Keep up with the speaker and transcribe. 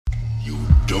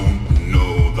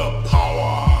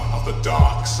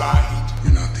sight.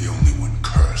 You're not the only one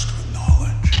cursed with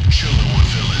knowledge. Chillin' with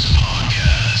Villains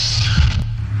podcast.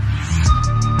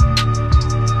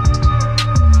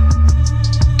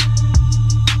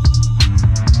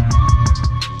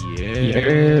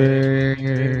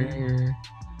 Yeah.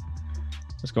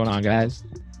 What's going on, guys?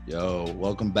 Yo,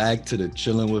 welcome back to the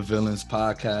Chillin' with Villains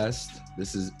podcast.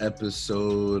 This is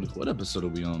what episode are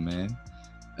we on, man?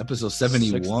 Episode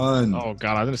 71. Oh,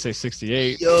 God, I was going to say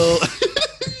 68.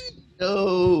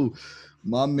 Yo,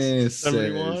 my man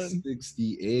 71? says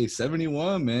 68.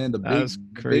 71, man. That's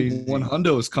big crazy.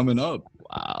 100 is coming up.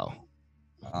 Wow.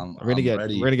 I'm We're gonna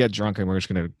ready. get drunk and we're just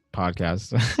gonna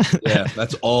podcast. Yeah,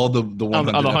 that's all the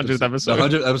 100 on the 100th episode.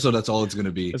 The 100th episode, that's all it's going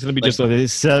to be. It's gonna be just like,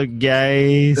 so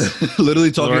guys. Literally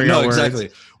talking. Blurring No, our words. exactly.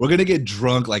 We're going to get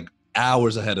drunk like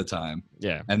hours ahead of time.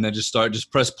 Yeah. And then just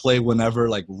press play whenever,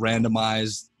 like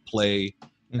randomized play.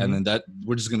 Mhm. And then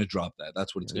we're just going to drop that.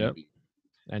 That's what it's going to be.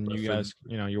 And you Perfect.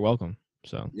 guys, you're welcome.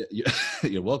 So Yeah,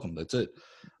 you're welcome. That's it.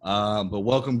 But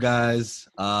welcome, guys.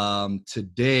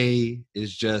 Today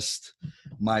is just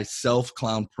myself,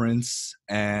 Clown Prince,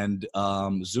 and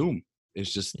Zoom.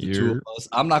 It's just the two of us.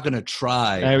 I'm not gonna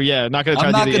try. oh yeah, not gonna try.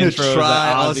 I'm to not do the gonna intros try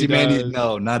that Ozzy Ozymandias. does.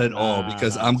 No, not at all.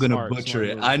 Because I'm gonna smart, butcher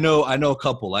it. move. I know a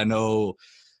couple. I know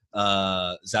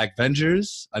Zach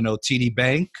Vengers. I know TD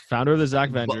Bank, Founder of the Zach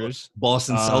Vengers.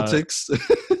 Boston Celtics,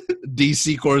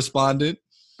 DC correspondent.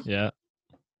 Yeah.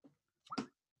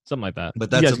 Something like that. But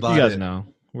that's you guys, about you guys it. know.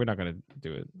 We're not gonna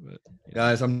do it. But, yeah.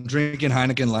 Guys, I'm drinking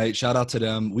Heineken Light. Shout out to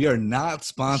them. We are not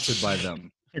sponsored by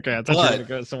them. Okay, I thought you were gonna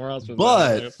go somewhere else with that.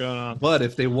 but- What's going on? But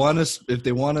if they want us, If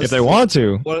they want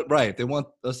to, right, if they want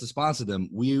us to sponsor them,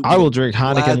 I will drink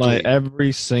Heineken gladly. Light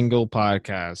every single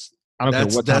podcast. I don't care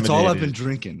what time That's of all day I've it been is.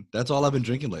 drinking. That's all I've been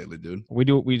drinking lately, dude. We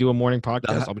do a morning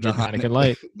podcast. I'll be drinking Heineken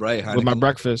Light Right, with my Heineken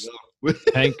breakfast.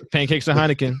 Light. Pancakes and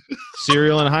Heineken,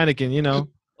 cereal and Heineken. You know,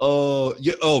 Oh,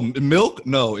 yeah. Oh, milk?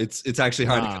 No, it's actually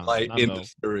Heineken Nah, Light not in milk. the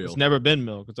cereal. it's never been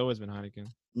milk. It's always been Heineken.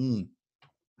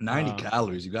 90 Wow.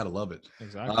 calories. You gotta love it.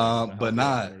 Exactly. But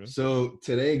not. So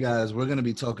today, guys, we're gonna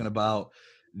be talking about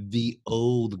the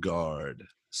old guard.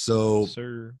 So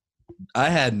sir. I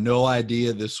had no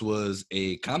idea this was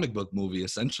a comic book movie.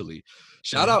 Essentially,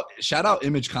 shout out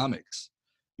Image Comics,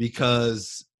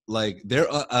 because like they're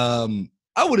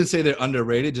I wouldn't say they're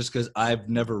underrated just because I've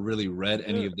never really read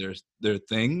any of their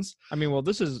things. I mean, well,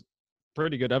 this is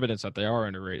pretty good evidence that they are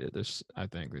underrated. I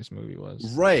think this movie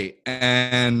was. Right.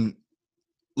 And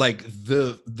like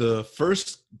the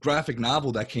first graphic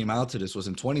novel that came out to this was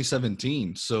in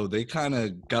 2017. So they kind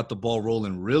of got the ball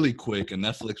rolling really quick, and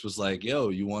Netflix was like, yo,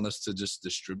 you want us to just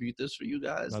distribute this for you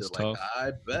guys? That's They're like, tough.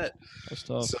 I bet. That's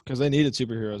tough So- because they needed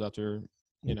superheroes after,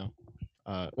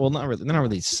 well, not really. They're not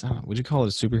really. Would you call it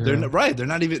a superhero? They're right. They're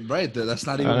not even right. That's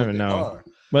not even I what don't they know. are.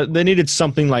 But they needed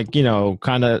something like,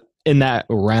 kind of in that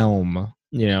realm,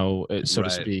 so to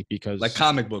Right. speak, because Like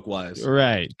comic book wise.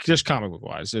 right, just comic book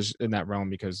wise, just in that realm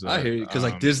because I hear you. Because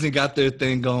like um, Disney got their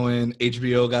thing going,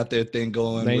 HBO got their thing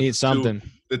going. they with need something,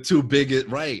 the two biggest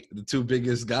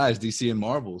guys, DC and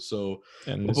Marvel. So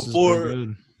and but this is before- pretty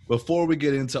good. before we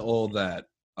get into all that,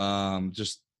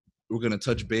 just we're gonna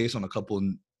touch base on a couple of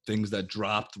things that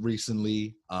dropped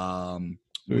recently.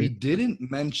 We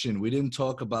didn't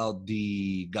talk about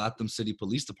the Gotham City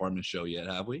Police Department show yet,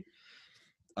 have we?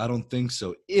 I don't think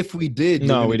so. If we did,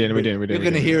 No, you're we gonna- didn't. You're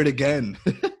gonna hear it again.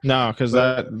 No, because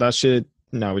that shit.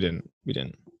 No, we didn't.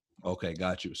 Okay,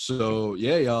 got you. So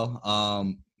yeah,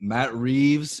 y'all. Matt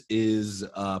Reeves is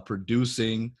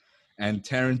producing, and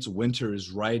Terrence Winter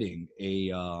is writing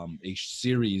a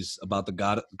series about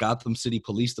the Gotham City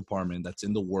Police Department that's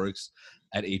in the works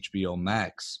at HBO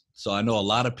Max. So I know a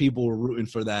lot of people were rooting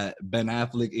for that Ben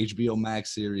Affleck HBO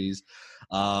Max series.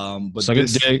 But Suck a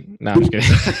dick. No, I'm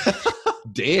just kidding.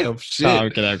 damn shit. No,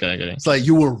 I'm kidding. It's like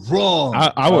you were wrong.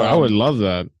 I would love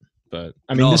that, but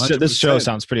I mean, No, this show 100%.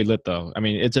 sounds pretty lit though. I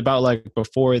mean, it's about like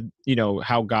before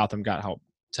how Gotham got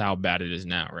how bad it is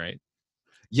now, right?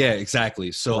 Yeah,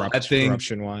 exactly. So I think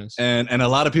corruption wise. and a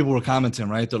lot of people were commenting,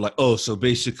 right? They're like, oh, so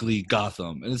basically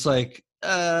Gotham. And it's like,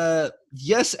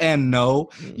 yes and no.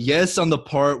 Yes, on the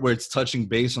part where it's touching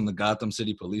base on the Gotham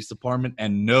City Police Department,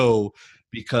 and no,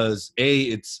 because A,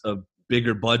 it's a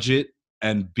bigger budget,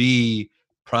 and B,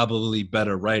 probably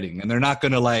better writing. And they're not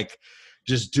gonna like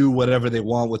just do whatever they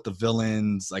want with the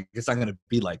villains. Like, it's not gonna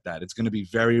be like that. It's gonna be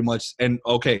very much, and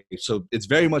okay, so it's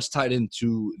very much tied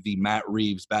into the Matt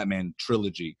Reeves Batman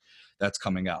trilogy that's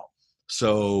coming out.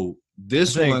 So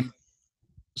this I think- one,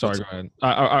 Sorry, go ahead.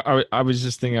 I was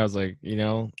just thinking, I was like,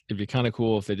 it'd be kind of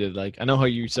cool if they did like, I know how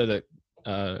you said that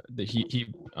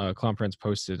Clown Prince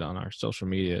posted on our social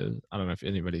media. I don't know if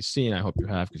anybody's seen. I hope you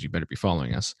have, because you better be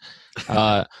following us.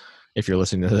 If you're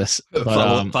listening to this, but,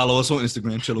 follow us on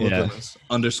Instagram, Chilling with Villains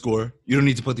 _ You don't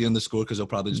need to put the underscore because they'll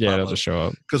probably just it'll just show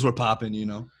up because we're popping, you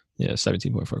know. Yeah,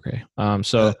 17.4K.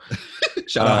 So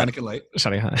shout out Heineken Light.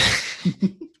 Shout out.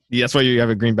 Yeah, that's why you have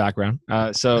a green background.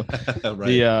 So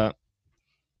right.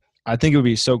 I think it would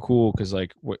be so cool because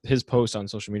like what his post on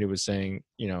social media was saying,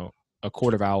 you know, a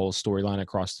Court of Owls storyline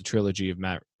across the trilogy of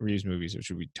Matt Reeves movies, which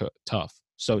would be tough,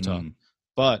 so tough.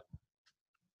 But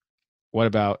what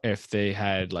about if they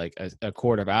had like a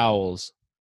Court of Owls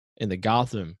in the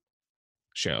Gotham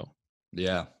show?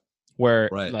 Yeah. Where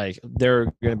like they're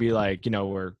going to be like, you know,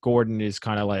 where Gordon is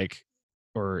kind of like,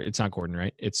 or it's not Gordon,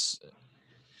 right? It's,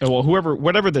 well,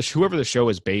 whoever the show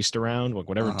is based around, like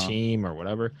whatever team or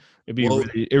whatever, it'd be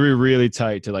really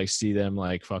tight to like see them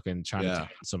like fucking trying to take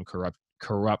some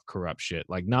corrupt shit.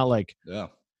 Like not like,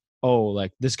 oh,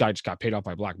 like this guy just got paid off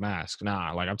by Black Mask.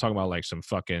 Nah, like I'm talking about like some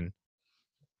fucking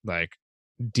like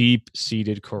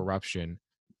deep-seated corruption,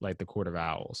 like the Court of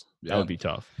Owls. That would be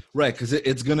tough. Right, because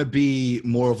it's going to be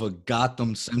more of a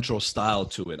Gotham Central style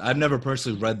to it. I've never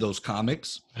personally read those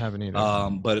comics. I haven't either.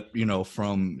 But, you know,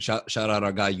 from shout out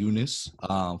our guy Eunice.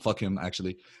 Fuck him,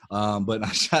 actually. But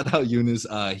shout out Eunice.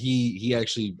 He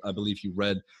actually, I believe he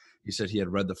said he had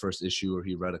read the first issue or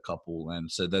he read a couple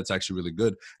and said that's actually really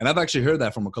good. And I've actually heard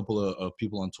that from a couple of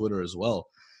people on Twitter as well.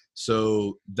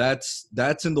 So that's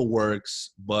in the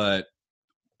works, but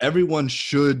everyone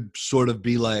should sort of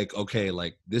be like, okay,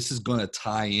 like this is going to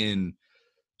tie in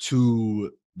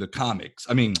to the comics.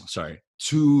 I mean, sorry,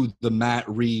 to the Matt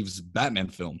Reeves Batman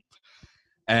film.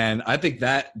 And I think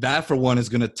that for one is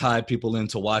going to tie people in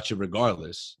to watch it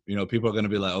regardless. You know, people are going to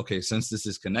be like, okay, since this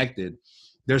is connected,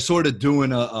 they're sort of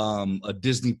doing a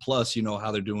Disney Plus, you know,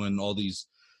 how they're doing all these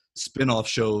spin-off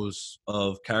shows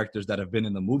of characters that have been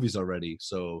in the movies already.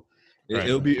 So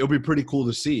it'll be pretty cool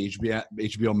to see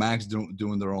HBO Max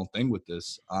doing their own thing with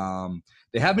this.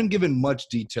 They haven't given much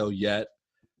detail yet,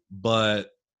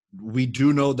 but we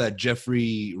do know that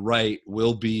Jeffrey Wright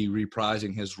will be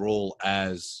reprising his role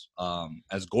as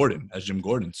Jim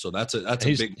Gordon. So that's a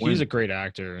big win. He's a great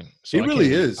actor. So he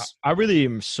really is. I really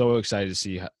am so excited to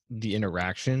see the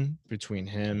interaction between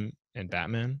him and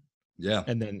Batman. Yeah.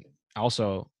 And then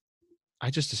also, I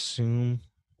just assume,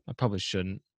 I probably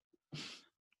shouldn't,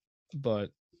 but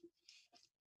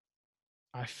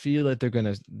I feel like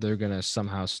they're gonna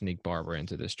somehow sneak Barbara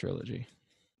into this trilogy.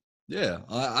 Yeah,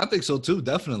 I think so too.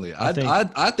 Definitely. I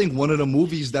think one of the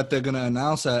movies that they're gonna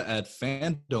announce at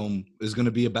Fandom is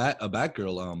gonna be a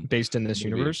Batgirl. Based in this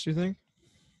movie. universe, you think?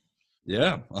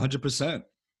 Yeah, 100%.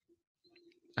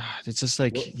 It's just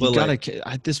like you gotta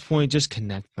at this point just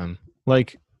connect them.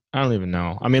 Like I don't even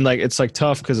know. I mean, like it's like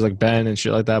tough because like Ben and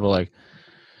shit like that, but like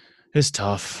it's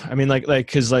tough. I mean, like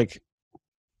because like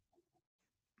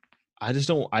I just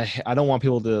don't. I don't want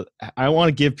people to. I want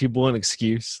to give people an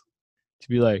excuse to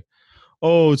be like,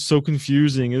 oh, it's so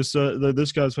confusing. It's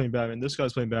this guy's playing Batman, this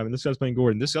guy's playing Batman, this guy's playing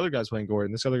Gordon, this other guy's playing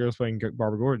Gordon, this other guy's playing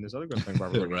Barbara Gordon, this other guy's playing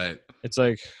Barbara Gordon. Right. It's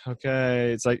like,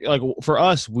 okay, it's like for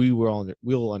us, we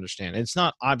will understand. And it's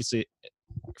not obviously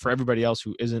for everybody else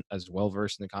who isn't as well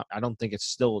versed in the I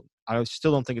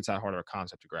still don't think it's that hard of a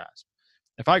concept to grasp.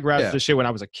 If I grasped this shit when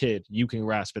I was a kid, you can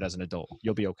grasp it as an adult.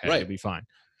 You'll be okay. You'll be fine.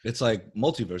 It's like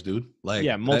multiverse, dude. Like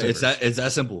multiverse. It's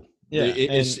that simple. Yeah,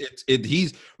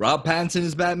 he's Rob Pattinson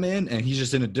is Batman, and he's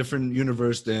just in a different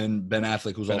universe than Ben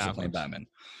Affleck, who's also playing Batman.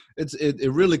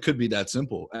 It really could be that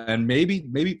simple, and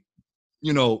maybe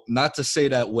you know, not to say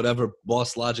that whatever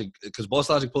Boss Logic, because Boss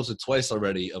Logic posted twice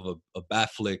already of a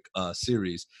Batflick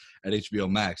series at HBO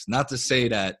Max. Not to say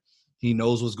that he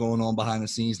knows what's going on behind the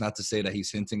scenes, not to say that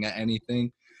he's hinting at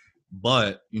anything,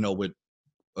 but you know, with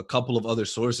a couple of other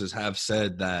sources have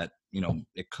said that, you know,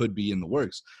 it could be in the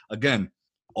works. Again,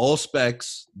 all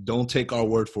specs, don't take our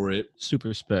word for it.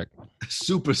 Super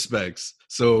specs.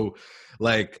 So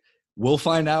like we'll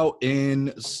find out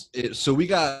so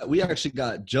we actually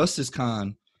got Justice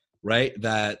Con, right?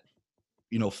 That,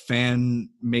 you know, fan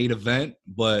made event,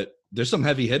 but there's some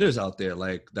heavy hitters out there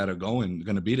like that are going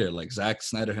to be there. Like Zack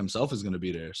Snyder himself is going to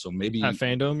be there. So maybe at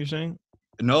Fandom, you're saying?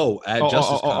 No, at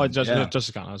Justice Con.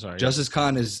 Justice Con. I'm sorry. Justice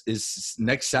Con is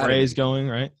next Saturday. Ray's going,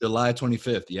 right? July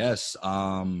 25th. Yes.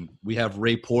 We have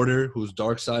Ray Porter, whose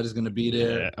Darkseid is going to be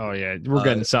there. Yeah. Oh yeah, we're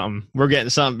getting something. We're getting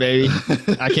something, baby.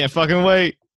 I can't fucking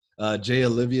wait. Jay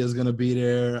Olivia is going to be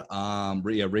there.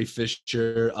 Ray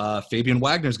Fisher. Fabian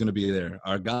Wagner is going to be there.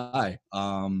 Our guy.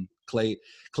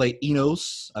 Clay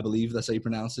Enos, I believe that's how you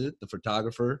pronounce it. The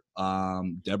photographer.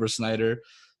 Deborah Snyder.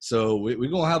 So we're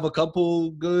going to have a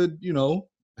couple good, you know,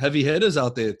 heavy hitters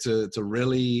out there to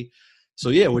really. So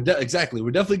yeah, we're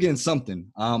definitely getting something.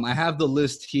 I have the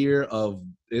list here of.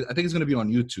 I think it's gonna be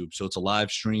on YouTube, so it's a live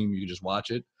stream. You can just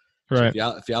watch it. So Right.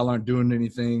 if y'all aren't doing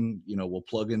anything, we'll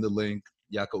plug in the link.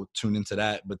 Y'all go tune into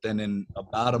that. But then in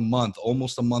about a month,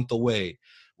 almost a month away,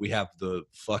 we have the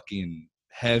fucking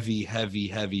heavy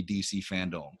DC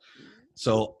fandom.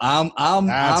 So That's I'm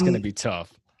gonna be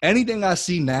tough. anything I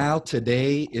see now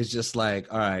today is just like,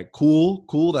 all right,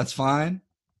 cool, that's fine.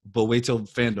 But wait till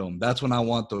fandom. That's when I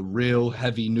want the real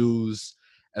heavy news.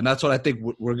 And that's what I think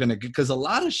we're going to get. Because a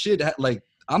lot of shit, like,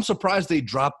 I'm surprised they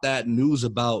dropped that news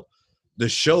about the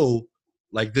show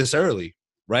like this early,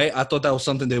 right? I thought that was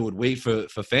something they would wait for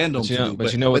fandom to do.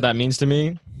 But you know what that means to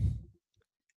me?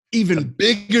 Even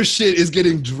bigger shit is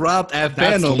getting dropped at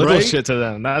That's fandom, little right? shit to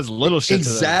them. That's little shit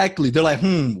Exactly. to them.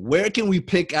 They're like, where can we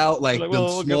pick out like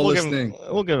the smallest thing?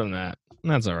 We'll give them that.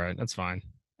 That's all right. That's fine.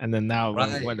 And then now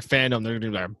when the fandom, they're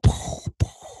gonna be like,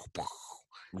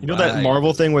 that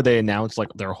Marvel thing where they announced like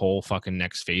their whole fucking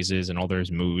next phases and all their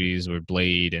movies with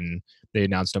Blade, and they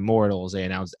announced Immortals. They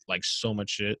announced like so much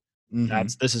shit. Mm-hmm.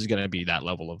 This is gonna be that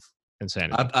level of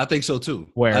insanity. I think so too.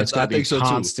 Where it's gonna be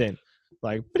constant.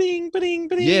 Like, bing, bing,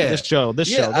 bing. Yeah. This show.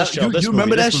 You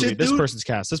remember that shit, dude? This person's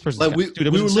cast. This person's like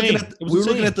cast. we were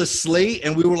looking at the slate,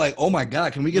 and we were like, "Oh my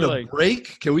god, can we get a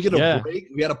break? Can we get a break?"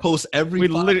 We had to post every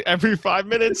 5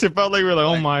 minutes. It felt like we were like,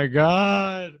 "Oh my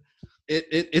god."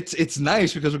 It's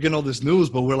nice because we're getting all this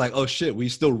news, but we're like, "Oh shit, we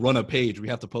still run a page. We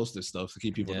have to post this stuff to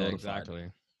keep people notified."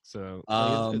 Exactly. So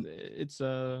it's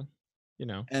and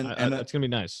it's gonna be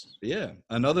nice. Yeah.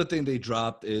 Another thing they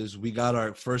dropped is we got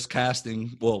our first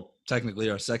casting. Well, technically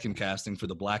our second casting for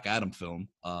the Black Adam film,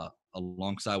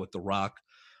 alongside with The Rock.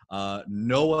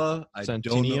 Noah Centineo?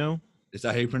 Don't know. Is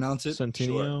that how you pronounce it?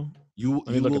 Centineo. Sure.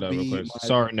 Let me look it up real quick.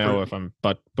 Sorry, Noah, if I'm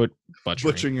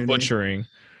butchering your name.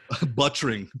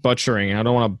 Butchering. I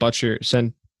don't want to butcher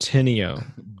Centineo.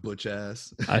 Butch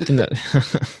ass. I think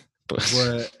that.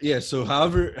 But yeah, so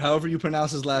however you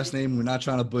pronounce his last name, we're not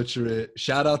trying to butcher it.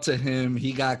 Shout out to him.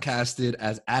 He got casted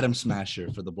as Atom Smasher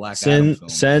for the Black Adam film.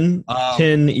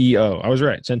 Centineo. I was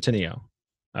right. Centineo.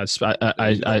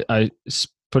 I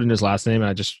put in his last name and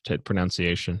I just hit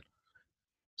pronunciation.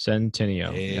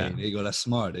 Centineo. Hey, there you go. That's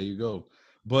smart. There you go.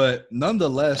 But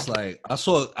nonetheless, like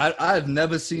I've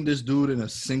never seen this dude in a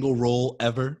single role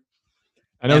ever.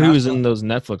 I know he was in those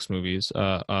Netflix movies,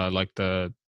 like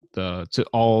the To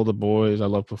All the Boys I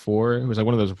Loved Before. It was like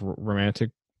one of those romantic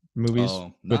movies.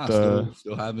 Oh,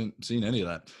 still haven't seen any of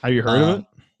that. Have you heard of it?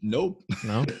 Nope.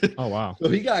 No? Oh, wow. So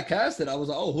he got casted. I was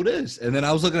like, oh, who this? And then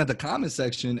I was looking at the comment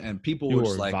section and people were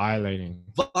just like violating.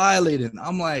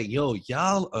 I'm like, yo,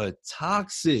 y'all are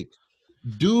toxic.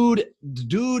 Dude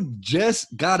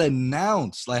just got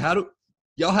announced. Like, how do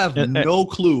y'all have no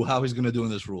clue how he's gonna do in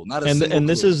this role? Not a single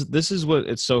clue. This is what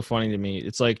it's so funny to me.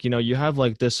 It's like, you have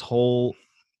like this whole.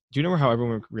 Do you remember how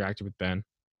everyone reacted with Ben?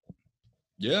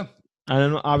 Yeah.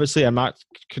 And obviously, I'm not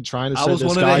trying to say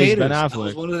this guy is Ben Affleck. I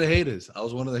was one of the haters.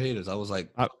 I was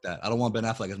like, fuck that. I don't want Ben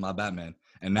Affleck as my Batman.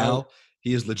 And now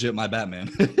he is legit my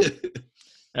Batman.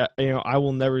 I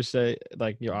will never say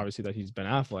like, obviously that he's Ben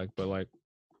Affleck, but like,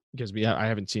 because I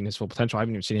haven't seen his full potential. I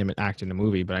haven't even seen him act in the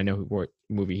movie, but I know what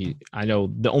movie I know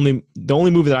the only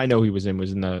movie that I know he was in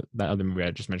that other movie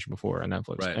I just mentioned before on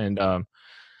Netflix. Right.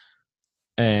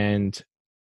 And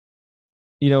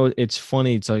it's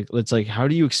funny. It's like how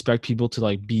do you expect people to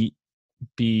like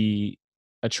be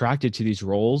attracted to these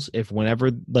roles if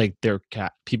whenever like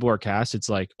people are cast, it's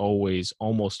like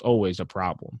almost always a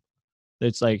problem.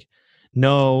 It's like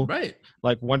no, right?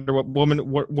 Like Wonder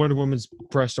Woman's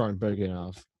breasts aren't big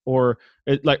enough, or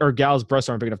gal's breasts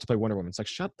aren't big enough to play Wonder Woman. It's like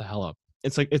shut the hell up.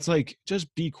 It's like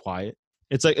just be quiet.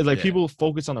 It's like people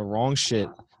focus on the wrong shit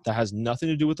that has nothing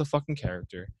to do with the fucking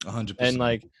character.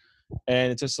 100%.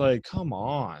 And it's just like, come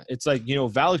on. It's like,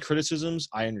 valid criticisms,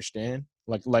 I understand.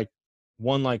 Like The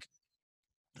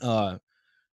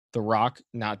Rock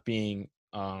not being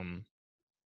Middle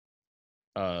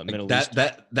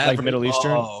Eastern. Middle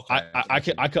Eastern. Oh,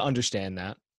 okay. I could understand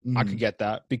that. Mm-hmm. I could get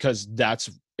that because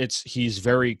he's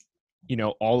very,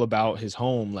 all about his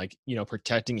home, like,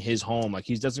 protecting his home. Like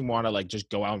he doesn't want to like just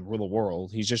go out and rule the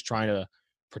world. He's just trying to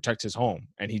protect his home,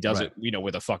 and he does it,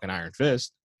 with a fucking iron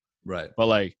fist. Right. But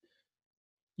like,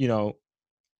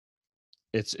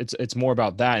 it's more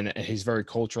about that, and he's very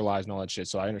culturalized and all that shit.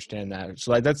 So I understand that.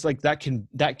 So like that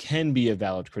can be a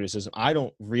valid criticism. I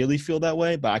don't really feel that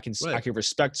way, but I can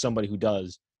respect somebody who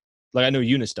does. Like I know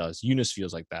Eunice does. Eunice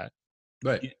feels like that.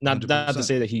 Right. Not to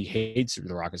say that he hates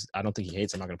The Rock. I don't think he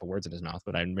hates. I'm not going to put words in his mouth,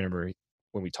 but I remember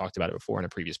when we talked about it before in a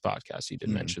previous podcast, he did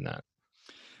mention that.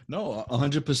 No,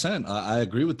 100%. I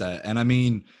agree with that. And I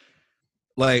mean,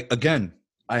 like, again,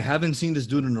 I haven't seen this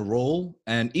dude in a role.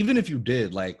 And even if you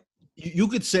did, like, you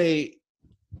could say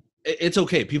it's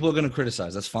okay. People are going to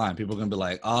criticize. That's fine. People are going to be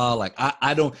like, oh, like,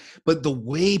 I don't. But the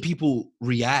way people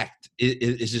react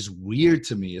is just weird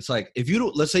to me. It's like, if you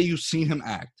don't, let's say you've seen him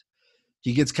act,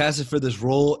 he gets casted for this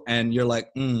role, and you're like,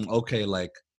 okay,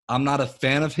 like, I'm not a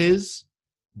fan of his,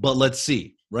 but let's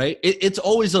see. Right? It's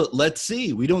always a let's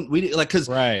see. We like, because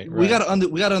we gotta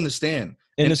understand.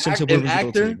 Innocence of an guilty,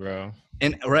 actor, bro.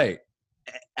 and right,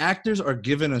 actors are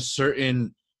given a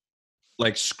certain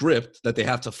like script that they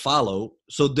have to follow.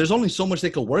 So there's only so much they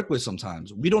can work with.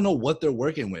 Sometimes we don't know what they're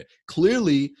working with.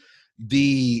 Clearly,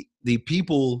 the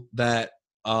people that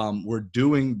were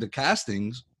doing the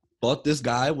castings thought this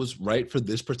guy was right for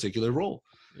this particular role.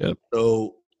 Yep.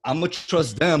 So I'm gonna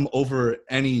trust them over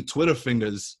any Twitter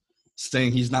fingers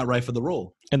saying he's not right for the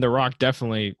role. And The Rock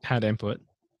definitely had input.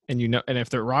 And and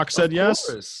if The Rock said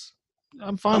yes,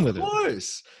 I'm fine with it. Of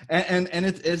course. And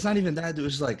it's not even that, dude.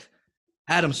 It's like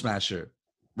Atom Smasher,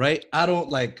 right? I don't,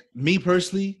 like, me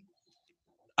personally,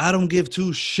 I don't give two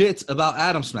shits about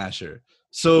Atom Smasher.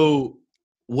 So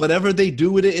whatever they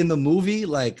do with it in the movie,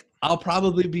 like, I'll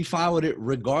probably be fine with it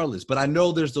regardless. But I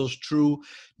know there's those true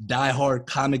diehard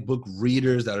comic book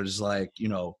readers that are just like, you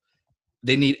know,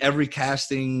 they need every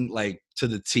casting like to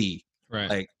the T, right?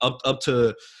 Like up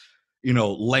to, you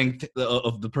know, length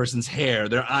of the person's hair,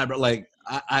 their eyebrow. Like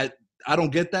I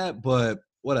don't get that, but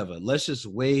whatever. Let's just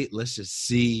wait. Let's just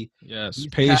see. Yes,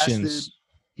 patience.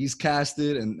 He's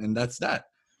casted, and that's that.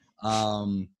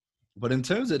 But in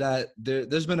terms of that,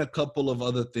 there's been a couple of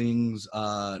other things,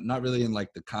 not really in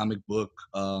like the comic book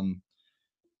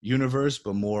universe,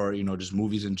 but more, you know, just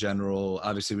movies in general.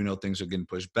 Obviously, we know things are getting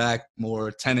pushed back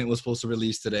more. Tenet was supposed to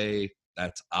release today.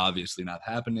 That's obviously not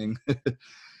happening.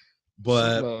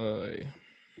 But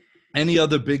any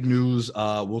other big news,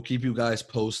 we'll keep you guys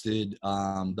posted.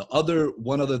 One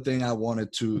other thing I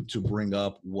wanted to bring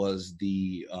up was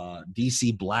the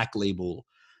DC Black Label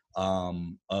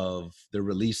of they're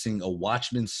releasing a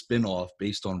Watchmen spinoff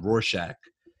based on Rorschach.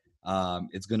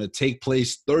 It's going to take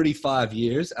place 35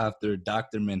 years after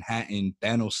Dr. Manhattan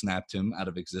Thanos snapped him out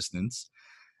of existence.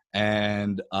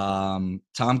 And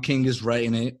Tom King is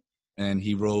writing it, and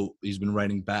he's been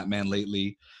writing Batman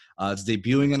lately. It's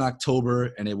debuting in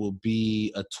October, and it will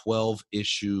be a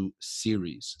 12-issue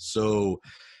series. So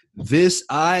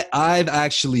I've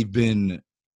actually been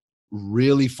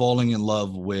really falling in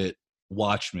love with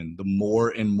Watchmen, the more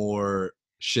and more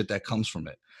shit that comes from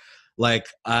it. Like,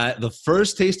 the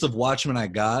first taste of Watchmen I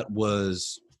got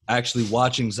was actually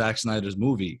watching Zack Snyder's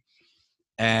movie.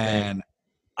 And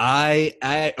I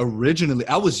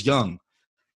was young.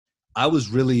 I was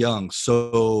really young.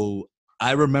 So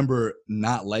I remember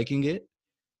not liking it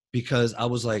because I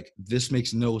was like, this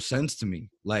makes no sense to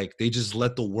me. Like, they just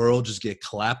let the world just get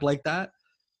clapped like that.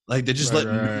 Like, they just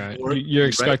right. You're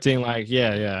expecting, right? Like,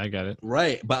 yeah, I got it.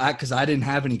 Right. But because I didn't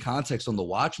have any context on the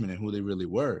Watchmen and who they really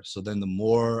were. So then the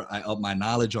more I upped my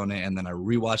knowledge on it, and then I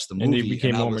rewatched the movie. And you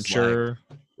became more mature.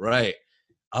 Like, right.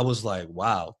 I was like,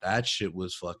 wow, that shit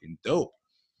was fucking dope.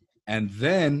 And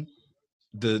then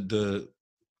the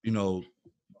you know,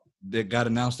 they got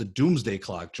announced the Doomsday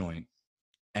Clock joint.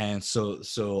 And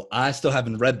so I still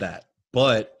haven't read that.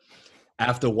 But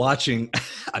after watching,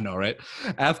 I know, right?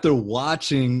 After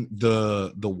watching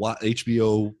the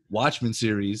HBO Watchmen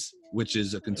series, which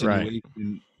is a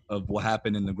continuation of what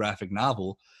happened in the graphic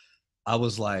novel, I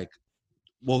was like,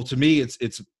 well, to me,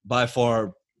 it's by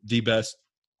far the best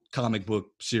comic book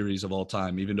series of all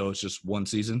time, even though it's just one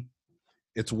season.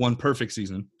 It's one perfect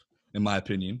season, in my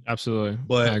opinion. Absolutely.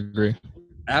 But I agree.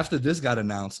 After this got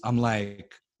announced, I'm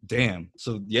like, damn.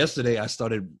 So yesterday I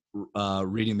started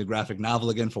reading the graphic novel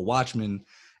again for Watchmen,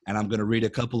 and I'm going to read a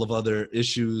couple of other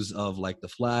issues of like The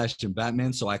Flash and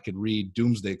Batman so I could read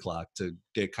Doomsday Clock to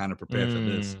get kind of prepared for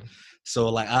this. So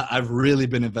like I've really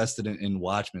been invested in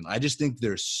Watchmen. I just think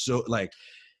they're so like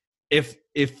if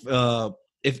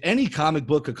any comic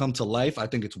book could come to life, I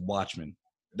think it's Watchmen.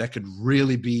 That could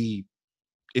really be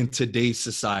in today's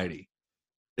society.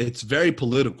 It's very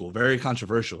political, very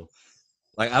controversial.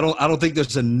 Like I don't think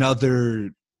there's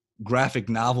another graphic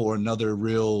novel or another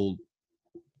real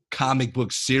comic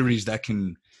book series that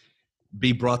can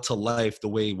be brought to life the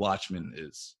way Watchmen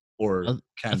is or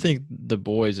can. I think The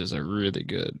Boys is a really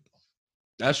good.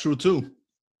 That's true too.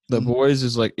 The Boys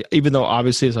is like, even though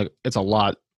obviously it's a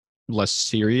lot less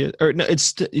serious, or no,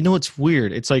 it's, you know, it's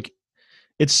weird. It's like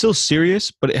it's still serious,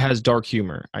 but it has dark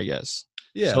humor, I guess.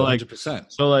 Yeah, so like, 100%.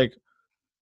 So like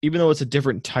even though it's a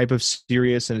different type of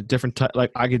serious and a different type,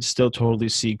 like I could still totally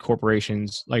see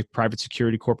corporations, like private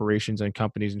security corporations and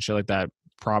companies and shit like that,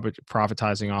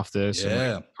 profitizing off this and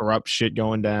Yeah, like, corrupt shit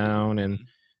going down. And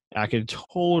I could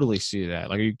totally see that.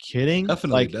 Like, are you kidding?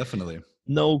 definitely, Like, definitely.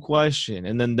 no question.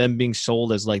 And then them being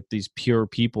sold as like these pure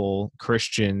people,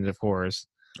 Christian, of course.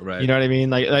 Right. You know what I mean?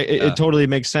 Like Yeah. it totally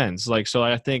makes sense. Like, so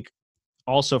I think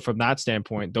also from that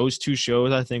standpoint, those two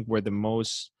shows I think were the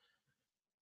most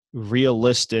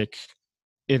realistic.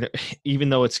 Even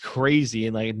though it's crazy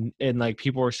and like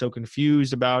people are so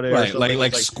confused about it, or Right, something,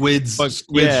 like it's squids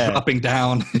yeah. dropping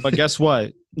down. But guess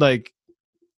what? Like,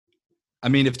 I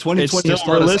mean, if it's 2020 has still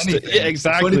taught us realistic. anything, Yeah,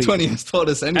 exactly. 2020 has taught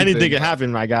us anything. Anything can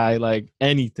happen, my guy. Like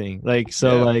anything. Like,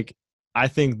 so Yeah. like I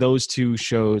think those two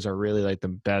shows are really like the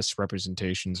best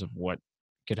representations of what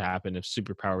could happen if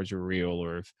superpowers were real,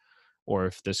 or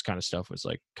if this kind of stuff was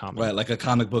like common. Right, like a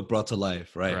comic book brought to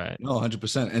life. Right. Right. No,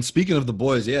 100%. And speaking of The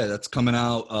Boys, yeah, that's coming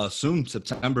out soon,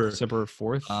 September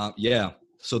 4th. Yeah.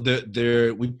 So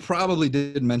there, we probably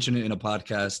did mention it in a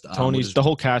podcast. Tony's the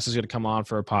whole cast is going to come on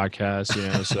for a podcast, you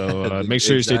know. So make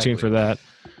sure you stay tuned Exactly. for that.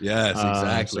 Yes,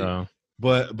 exactly. So,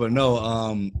 But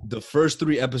no, the first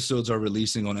 3 episodes are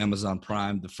releasing on Amazon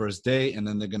Prime the first day, and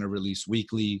then they're gonna release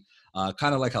weekly,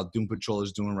 kind of like how Doom Patrol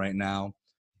is doing right now.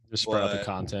 just spread out the But-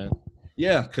 content.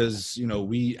 Yeah, because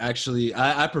we actually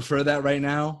I prefer that right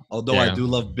now. Although I Yeah. do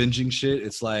love binging shit,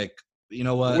 it's like, you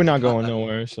know what? We're not going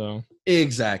nowhere, so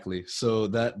Exactly. So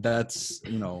that's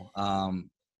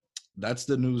that's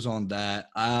the news on that.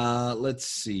 Let's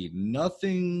see.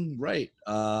 Nothing right.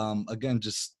 Again,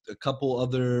 just a couple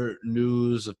other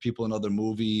news of people in other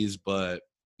movies, but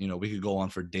we could go on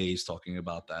for days talking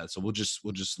about that. So we'll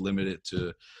just limit it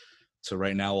to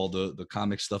right now all the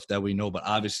comic stuff that we know. But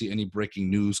obviously any breaking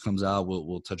news comes out,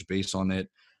 we'll touch base on it.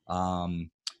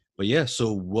 But yeah,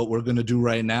 so what we're gonna do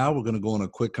right now, we're gonna go on a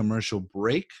quick commercial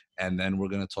break, and then we're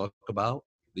gonna talk about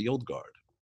the Old Guard.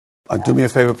 Do me a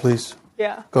favor, please.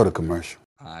 Yeah. Go to commercial.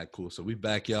 All right, cool. So we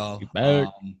back, y'all. We back.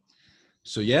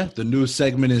 So yeah, the news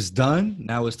segment is done.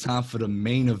 Now it's time for the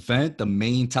main event, the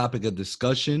main topic of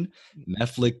discussion.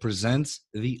 Netflix presents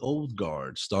The Old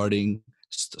Guard, starring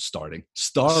starting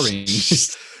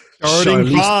Charlize-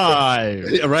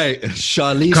 5. right,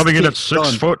 Charlize Coming in at Theron.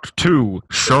 6'2",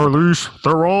 Charlize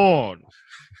Theron.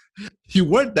 You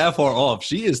weren't that far off.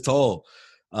 She is tall.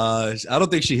 I don't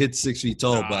think she hit 6 feet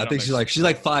tall, Nah, but I I don't think think she's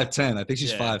like 5'10". I think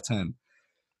she's Yeah. 5'10".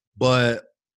 But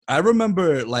I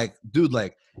remember, like, dude,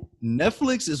 like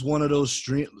Netflix is one of those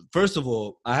stream. First of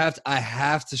all, I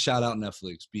have to shout out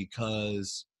Netflix,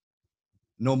 because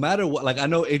no matter what, like, I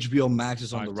know HBO Max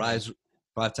is on the 5'10". rise.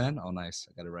 5'10"? Oh, nice.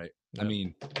 I got it right. I Yep.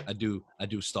 mean, I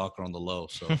do stalker on the low,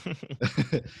 so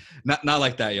not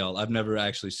like that, y'all. I've never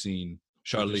actually seen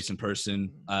Charlize in person.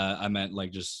 I meant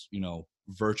like just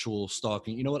virtual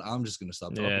stalking. You know what? I'm just gonna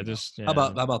stop talking. Yeah, now. just How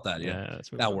about that? Yeah, that's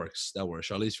that works.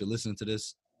 Charlize, if you're listening to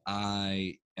this,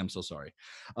 I am so sorry.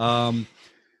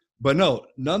 But no,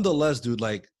 nonetheless, dude,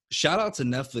 like, shout out to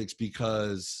Netflix,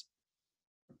 because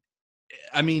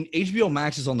I mean, HBO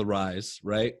Max is on the rise,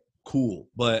 right? Cool.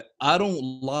 But I don't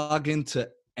log into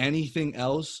anything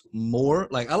else more.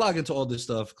 Like, I log into all this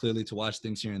stuff clearly to watch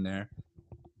things here and there.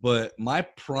 But my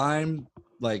prime,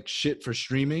 like, shit for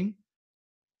streaming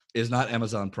is not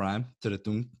Amazon Prime. To the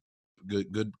tune.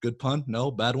 Good pun.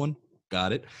 No, bad one.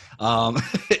 Got it.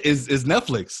 Is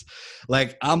Netflix.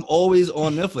 Like, I'm always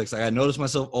on Netflix. Like, I notice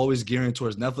myself always gearing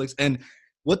towards Netflix. And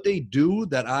what they do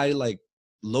that I, like,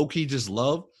 low-key just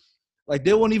love, like,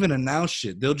 they won't even announce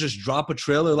shit. They'll just drop a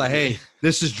trailer like, hey,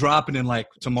 this is dropping in, like,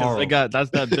 tomorrow. That's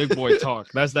that big boy talk.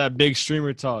 That's that big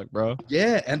streamer talk, bro.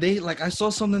 Yeah, and they, like, I saw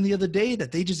something the other day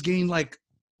that they just gained, like,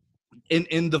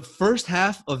 in the first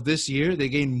half of this year, they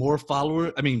gained more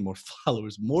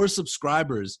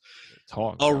subscribers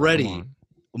Talk bro. already. Come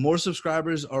on. More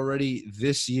subscribers already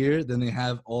this year than they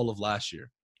have all of last year.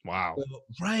 Wow.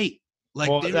 Right. Like,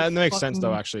 Well, they're that makes sense though,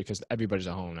 fucking- actually, because everybody's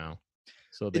at home now,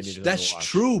 so they need to That's watch.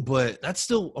 true, but that's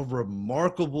still a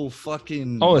remarkable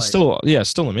fucking. Oh, it's like,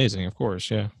 still amazing, of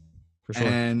course, yeah, for sure.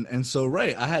 And so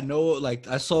right, I had no, like,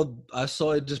 I saw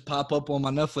it just pop up on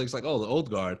my Netflix, like, oh, the Old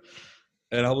Guard,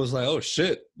 and I was like, oh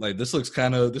shit, like, this looks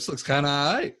kind of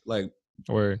alright, like,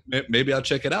 Or maybe I'll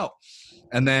check it out.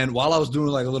 And then while I was doing,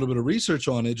 like, a little bit of research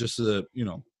on it, just to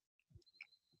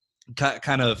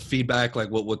kind of feedback, like,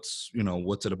 what's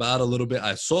it about a little bit,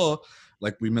 I saw,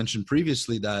 like we mentioned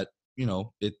previously, that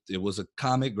it was a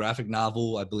comic graphic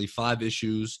novel, I believe 5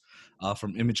 issues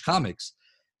from Image Comics,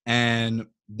 and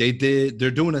they're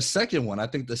doing a second one. I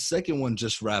think the second one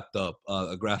just wrapped up,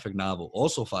 a graphic novel,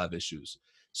 also 5 issues.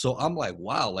 So I'm like,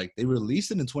 wow, like, they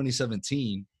released it in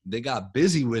 2017, they got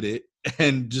busy with it,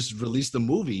 and just released the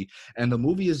movie, and the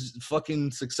movie is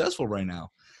fucking successful right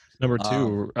now. Number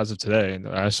 2 as of today.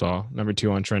 That I saw number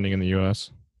 2 on trending in the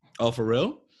U.S. Oh, for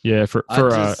real? Yeah, for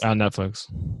on Netflix.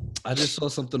 I just saw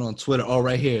something on Twitter. Oh,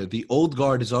 right here. The Old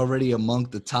Guard is already among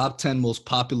the top 10 most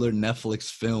popular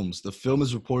Netflix films. The film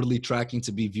is reportedly tracking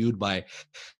to be viewed by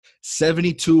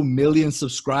 72 million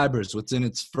subscribers within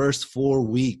its first 4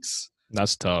 weeks.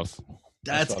 That's tough.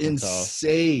 That's fucking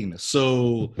insane.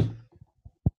 So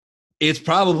it's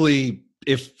probably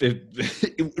if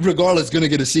regardless going to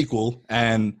get a sequel,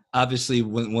 and obviously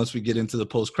once we get into the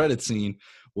post-credit scene,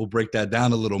 we'll break that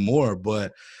down a little more.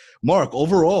 But Mark,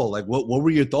 overall, like what were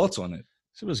your thoughts on it?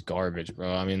 It was garbage,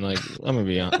 bro. I mean, like, I'm gonna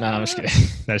be honest. Nah, I'm just kidding.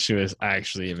 That shit was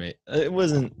actually amazing. It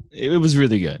wasn't. It was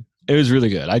really good. It was really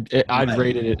good. I'd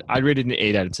rated it. I'd rated it an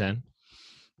 8 out of 10.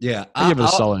 Yeah, I give it a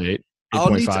solid 8.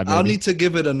 I'll need to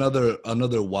give it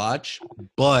another watch,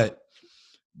 but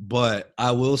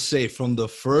I will say from the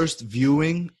first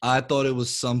viewing, I thought it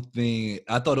was something.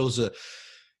 I thought it was a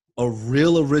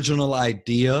real original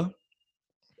idea.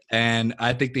 And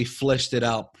I think they fleshed it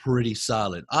out pretty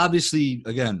solid. Obviously,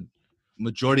 again,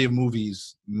 majority of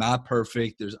movies, not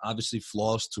perfect. There's obviously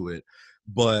flaws to it.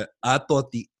 But I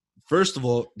thought first of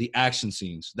all, the action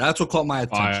scenes. That's what caught my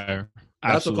attention. Fire.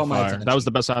 That's what caught my attention. That was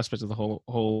the best aspect of the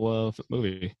whole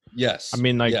movie. Yes. I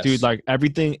mean, like, yes. dude, like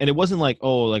everything. And it wasn't like,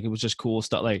 oh, like it was just cool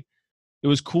stuff. Like, it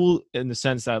was cool in the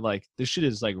sense that, like, this shit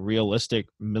is like realistic,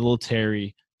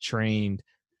 military trained,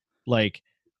 like,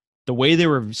 the way they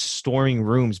were storming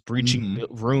rooms, breaching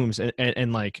rooms,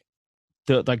 and like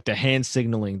the hand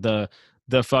signaling, the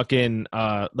fucking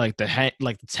like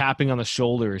the tapping on the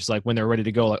shoulders, like when they're ready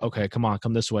to go, like, okay, come on,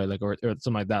 come this way, like or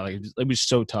something like that. Like it was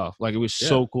so tough. Like it was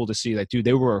so cool to see. Like, dude,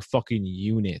 they were a fucking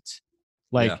unit.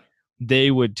 Like they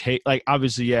would take, like,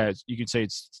 obviously, yeah, you could say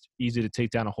it's easy to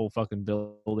take down a whole fucking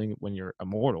building when you're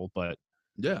immortal, but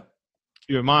keep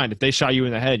in mind, if they shot you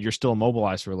in the head, you're still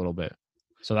immobilized for a little bit.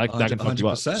 So that can fuck you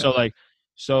up.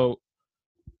 So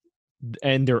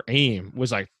and their aim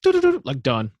was like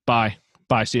done. Bye,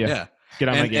 see ya. Yeah. Get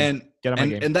out of my game. Get out of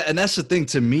my game. And that's the thing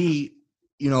to me.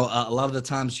 You know, a lot of the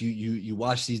times you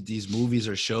watch these movies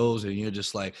or shows, and you're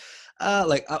just like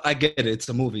I get it. It's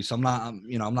a movie, so I'm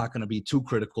not going to be too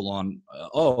critical on.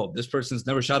 This person's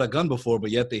never shot a gun before,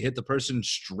 but yet they hit the person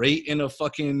straight in a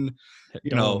fucking,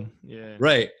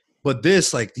 right. But these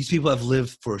people have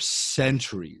lived for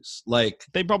centuries. Like,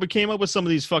 they probably came up with some of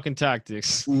these fucking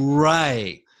tactics.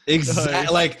 Right.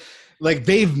 Exactly. Like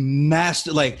they've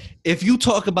mastered. Like, if you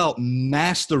talk about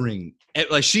mastering,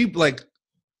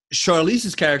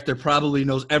 Charlize's character probably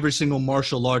knows every single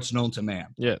martial arts known to man.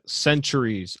 Yeah,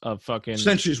 centuries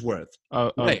worth.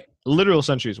 Right. Literal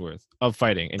centuries worth of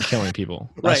fighting and killing people.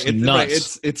 That's right.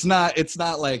 Nuts. Right. It's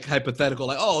not like hypothetical.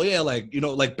 Like, oh yeah, like, you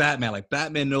know, like Batman. Like,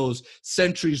 Batman knows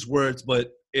centuries worth,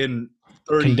 but in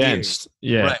 30 condensed.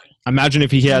 Years. Yeah. Right. Imagine if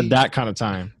he had that kind of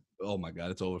time. Oh my God,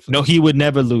 it's over. No, he would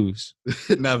never lose.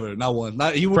 Never, not one.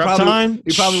 He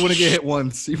probably wouldn't get hit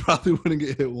once.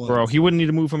 Bro, he wouldn't need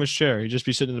to move from his chair. He'd just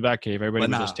be sitting in the back cave.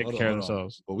 Everybody would just take care of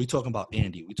themselves. But we talking about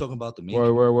Andy. We talking about the main.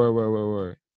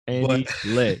 Where? Andy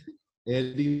lit.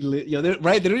 Andy lit. Yo,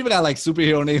 right? They don't even got like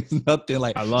superhero names. Nothing.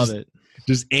 Like, I love it.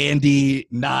 Just Andy,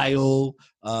 Niall,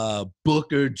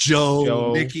 Booker,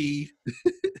 Joe, Nikki.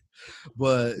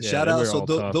 But shout out. So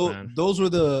those were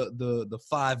the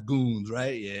 5 goons,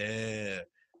 right? Yeah,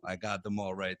 I got them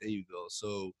all right. There you go.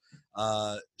 So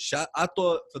I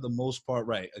thought for the most part,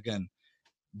 right. Again,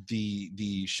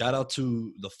 the shout out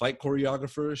to the fight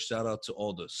choreographers. Shout out to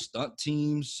all the stunt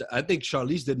teams. I think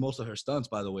Charlize did most of her stunts,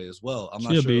 by the way, as well. I'm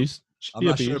not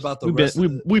sure about the rest.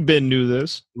 We've been knew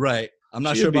this, right? I'm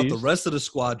not sure about the rest of the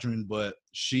squadron, but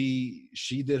she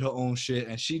did her own shit,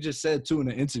 and she just said too in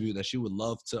an interview that she would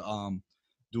love to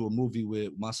do a movie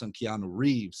with my son Keanu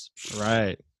Reeves.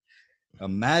 Right.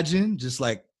 Imagine just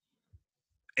like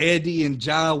Eddie and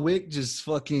John Wick just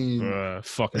fucking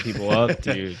people up,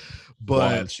 dude.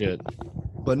 Wild shit.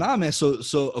 But nah, man. So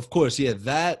of course, yeah,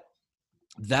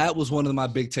 that was one of my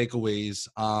big takeaways.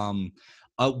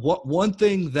 One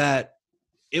thing that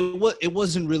it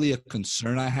wasn't really a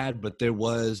concern I had, but there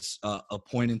was a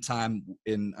point in time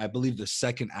in, I believe, the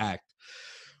second act,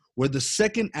 where the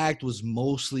second act was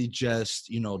mostly just,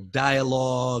 you know,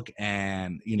 dialogue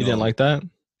and, you know. You didn't like that?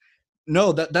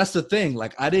 No, that's the thing.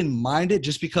 Like, I didn't mind it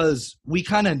just because we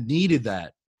kind of needed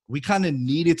that. We kind of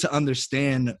needed to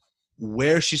understand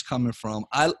where she's coming from.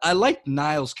 I liked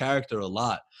Niall's character a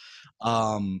lot.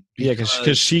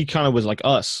 Because she kind of was like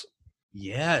us.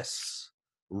 Yes.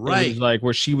 Right. It was like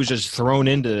where she was just thrown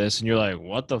into this, and you're like,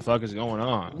 what the fuck is going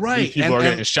on? Right. These people are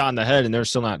getting shot in the head, and they're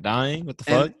still not dying. What the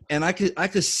fuck? And I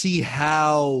could see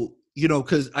how you know,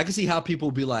 because I can see how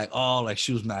people be like, oh, like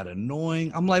she was mad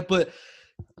annoying. I'm like, but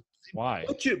Why?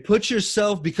 put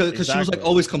yourself, because she was like Exactly.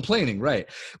 always complaining, right?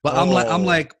 But I'm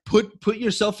like, put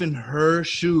yourself in her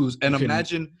shoes and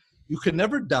imagine you could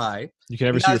never die. You can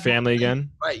never see your have no family family,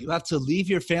 again. right? You have to leave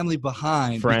your family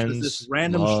behind because this Friends,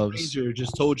 random loves. stranger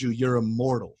just told you you're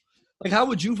immortal. Like, how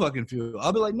would you fucking feel?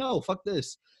 I'll be like, no, fuck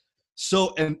this.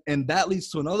 So, and that leads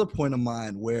to another point of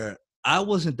mine where I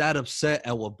wasn't that upset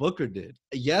at what Booker did.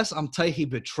 Yes, I'm tight. He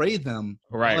betrayed them.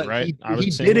 Right, but right. I was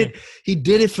He the same did way. it. He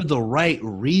did it for the right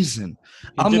reason. He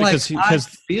I'm did it like, I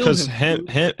feel because him.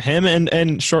 him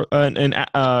and short and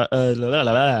la, la,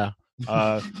 la,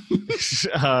 Oh,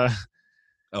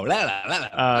 la, la, la,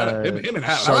 la. Him and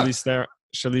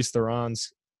Charlize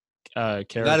Theron's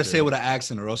character. You gotta say it with an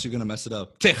accent, or else you're gonna mess it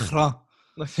up. Tehran.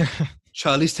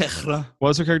 Charlize Theron. What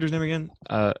was her character's name again?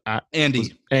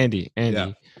 Andy. Andy.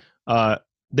 Yeah.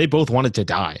 They both wanted to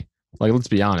die. Like, let's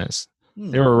be honest.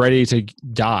 Hmm. They were ready to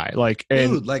die. Like,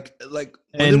 and Dude, like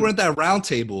when they were at that round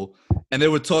table and they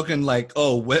were talking like,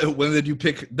 oh, when did you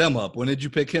pick them up? When did you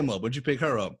pick him up? When did you pick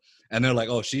her up? And they're like,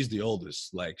 oh, she's the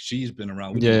oldest. Like, she's been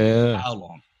around with you yeah, how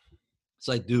long? It's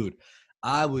like, dude,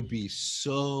 I would be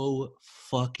so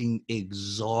fucking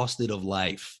exhausted of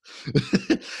life.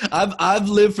 I've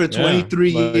lived for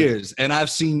 23 years and I've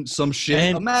seen some shit.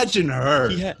 And imagine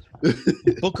her.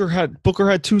 Booker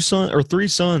had 2 sons or 3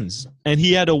 sons, and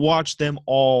he had to watch them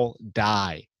all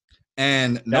die.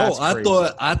 And That's no,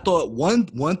 crazy. I thought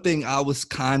one thing I was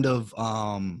kind of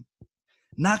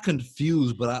not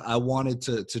confused, but I wanted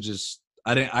to just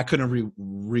I couldn't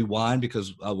rewind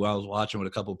because I was watching with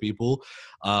a couple people.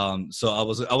 So I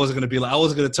wasn't gonna be like, I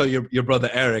wasn't gonna tell your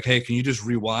brother Eric, hey, can you just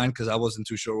rewind, because I wasn't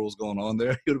too sure what was going on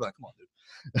there. He would be like, come on,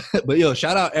 dude. But yo,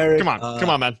 shout out Eric. Come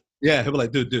on, man. Yeah, he'll be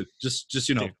like, dude, just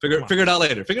you know, Dude, figure it out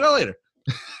later. Figure it out later.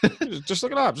 Just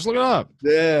look it up. Just look it up.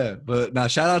 Yeah, but now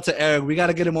shout out to Eric. We got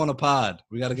to get him on a pod.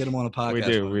 We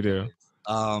do.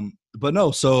 But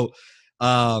no, so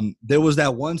there was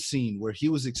that one scene where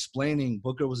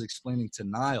Booker was explaining to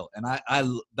Niall, and I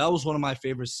that was one of my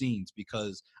favorite scenes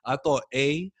because I thought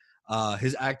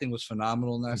his acting was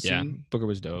phenomenal in that scene. Yeah, Booker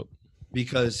was dope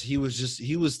because he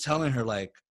was telling her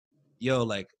like, yo,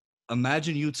 like,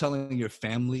 imagine you telling your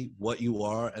family what you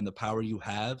are and the power you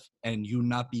have, and you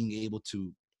not being able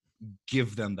to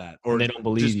give them that, or they don't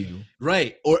believe you,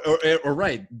 right? Or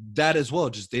right, that as well.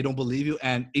 Just they don't believe you,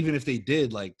 and even if they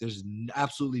did, like, there's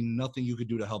absolutely nothing you could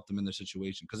do to help them in their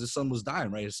situation because his son was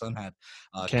dying, right? His son had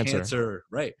cancer,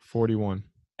 right? 41.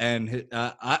 And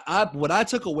what I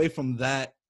took away from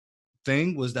that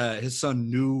thing was that his son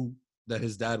knew that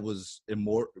his dad was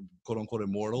quote unquote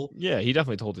immortal. Yeah, he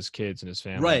definitely told his kids and his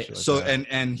family. Right. Like so that.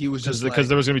 and he was just because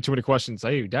there was gonna be too many questions.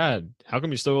 Hey, Dad, how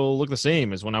come you still look the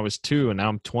same as when I was 2 and now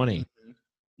I'm 20?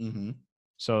 Mm-hmm.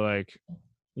 So like,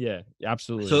 yeah,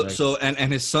 absolutely. So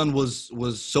and his son was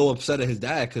so upset at his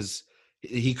dad because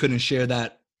he couldn't share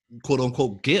that quote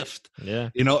unquote gift. Yeah.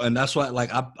 You know, and that's why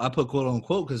like I put quote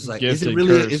unquote because like gift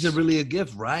is it really a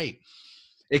gift? Right.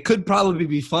 It could probably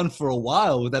be fun for a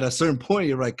while, but at a certain point,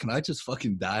 you're like, can I just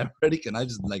fucking die already? Can I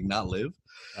just like not live?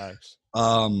 Nice.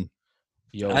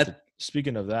 Yo,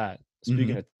 speaking of that,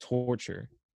 speaking of torture,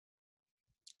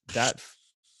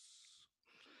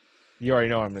 you already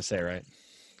know what I'm gonna say, right?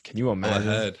 Can you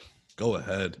imagine? Go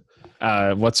ahead.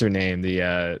 What's her name?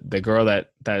 The girl that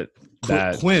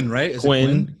Quinn, right? Is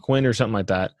Quinn or something like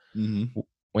that. Mm-hmm.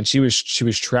 When she was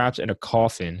trapped in a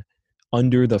coffin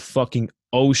under the fucking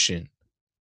ocean.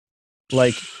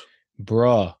 Like,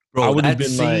 bruh, I would have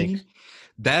been like,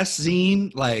 that scene,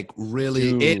 like,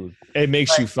 really, dude, it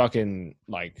makes you fucking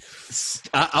like.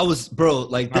 I was, bro,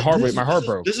 like, my heart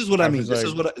broke. This is what I mean. This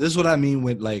is what I mean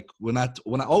when, like, when I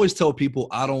always tell people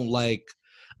I don't like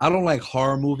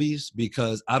horror movies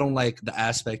because I don't like the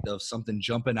aspect of something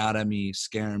jumping out at me,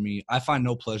 scaring me. I find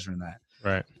no pleasure in that.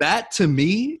 Right. That to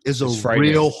me is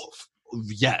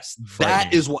yes.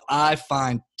 That is what I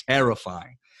find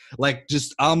terrifying. Like,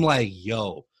 just, I'm like,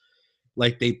 yo,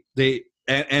 like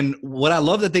and what I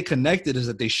love that they connected is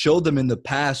that they showed them in the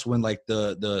past when like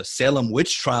the Salem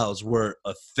witch trials were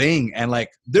a thing. And like,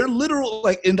 they're literal,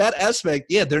 like in that aspect,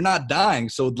 yeah, they're not dying.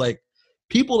 So like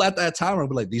people at that time are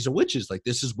like, these are witches. Like,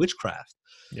 this is witchcraft.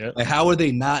 Yeah. Like, how are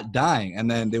they not dying?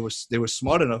 And then they were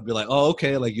smart enough to be like, oh,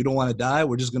 okay, like, you don't want to die.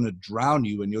 We're just going to drown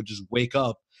you and you'll just wake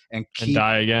up and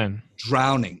die again.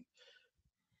 Drowning.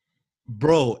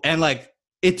 Bro. And like,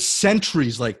 it's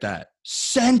centuries like that.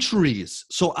 Centuries.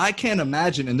 So I can't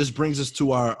imagine, and this brings us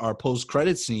to our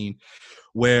post-credit scene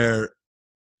where,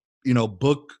 you know,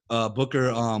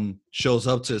 Booker shows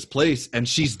up to his place and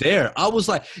she's there. I was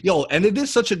like, yo, and it did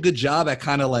such a good job at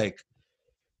kind of like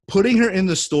putting her in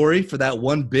the story for that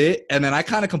one bit, and then I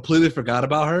kind of completely forgot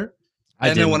about her.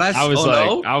 And then when I was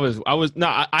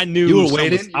I knew You were something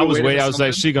waiting? was- You I were was waiting waiting. for I was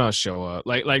like, something? she gonna show up.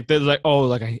 Like they're like, oh,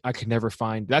 like I could never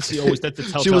find. That's the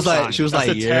telltale. she was sign. like, That's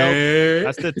the yeah.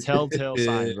 That's the telltale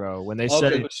sign, bro. When they Okay,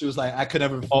 said but she was like, I could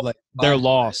never oh, like. they're find her.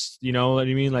 lost, you know what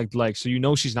I mean? Like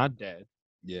so she's not dead.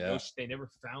 Yeah. They never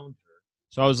found her.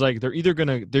 So I was like, they're either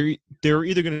gonna.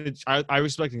 I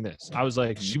was expecting this. I was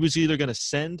like, she was either gonna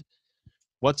send,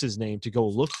 what's his name, to go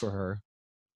look for her.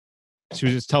 She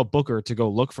was just tell Booker to go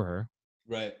look for her.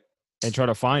 Right. And try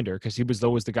to find her because he was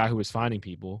always the guy who was finding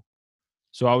people.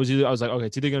 So I was like, okay,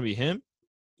 it's either gonna be him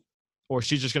or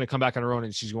she's just gonna come back on her own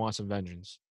and she's gonna want some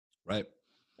vengeance. Right.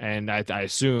 And I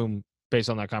assume based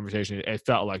on that conversation, it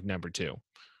felt like number two.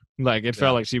 Like it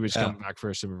felt like she was coming back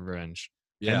for some revenge.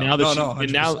 Yeah. And now that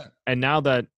 100%. now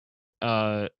that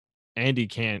Andy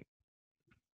can't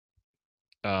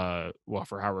well,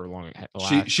 for however long it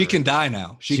lasts, she can die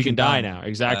now. She can die now.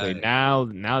 Exactly. Now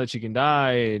that she can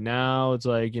die, now it's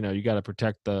like, you gotta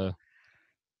protect her.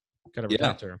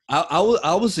 I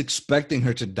was expecting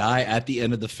her to die at the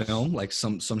end of the film, like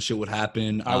some shit would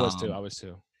happen. I was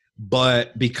too.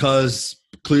 But because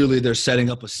clearly they're setting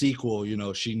up a sequel,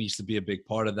 she needs to be a big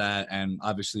part of that, and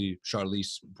obviously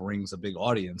Charlize brings a big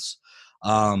audience.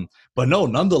 But no,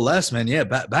 nonetheless, man, yeah,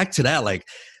 back to that, like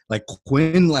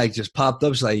Quinn, like just popped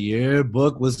up. She's like, "Yeah,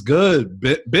 book was good.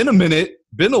 Been a minute,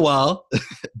 been a while."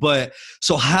 But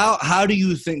so how do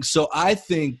you think? So I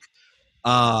think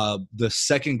the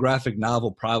second graphic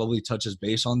novel probably touches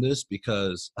base on this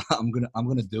because I'm gonna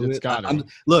do it.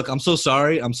 Look, I'm so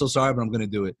sorry, but I'm gonna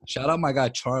do it. Shout out my guy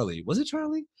Charlie. Was it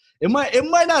Charlie? It might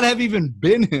not have even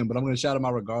been him, but I'm gonna shout him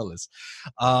out regardless.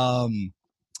 No,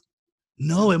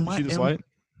 it might. See this light?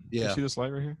 Yeah. You see this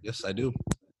light right here? Yes, I do.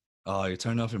 Oh, you're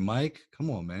turning off your mic?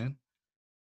 Come on, man.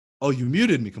 Oh, you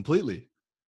muted me completely.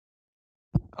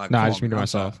 No, I just muted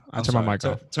myself. I turned my mic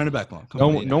off. Turn it back on.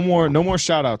 No more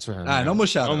shout outs for him. All right, no more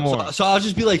shout outs. So I'll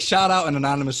just be like, shout out an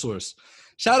anonymous source.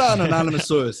 Shout out an anonymous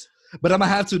source. But I'm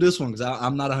going to have to this one because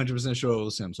I'm not 100% sure it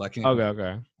was him. So I can't.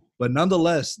 Okay. But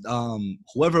nonetheless,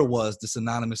 whoever it was, this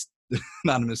anonymous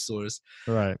source,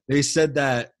 right? They said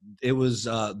that it was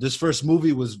this first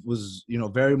movie was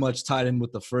very much tied in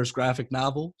with the first graphic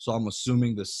novel. So I'm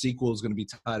assuming the sequel is going to be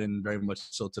tied in very much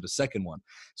so to the second one.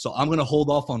 So I'm going to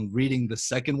hold off on reading the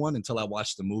second one until I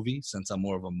watch the movie, since I'm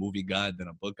more of a movie guy than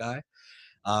a book guy.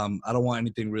 I don't want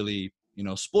anything really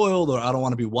spoiled, or I don't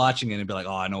want to be watching it and be like,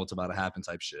 oh, I know what's about to happen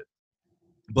type shit.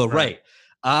 But right.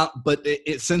 But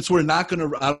since we're not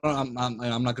gonna, I'm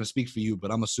not gonna speak for you,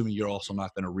 but I'm assuming you're also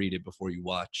not gonna read it before you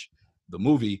watch the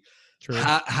movie. True.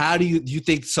 How do you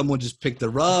think someone just picked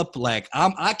her up? Like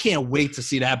I can't wait to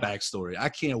see that backstory. I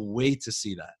can't wait to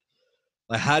see that.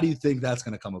 Like, how do you think that's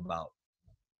gonna come about?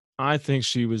 I think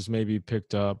she was maybe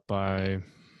picked up by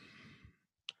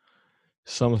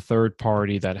some third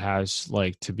party that has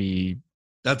to be.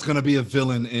 That's gonna be a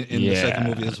villain in the second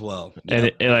movie as well,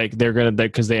 and they're gonna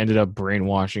because they ended up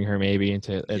brainwashing her maybe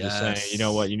into just saying, you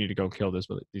know what, you need to go kill these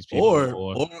people, or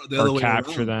the other way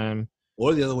capture around. them,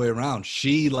 or the other way around.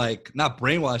 She not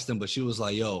brainwashed them, but she was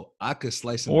like, "Yo, I could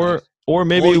slice them." Or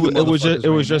maybe it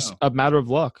was just a matter of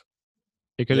luck.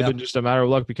 It could have been just a matter of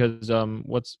luck because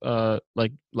what's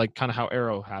like kind of how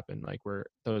Arrow happened, like where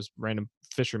those random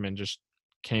fishermen just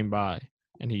came by.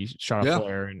 And he shot a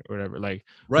flare and whatever. Like,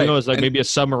 who knows? Like, maybe a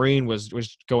submarine was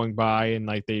going by and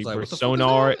they were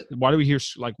sonar. Why do we hear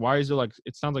why is there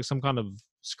it sounds like some kind of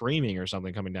screaming or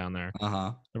something coming down there?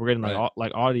 And we're getting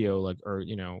like audio or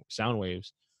sound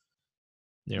waves.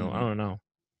 I don't know,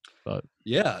 but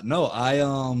yeah, no,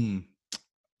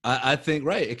 I think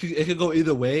it could go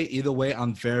either way. Either way,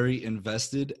 I'm very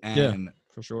invested, and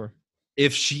for sure.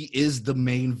 If she is the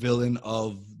main villain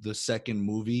of the second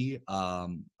movie,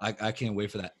 I can't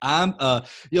wait for that.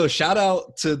 Shout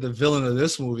out to the villain of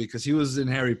this movie because he was in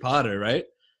Harry Potter, right?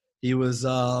 He was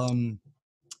the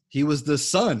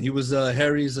son. He was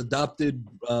Harry's adopted.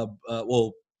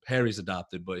 Harry's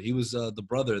adopted, but he was the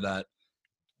brother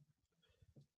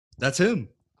that's him.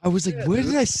 I was like, where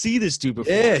did I see this dude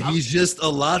before? Yeah, he's just a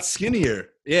lot skinnier.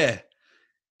 Yeah,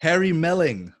 Harry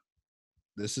Melling.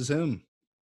 This is him.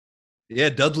 Yeah,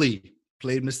 Dudley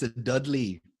played Mr.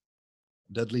 Dudley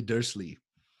Dursley.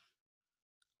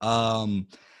 That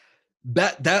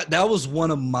was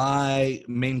one of my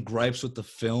main gripes with the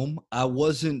film. I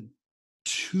wasn't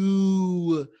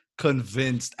too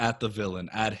convinced at the villain,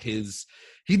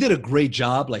 he did a great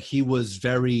job. Like, he was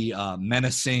very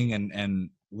menacing and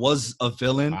was a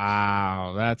villain.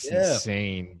 Wow, that's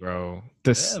insane, bro.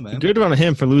 Man. Good on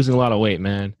him for losing a lot of weight,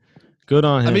 man. Good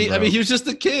on him. I bro. mean, he was just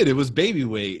a kid. It was baby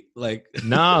weight. Like,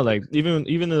 Nah, like even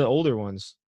the older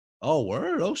ones. oh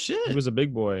word, oh shit. He was a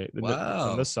big boy.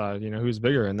 Wow. On this side, he was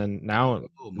bigger, and then now,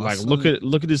 Oh, my like, son-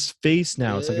 look at his face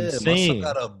now. It's like Yeah, My insane.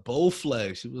 son got a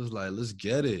Bowflex. He was like, let's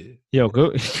get it. Yo,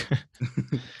 go.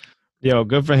 Yo,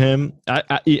 good for him.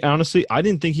 Honestly, I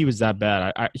didn't think he was that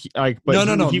bad. But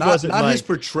no, he not wasn't not like, his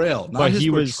portrayal. Not but his he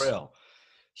was- portrayal.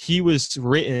 he was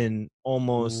written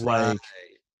almost like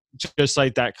just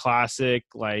like that classic,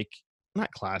 like not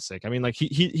classic. I mean, like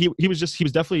he was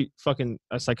definitely fucking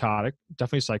a psychotic,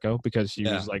 definitely psycho, because he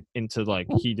was like into, like,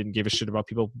 he didn't give a shit about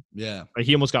people. Yeah. Like,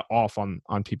 he almost got off on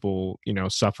people,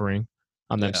 suffering,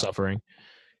 on them suffering.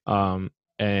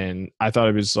 And I thought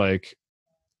it was like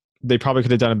they probably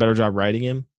could have done a better job writing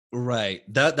him. Right.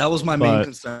 That was my main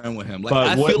concern with him. Like, But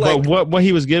I what, feel like what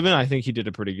he was given, I think he did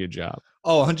a pretty good job.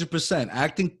 oh, 100%.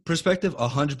 Acting perspective,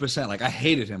 100%. Like, I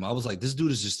hated him. I was like, this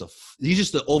dude is he's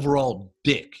just the overall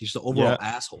dick. He's the overall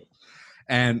asshole.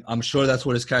 And I'm sure that's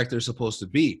what his character is supposed to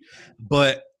be.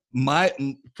 But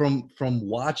from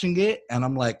watching it, and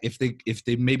I'm like, if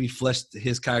they maybe fleshed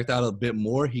his character out a bit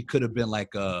more, he could have been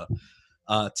like to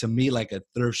me, like a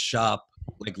thrift shop,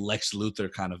 like Lex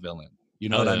Luthor kind of villain. You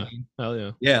know what I mean? Hell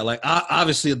yeah. Yeah, like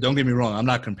obviously, don't get me wrong. I'm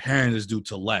not comparing this dude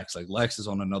to Lex. Like, Lex is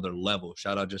on another level.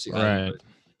 Shout out Jesse Eisenberg.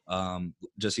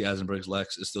 Jesse Eisenberg's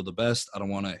Lex is still the best. I don't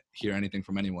want to hear anything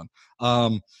from anyone.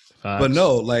 But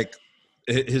no, like,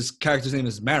 his character's name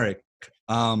is Merrick.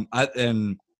 I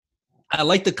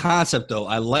like the concept though.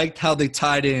 I liked how they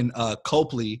tied in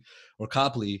Copley or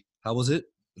Copley. How was it?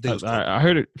 I think it was I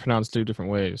heard it pronounced two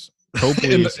different ways.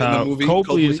 Copley In is the how movie,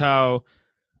 Copley is Copley? how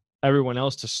everyone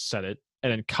else just said it,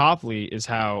 and then Copley is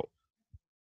how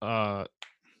the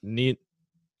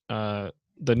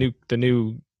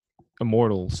new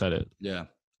Immortal said it. Yeah.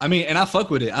 I mean, and I fuck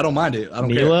with it. I don't mind it. I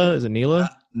don't care. Neela, is it Neela?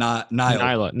 Niall.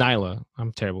 Nyla.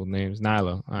 I'm terrible with names.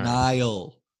 Nyla. All right.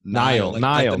 Niall. Niall.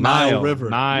 Like the Nile River.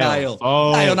 Niall.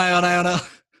 Oh.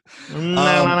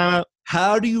 Niall.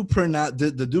 How do you pronounce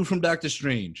the dude from Doctor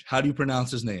Strange? How do you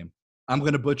pronounce his name? I'm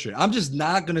gonna butcher it. I'm just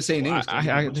not gonna say names.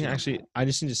 I think actually, I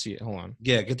just need to see it. Hold on.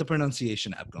 Yeah, get the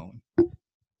pronunciation app going.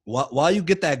 While you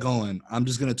get that going, I'm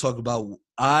just gonna talk about.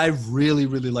 I really,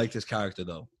 really like this character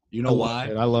though. You know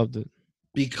why? I loved it.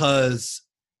 Because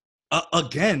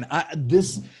again,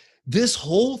 this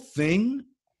whole thing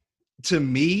to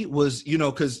me was,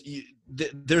 because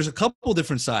there's a couple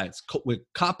different sides with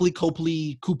Copley,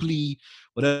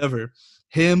 whatever.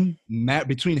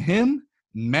 Between him,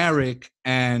 Merrick,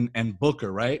 and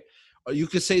Booker, right? You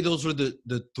could say those were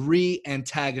the three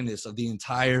antagonists of the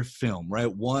entire film,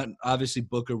 right? One, obviously,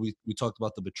 Booker. We talked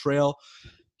about the betrayal.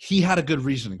 He had a good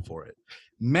reasoning for it.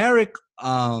 Merrick,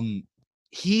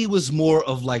 he was more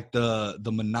of like the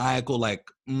maniacal, like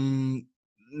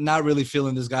not really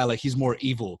feeling this guy, like he's more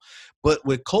evil. But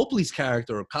with Copley's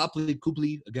character, or Copley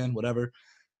again, whatever,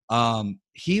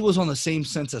 he was on the same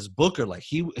sense as Booker. Like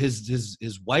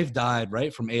his wife died,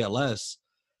 right, from ALS,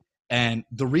 and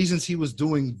the reasons he was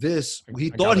doing this, he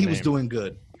thought he was doing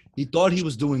good. He thought he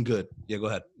was doing good. Yeah, go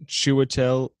ahead.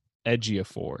 Chiwetel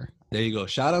Ejiofor. There you go.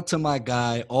 Shout out to my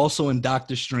guy. Also in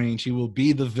Doctor Strange, he will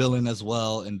be the villain as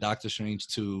well in Doctor Strange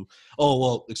 2. Oh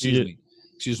well,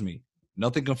 excuse me.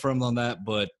 Nothing confirmed on that,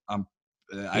 but I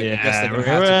guess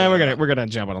we're gonna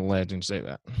jump on a ledge and say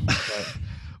that.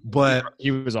 But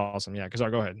he was awesome. Yeah, because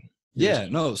go ahead.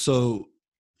 So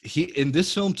he in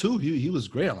this film too, he was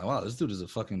great. I'm like, wow, this dude is a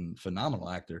fucking phenomenal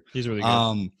actor. He's really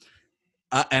good.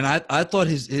 I thought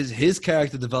his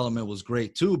character development was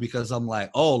great too, because I'm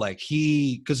like,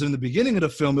 because in the beginning of the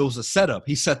film it was a setup.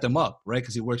 He set them up, right?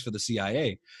 Because he works for the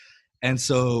CIA, and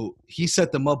so he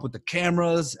set them up with the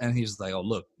cameras, and he's like, oh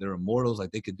look, they're immortals,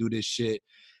 like they could do this shit.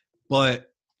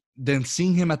 But then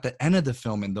seeing him at the end of the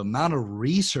film and the amount of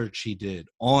research he did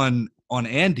on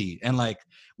Andy, and like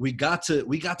we got to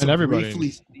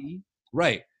briefly see,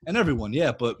 right, and everyone,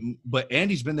 yeah, but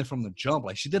Andy's been there from the jump.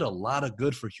 Like, she did a lot of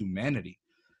good for humanity.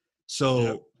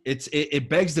 So it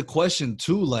begs the question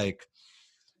too, like,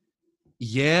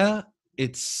 yeah,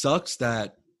 it sucks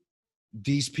that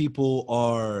these people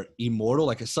are immortal.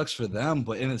 Like, it sucks for them,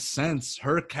 but in a sense,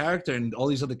 her character and all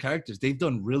these other characters, they've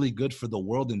done really good for the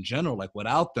world in general. Like,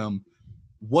 without them,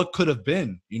 what could have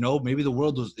been? Maybe the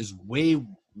world is way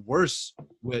worse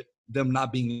with them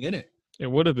not being in it.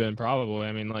 It would have been, probably.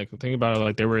 I mean, like, think about it.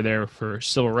 Like, they were there for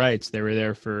civil rights. They were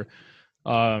there for,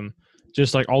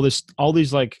 just like all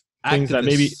these like things that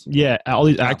maybe, all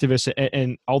these activists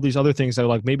and all these other things that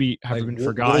like maybe have been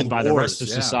forgotten by the rest of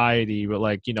society. But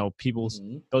like,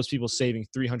 those people saving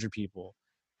 300 people,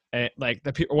 and like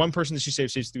one person that she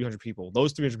saves 300 people.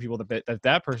 Those 300 people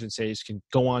that person saves can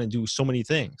go on and do so many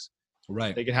things.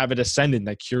 Right. They could have a descendant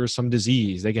that cures some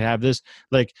disease. They could have this.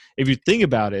 Like, if you think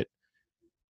about it,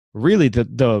 really,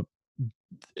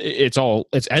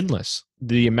 it's endless.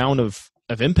 The amount of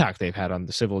impact they've had on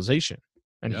the civilization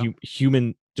and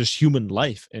human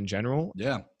life in general.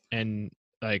 Yeah. And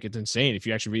like, it's insane if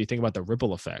you actually really think about the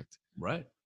ripple effect. Right.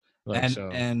 Like,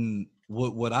 and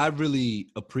what I really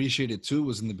appreciated too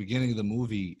was in the beginning of the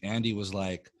movie, Andy was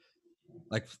like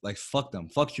fuck them,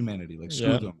 fuck humanity, like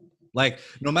screw them. Like,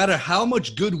 no matter how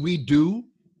much good we do,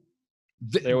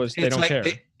 they don't care.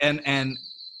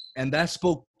 And that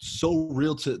spoke so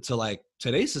real to like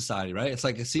today's society, right? It's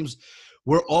like, it seems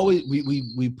we're always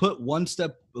we put one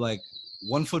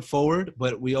foot forward,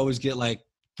 but we always get like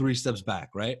 3 steps back,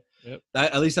 right? Yep.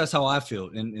 At least that's how I feel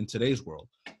in today's world.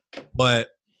 But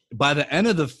by the end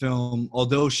of the film,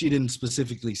 although she didn't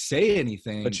specifically say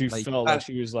anything, but you felt like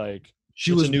she was like,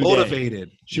 she was motivated.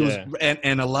 Day. She was,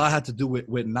 and a lot had to do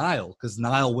with Niall, because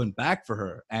Niall went back for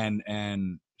her,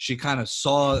 and she kind of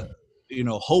saw,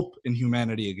 hope in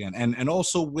humanity again, and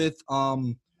also with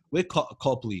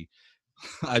Copley.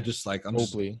 I'm just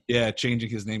changing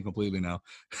his name completely now.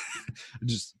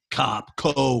 Just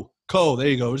Co. There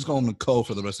you go. We're just calling him Co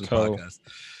for the rest of the podcast.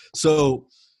 So,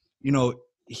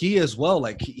 he as well,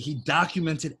 like he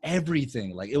documented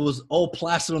everything. Like, it was all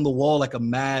plastered on the wall like a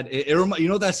mad.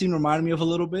 That scene reminded me of a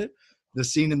little bit? The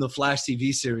scene in the Flash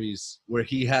TV series where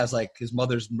he has like his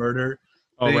mother's murder.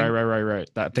 Oh, thing. Right.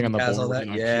 That thing on the board. All that.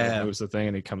 Yeah. Moves the thing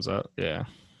and he comes up. Yeah.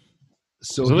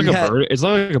 So is it like a bird? Is that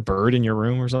like a bird in your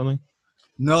room or something?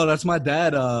 No, that's my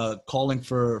dad calling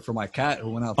for my cat who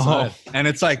went outside. Oh. And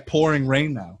it's like pouring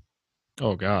rain now.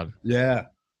 Oh, God. Yeah.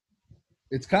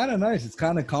 It's kind of nice. It's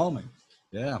kind of calming.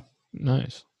 Yeah.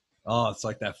 Nice. Oh, it's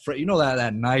like that.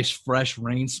 That nice fresh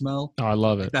rain smell. Oh, I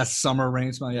love it. Like that summer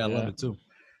rain smell. Yeah, I love it too.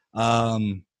 But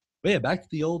yeah, back to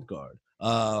the old guard.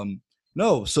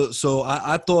 No, so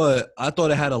I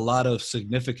thought it had a lot of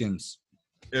significance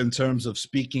in terms of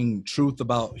speaking truth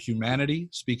about humanity,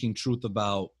 speaking truth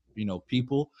about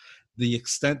people. The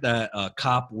extent that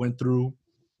Cop went through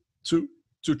to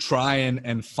try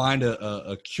and find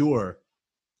a cure,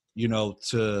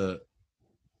 to.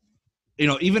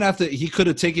 Even after he could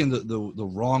have taken the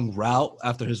wrong route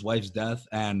after his wife's death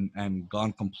and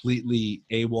gone completely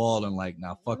AWOL and like,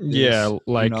 now fuck this.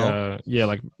 Yeah,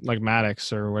 like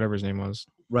Maddox or whatever his name was.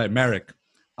 Right, Merrick.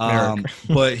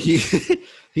 But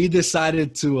he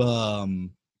decided to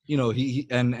he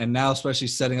and now especially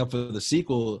setting up for the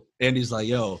sequel, Andy's like,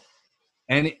 yo,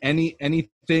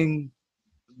 anything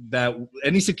that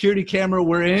any security camera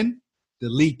we're in,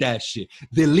 delete that shit.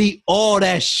 Delete all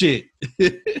that shit.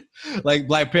 Like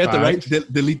Black Panther, right?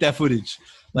 Delete that footage.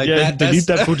 Like, delete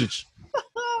that footage.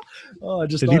 Oh, I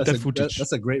just delete that footage.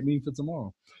 That's a great meme for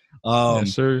tomorrow.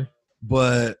 Yes, sir.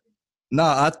 But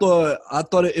I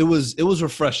thought it was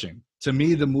refreshing. To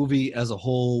me, the movie as a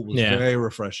whole was very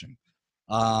refreshing.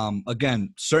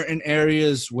 Again, certain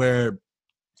areas where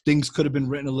things could have been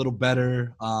written a little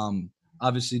better.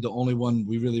 Obviously, the only one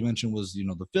we really mentioned was,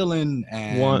 the villain.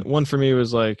 And one for me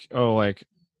was like,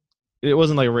 it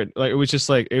wasn't like written. Like, it was just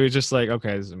like,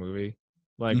 okay, this is a movie.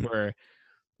 Like,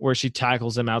 where she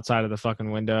tackles him outside of the fucking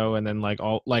window, and then like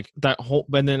all like that whole.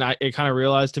 But then it kind of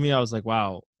realized to me, I was like,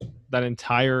 wow, that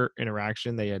entire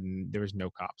interaction there was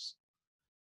no cops.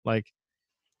 Like,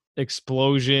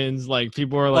 explosions, like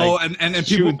people are like and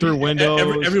shooting people through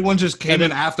windows. Everyone just came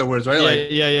in afterwards,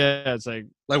 right? Yeah. It's like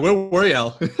where were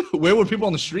y'all? Where were people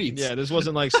on the streets? Yeah, this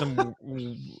wasn't like some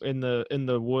in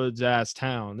the woods ass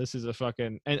town. This is a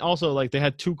fucking. And also, like, they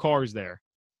had 2 cars there.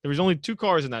 There was only 2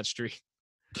 cars in that street.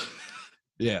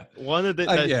 Yeah, one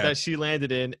that she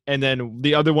landed in, and then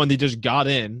the other one they just got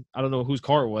in. I don't know whose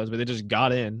car it was, but they just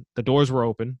got in. The doors were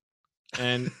open,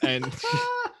 and and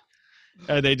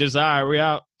they just we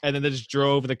out. And then they just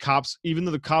drove. And the cops, even though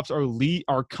the cops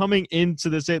are coming into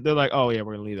the city, they're like, "Oh yeah,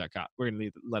 we're gonna leave that cop. We're gonna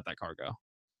let that car go.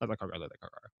 Let that car go.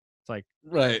 It's like,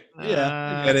 right?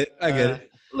 Yeah, I get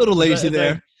it. A little lazy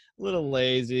there. Like, a little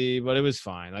lazy, but it was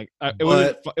fine. Like, it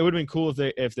would have been cool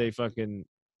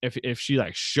if she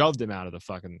like shoved him out of the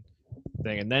fucking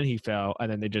thing, and then he fell,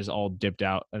 and then they just all dipped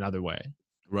out another way.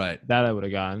 Right. That I would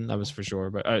have gotten. That was for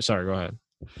sure. But sorry, go ahead.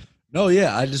 No,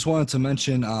 yeah, I just wanted to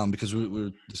mention because we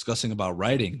were discussing about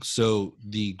writing. So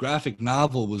the graphic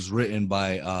novel was written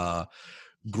by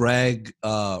Greg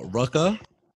Rucka,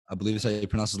 I believe is how you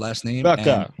pronounce his last name,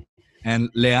 and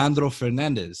Leandro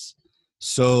Fernandez.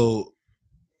 So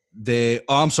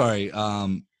Leandro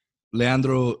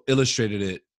illustrated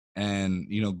it,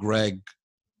 and Greg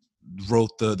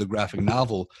wrote the graphic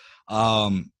novel.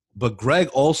 But Greg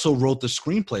also wrote the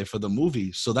screenplay for the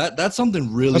movie, so that's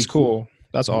something really cool.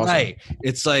 That's awesome. Right.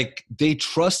 It's like they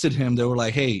trusted him. They were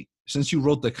like, hey, since you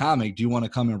wrote the comic, do you want to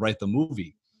come and write the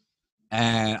movie?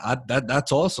 And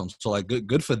that's awesome. So like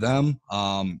good for them.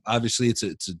 Obviously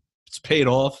it's paid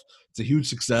off. It's a huge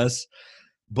success.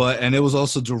 And it was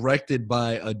also directed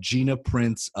by Gina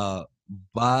Prince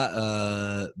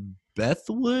Bythewood.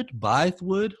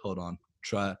 Hold on.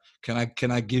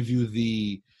 Can I give you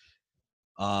the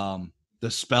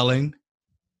spelling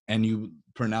and you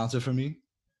pronounce it for me?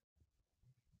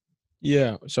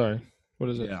 Yeah, sorry. What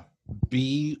is it? Yeah.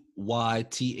 Bythewood.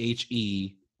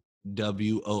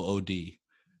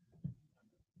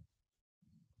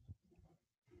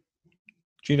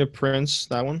 Gina Prince,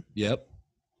 that one? Yep.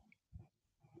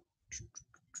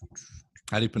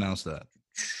 How do you pronounce that?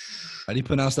 How do you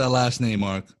pronounce that last name,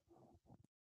 Mark?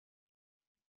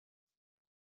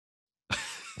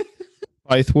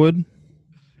 Bythewood?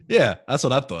 Yeah, that's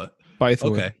what I thought.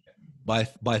 Bythewood. Okay.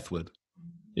 Bythewood.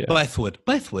 Yeah.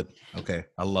 Bythewood. Okay,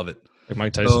 I love it. Like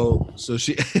Mike Tyson. So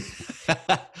she,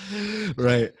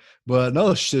 right? But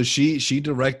no, she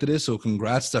directed it. So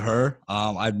congrats to her.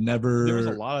 I've never. There was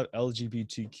a lot of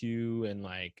LGBTQ and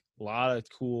like a lot of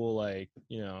cool like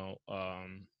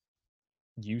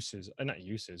uses, not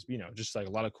uses, just like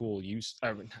a lot of cool use.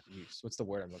 Not use. What's the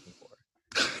word I'm looking for?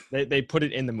 They put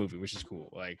it in the movie, which is cool.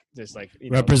 Like just like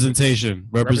representation.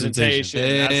 Representation.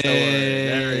 That's the word.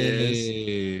 There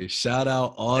he is. Shout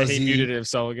out Ozzy. He muted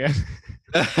himself again.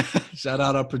 Shout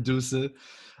out our producer.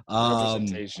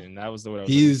 Representation. That was the word I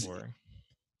was looking for.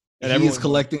 And he's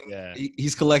collecting. Yeah.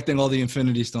 He's collecting all the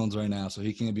Infinity Stones right now, so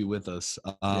he can't be with us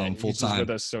full time.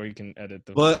 With us, so he can edit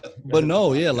the. But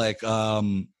no, yeah, like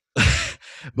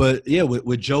but yeah,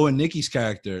 with Joe and Nikki's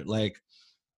character, like.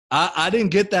 I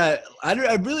didn't get that. I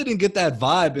really didn't get that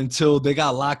vibe until they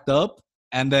got locked up,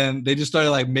 and then they just started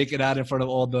like making out in front of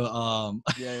all the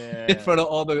in front of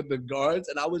all the guards,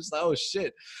 and I was like, oh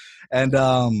shit. And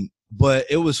but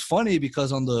it was funny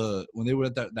because when they were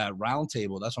at that round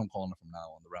table, that's what I'm calling it from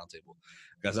now on, the round table,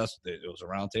 because it was a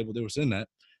round table. They were sitting at.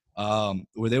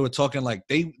 Where they were talking like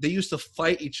they used to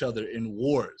fight each other in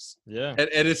wars. Yeah. And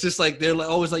it's just like they're like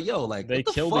always like, yo, like they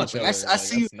killed each other. I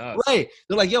see you right.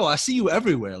 They're like, yo, I see you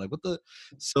everywhere. Like what the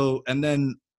so and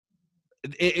then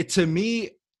it to me,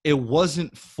 it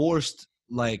wasn't forced.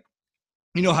 Like,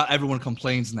 you know how everyone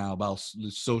complains now about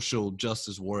social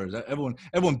justice warriors. Everyone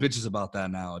bitches about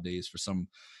that nowadays for some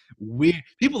weird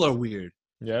people are weird.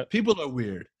 Yeah. People are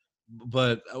weird.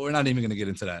 But we're not even gonna get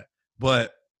into that.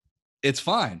 But it's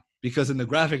fine because in the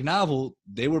graphic novel,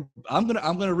 I'm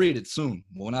gonna read it soon.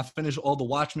 When I finish all the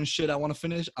Watchmen shit I want to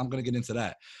finish, I'm gonna get into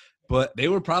that. But they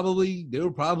were probably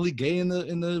gay in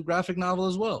the graphic novel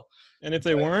as well. And if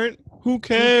they weren't, who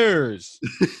cares?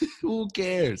 Who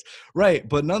cares? Right.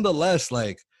 But nonetheless,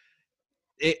 like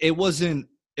it wasn't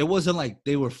like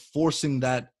they were forcing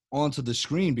that onto the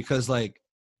screen because like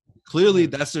clearly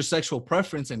that's their sexual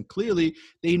preference and clearly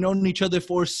they've known each other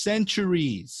for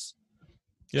centuries.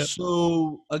 Yep.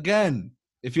 So again,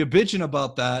 if you're bitching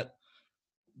about that,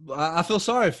 I feel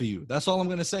sorry for you. That's all I'm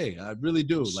gonna say. I really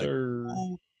do. Like,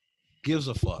 who gives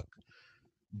a fuck?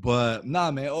 But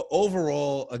nah, man.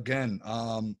 Overall, again,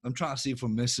 I'm trying to see if we're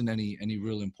missing any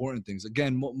real important things.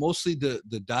 Again, mostly the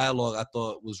dialogue I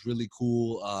thought was really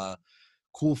cool.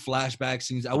 Cool flashback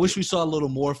scenes. I wish we saw a little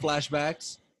more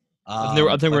flashbacks. I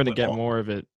think we're gonna get more of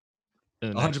it.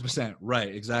 100%.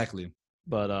 Right. Exactly.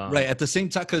 But right at the same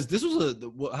time, because this was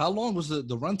how long was the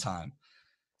runtime?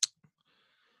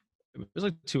 It was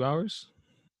like 2 hours.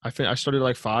 I started at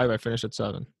like 5. I finished at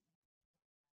 7.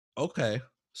 Okay,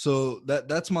 so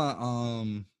that's my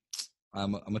I'm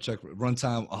gonna check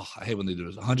runtime. Oh, I hate when they do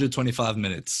this. 125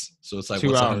 minutes. So it's like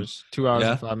 2 hours. 2 hours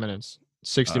and 5 minutes.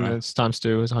 60 All minutes times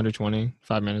 2 is 120.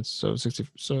 5 minutes. So 60.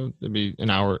 So it'd be an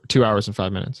hour. 2 hours and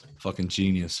 5 minutes. Fucking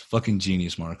genius,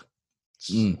 Mark.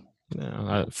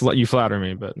 No, you flatter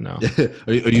me, but no.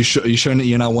 Are you sure that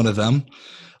you're not one of them?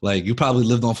 Like you probably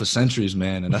lived on for centuries,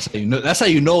 man, and that's how you know. That's how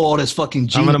you know all this fucking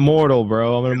genius. I'm an immortal,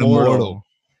 bro. I'm an immortal.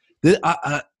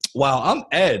 Wow, I'm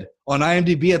Ed on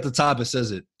IMDb at the top. It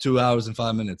says it 2 hours and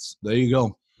 5 minutes. There you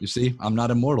go. You see, I'm not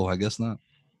immortal. I guess not.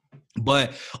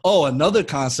 But another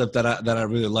concept that I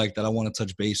really like that I want to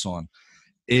touch base on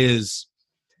is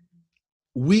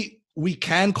we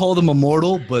can call them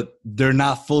immortal, but they're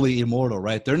not fully immortal,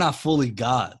 right? They're not fully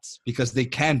gods because they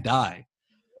can die.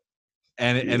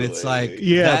 And it's like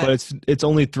but it's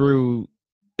only through.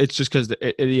 It's just because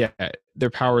their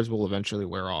powers will eventually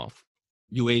wear off.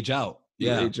 You age out.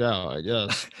 You age out, I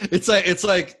guess. it's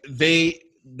like they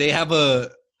have a.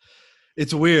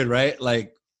 It's weird, right?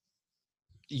 Like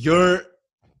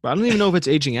But I don't even know if it's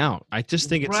aging out. I just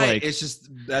think it's right. like It's just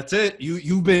that's it.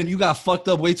 You got fucked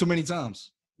up way too many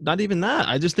times. not even that.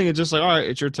 I just think it's just like, all right,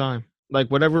 it's your time. Like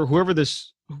whatever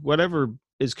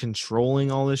is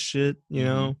controlling all this shit, you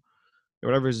know,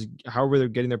 whatever is however they're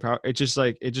getting their power. It's just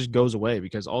like it just goes away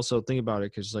because also think about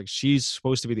it because like she's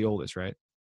supposed to be the oldest, right?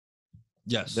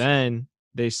 Yes. Then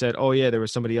they said, oh yeah, there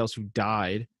was somebody else who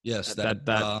died. Yes.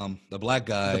 the Black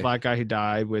guy. black guy who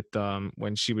died with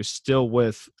when she was still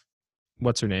with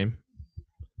what's her name?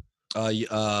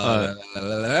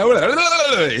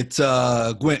 It's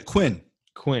Quinn.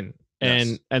 Quinn.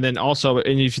 Yes. And then also,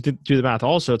 and if you do the math,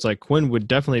 also it's like Quinn would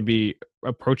definitely be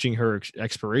approaching her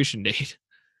expiration date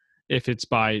if it's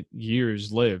by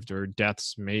years lived or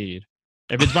deaths made.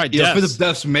 If it's by Yeah, deaths, if the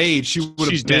deaths made,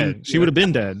 she's dead. She would have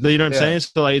been dead. You know what I'm Yeah. saying?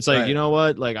 So like, it's like Right. you know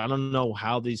what? Like I don't know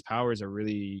how these powers are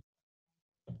really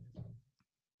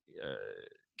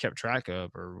kept track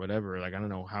of or whatever. Like I don't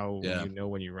know how Yeah. you know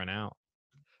when you run out.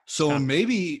 So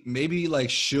maybe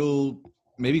like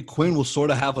maybe Quinn will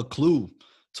sort of have a clue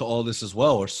to all this as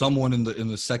well, or someone in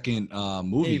the second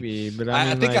movie. Maybe, but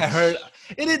I think I heard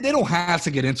it. They don't have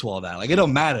to get into all that. Like it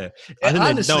don't matter. I think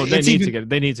Honestly, they it's need even- to get.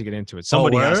 They need to get into it.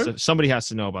 Somebody has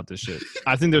to know about this shit.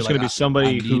 I think there's Like, going to be somebody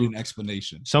I need who an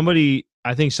explanation.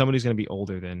 I think somebody's going to be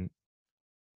older than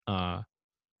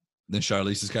Than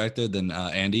Charlize's character, than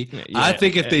Andy. Yeah, I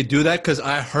think if they do that, because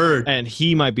I heard and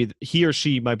he or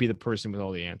she might be the person with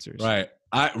all the answers. right.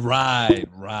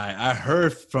 I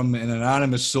heard from an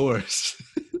anonymous source.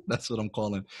 That's what I'm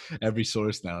calling every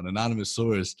source now, an anonymous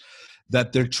source,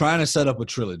 that they're trying to set up a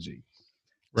trilogy.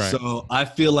 Right. So I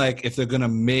feel like if they're gonna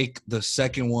make the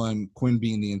second one, Quinn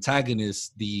being the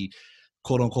antagonist, the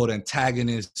quote unquote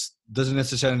antagonist doesn't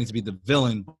necessarily need to be the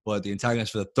villain, but the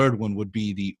antagonist for the third one would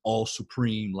be the all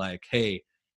supreme, like, hey,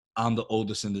 I'm the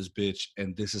oldest in this bitch,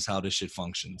 and this is how this shit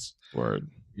functions. Word.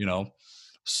 You know?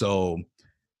 So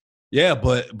yeah,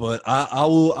 but I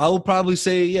will probably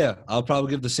say, yeah, I'll probably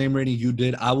give the same rating you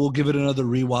did. I will give it another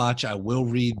rewatch. I will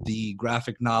read the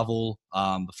graphic novel,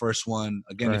 the first one.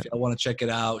 Again, Right. if you want to check it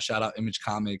out, shout out Image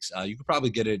Comics. You could probably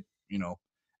get it,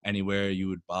 anywhere you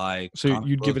would buy. So comic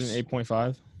you'd give it books. an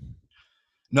 8.5?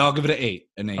 No, I'll give it an 8.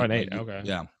 An 8. Oh, an 8. Okay.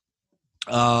 Yeah.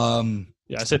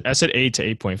 Yeah, I said 8 to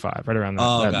 8.5, right around that.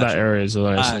 Oh, that gotcha. area is a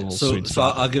nice All little right, so sweet so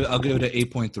spot. I'll give it an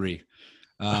 8.3.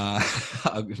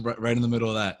 Right in the middle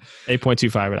of that.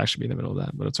 8.25 would actually be in the middle of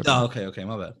that, but it's okay. Oh, okay.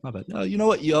 My bad. No, you know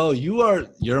what?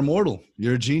 You're immortal.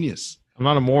 You're a genius. I'm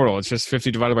not immortal. It's just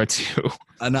 50 divided by 2.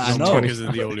 I know. Mark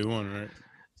isn't the only one, right?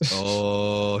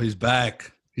 Oh, he's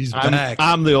back. He's back.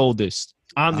 I'm the oldest.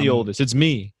 I'm the oldest. It's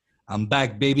me. I'm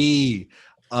back, baby.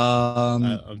 I'm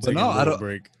But taking no, a I little don't.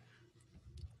 break.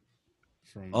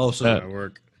 From So my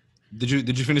work. did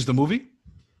you finish the movie?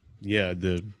 Yeah, I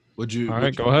did. Would you? All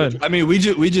right, go ahead. I mean, we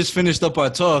just finished up our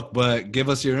talk, but give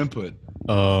us your input.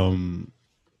 Oh,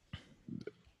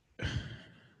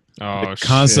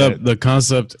 The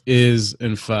concept is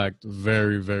in fact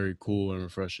very, very cool and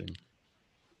refreshing.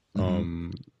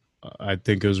 I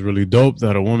think it was really dope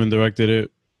that a woman directed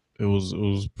it. It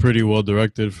was pretty well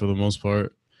directed for the most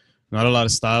part. Not a lot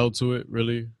of style to it,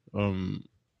 really. In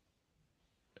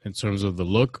terms of the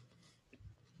look.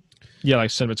 Yeah, like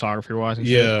cinematography wise.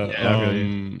 Yeah.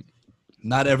 Really.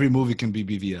 Not every movie can be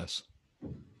BVS.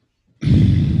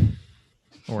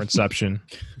 Or Inception.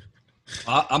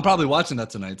 I'm probably watching that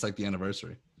tonight. It's like the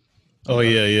anniversary. Oh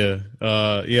yeah.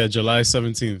 July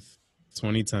 17th,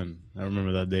 2010. I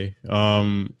remember that day.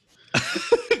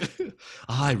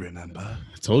 I remember.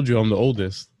 I told you I'm the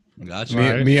oldest. Gotcha.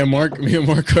 Right. Me and Mark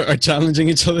are challenging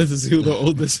each other to see who the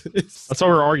oldest is. That's why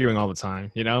we're arguing all the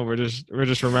time. You know, we're just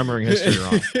remembering history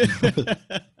wrong.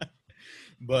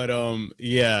 But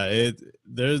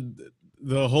there's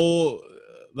the whole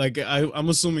I'm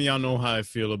assuming y'all know how I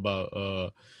feel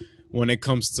about when it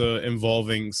comes to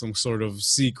involving some sort of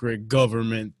secret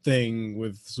government thing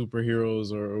with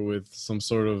superheroes or with some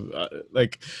sort of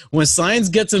when science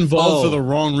gets involved for the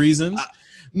wrong reasons.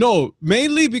 No,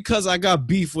 mainly because I got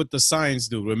beef with the science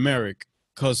dude, with Merrick.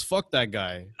 Cause fuck that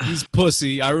guy. He's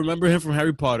pussy. I remember him from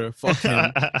Harry Potter. Fuck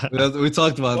him. We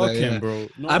talked about Fuck that. him, Yeah. bro.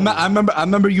 No. I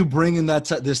remember you bringing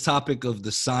this topic of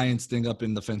the science thing up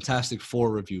in the Fantastic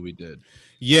Four review we did.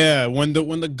 Yeah, when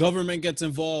the government gets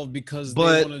involved because they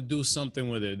want to do something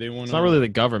with it. They want. It's not really the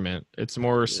government. It's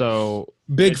more so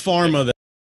big pharma.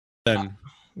 Then.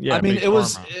 Yeah, I mean, big it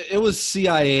pharma. was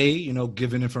CIA,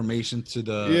 giving information to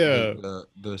the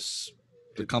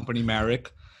company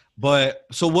Merrick. But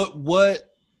so what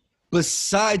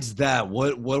besides that,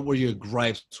 what were your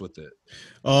gripes with it?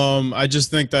 I just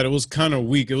think that it was kind of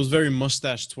weak. It was very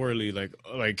mustache twirly. You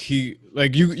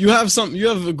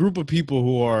have a group of people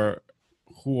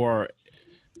who are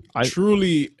I-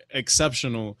 truly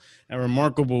exceptional and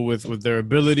remarkable with their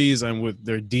abilities and with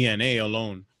their DNA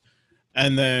alone,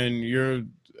 and then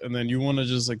you want to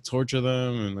just like torture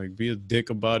them and like be a dick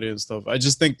about it and stuff. I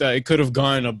just think that it could have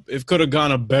gone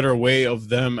a better way of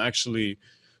them actually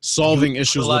solving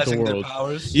issues with the Utilizing their world.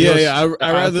 powers. Yeah,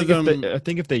 I rather think them I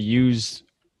think if they used,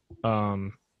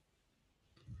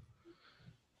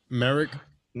 Merrick.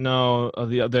 no,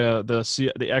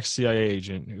 the ex CIA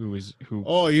agent who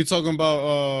Oh, you talking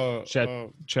about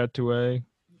Chetway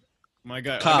my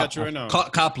guy? I got you right now.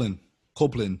 Copeland.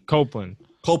 Copeland.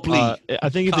 I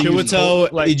think if they used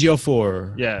Chiwetel like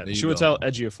Ejiofor. yeah, There you Chiwetel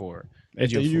Ejiofor.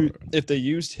 If they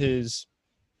used his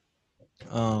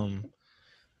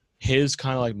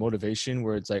kind of like motivation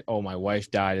where it's like, oh, my wife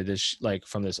died of this like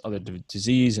from this other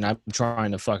disease, and I'm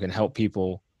trying to fucking help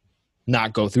people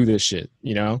not go through this shit,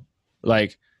 you know,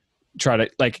 like try to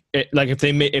like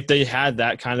if they had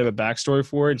that kind of a backstory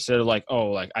for it instead of like, oh,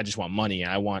 like I just want money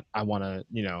and I want to,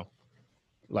 you know,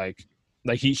 like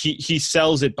he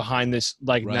sells it behind this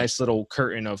like nice little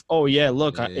curtain of, oh yeah,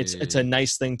 look, it's a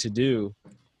nice thing to do,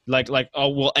 like oh,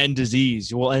 we'll end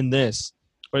disease, we'll end this.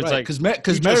 But it's like because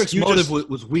Merrick's motive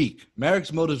was weak.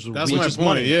 Merrick's motives were That's weak. my which is point.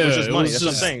 money. Yeah, Which is it money. was That's what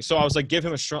I'm just- saying. So I was like, give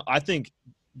him a strong. I think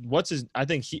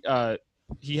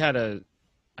he had a.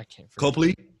 I can't.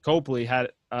 forget. Copley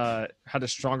had a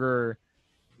stronger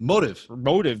Motive.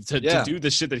 motive to Yeah. do the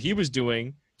shit that he was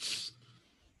doing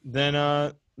than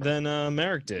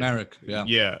Merrick did. Merrick. Yeah.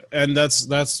 Yeah, and that's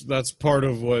part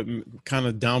of what kind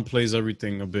of downplays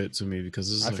everything a bit to me because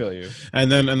this is I like- feel you.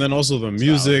 and then also the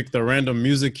music, the random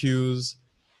music cues.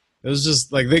 It was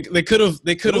just like they could have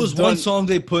There was done one song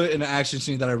they put in the action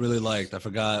scene that I really liked. I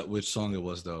forgot which song it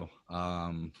was though.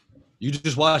 You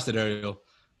just watched it, Ariel.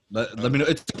 Let me know.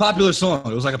 It's a popular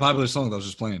song. It was like a popular song that was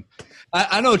just playing.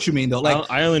 I know what you mean though. Like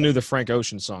I only knew the Frank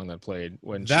Ocean song that played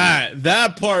when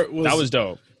that part was that was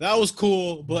dope. that was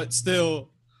cool, but still,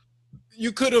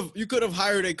 you could have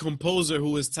hired a composer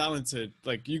who is talented.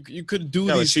 Like you could do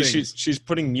Yeah, these things. she's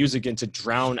putting music in to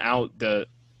drown out the,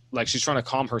 like she's trying to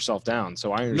calm herself down.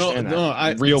 So I understand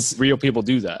that. Real people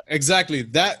do that. Exactly.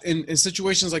 That in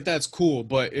situations like that, it's cool.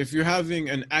 But if you're having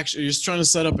an action, you're just trying to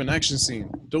set up an action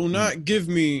scene. Do not give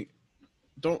me.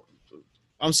 Don't.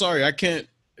 I'm sorry. I can't.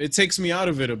 It takes me out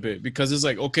of it a bit because it's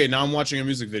like, okay, now I'm watching a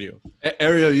music video.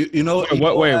 Ariel, you know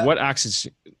What access?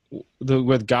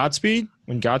 With Godspeed?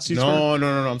 When Godspeed? No. I'm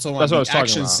talking That's what I about was the talking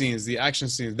action about. scenes. The action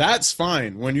scenes. That's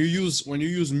fine when you use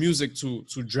music to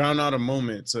drown out a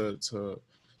moment to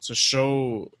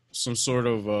show some sort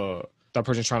of That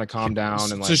person's trying to calm down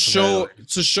and like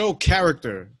to show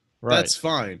character. Right. That's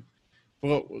fine.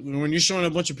 But when you're showing a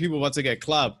bunch of people about to get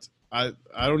clapped, I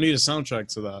don't need a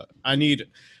soundtrack to that.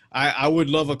 I would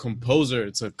love a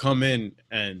composer to come in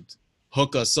and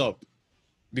hook us up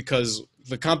because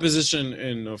the composition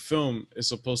in a film is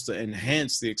supposed to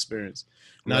enhance the experience,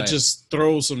 not Right. just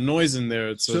throw some noise in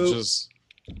there So- just.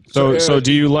 So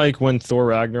do you like when Thor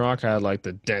Ragnarok had like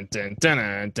the dun dun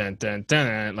dun dun dun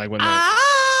dun like when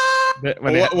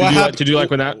did you like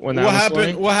when that what was happened?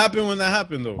 playing? What happened when that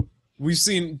happened though? We've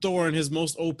seen Thor in his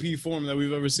most OP form that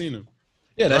we've ever seen him.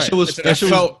 Yeah, that Right. shit was It that shit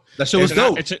felt- was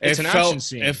dope. It's an It action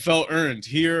scene. It felt earned.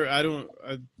 Here,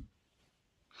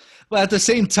 But at the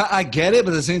same time, I get it.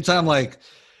 But at the same time, like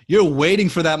you're waiting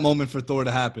for that moment for Thor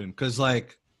to happen because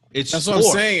like it's That's Thor. what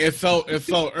I'm saying. It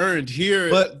felt earned. Here,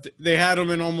 But- they had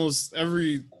him in almost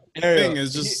every Ariel, thing.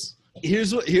 It's just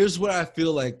here's where I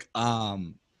feel like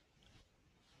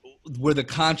where the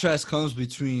contrast comes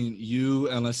between you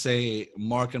and let's say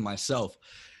Mark and myself,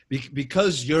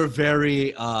 because you're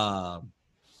very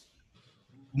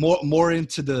more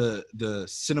into the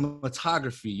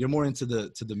cinematography. You're more into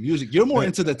the music. You're more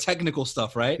into the technical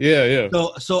stuff, right? yeah.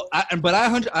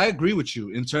 I agree with you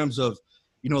in terms of,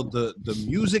 you know, the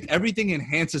music, everything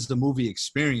enhances the movie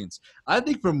experience. I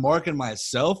think for Mark and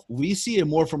myself, we see it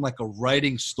more from like a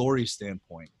writing story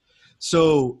standpoint.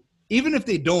 So even if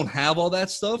they don't have all that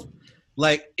stuff,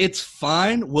 like it's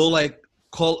fine. We'll like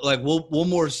call like we'll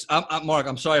more. I'm Mark.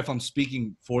 I'm sorry if I'm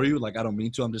speaking for you. Like I don't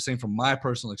mean to. I'm just saying from my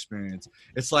personal experience.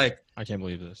 It's like I can't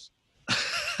believe this.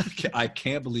 I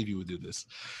can't believe you would do this.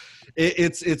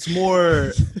 It's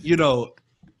more, you know,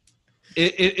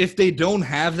 if they don't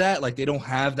have that, like they don't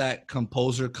have that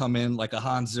composer come in, like a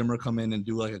Hans Zimmer come in and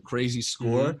do like a crazy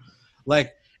score,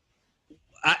 like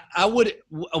I would,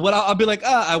 I'll be like,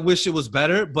 I wish it was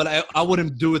better, but I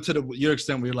wouldn't do it to your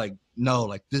extent where you're like, no,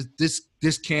 like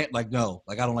this can't, like, no,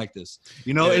 like I don't like this,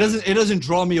 you know. Yeah. It doesn't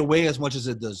draw me away as much as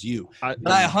it does you. But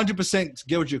I 100%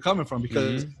 get what you're coming from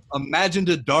because imagine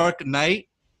the Dark Knight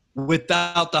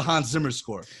without the Hans Zimmer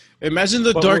score. Imagine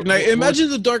the But Dark what- Knight. what- Imagine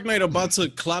the Dark Knight about to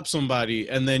clap somebody,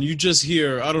 and then you just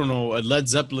hear, I don't know, a Led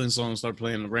Zeppelin song start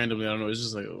playing randomly. I don't know. It's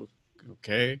just like,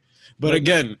 okay. But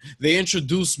again, they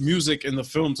introduce music in the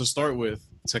film to start with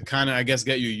to kind of, I guess,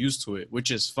 get you used to it,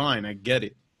 which is fine. I get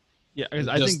it. Yeah, 'cause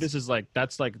I think this is like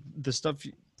that's like the stuff,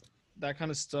 that kind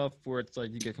of stuff where it's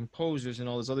like you get composers and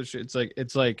all this other shit.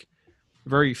 It's like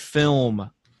very film,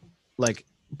 like.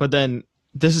 But then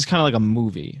this is kind of like a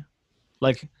movie,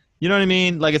 like, you know what I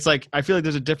mean? Like, it's like I feel like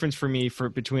there's a difference for me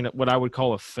between what I would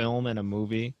call a film and a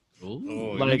movie. Oh,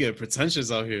 Like- you get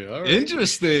pretentious out here. All right.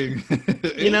 Interesting.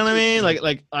 You know what I mean?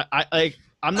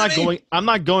 I'm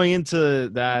not going into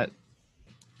that.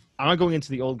 I'm not going into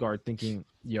the old guard thinking,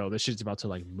 yo, this shit's about to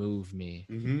like move me.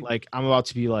 Mhm. Like, I'm about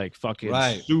to be like fucking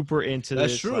Right. super into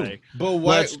That's this. true. Like, But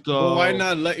why? Let's go. But why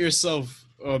not let yourself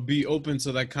be open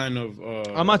to that kind of?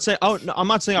 I'm not saying. Oh, no, I'm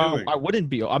not saying feeling. I wouldn't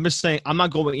be. I'm just saying I'm not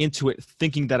going into it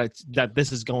thinking that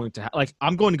this is going to like.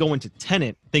 I'm going to go into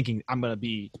Tenet thinking I'm gonna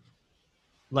be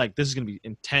like, this is gonna be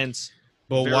intense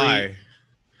But very- why?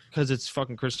 because it's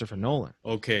fucking Christopher Nolan.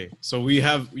 Okay, so you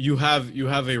have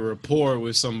a rapport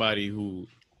with somebody who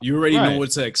you already know Right.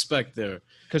 what to expect there.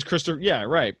 Because Christopher, yeah,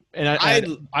 right. And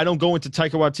I don't go into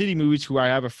Taika Waititi movies who I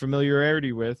have a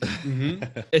familiarity with,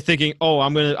 thinking, oh,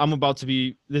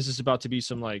 this is about to be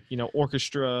some like, you know,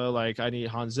 orchestra, like I need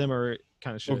Hans Zimmer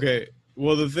kind of shit. Okay.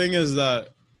 Well, the thing is that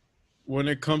when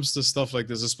it comes to stuff like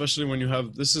this, especially when you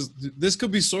have this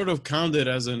could be sort of counted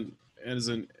as an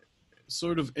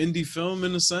sort of indie film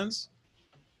in a sense,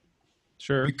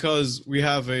 Sure. because we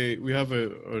have a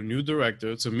new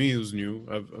director. To me, who's new.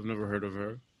 I've never heard of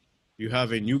her. You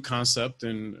have a new concept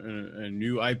and a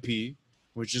new IP,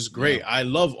 which is great. Yeah. I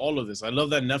love all of this. I love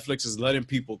that Netflix is letting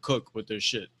people cook with their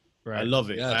shit. Right. I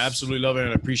love it. Yes. I absolutely love it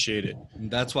and I appreciate it.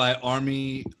 And that's why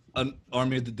Army of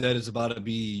the Dead is about to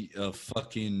be a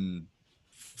fucking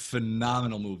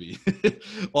phenomenal movie.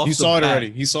 He saw it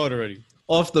already.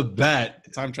 Off the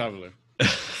bat. Time Traveler.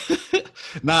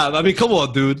 Nah, I mean, come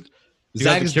on, dude. Do you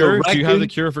have Zach the is cure? Do you have the directing,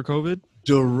 cure for COVID?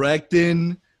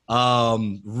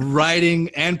 writing,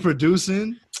 and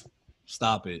producing.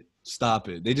 Stop it.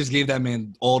 They just gave that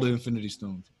man all the Infinity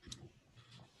Stones.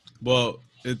 Well,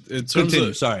 in terms Continue.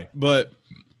 of Sorry. but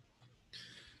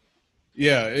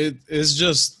yeah, it's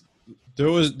just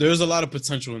there's a lot of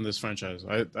potential in this franchise.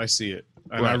 I see it,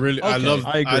 and I Right. really I Okay. love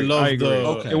I agree. love I agree. the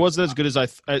Okay. It wasn't as good as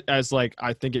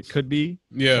I think it could be.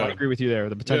 I yeah. agree with you there.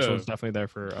 The potential Yeah. is definitely there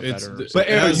for a It's better. But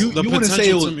it Aaron, has you the wouldn't say it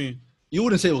potential was- to me. You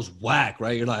wouldn't say it was whack,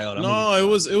 right? You're like, oh, that movie- No, it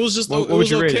was just What it would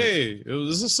was you rate it? okay. It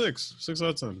was a 6 out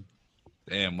of 10.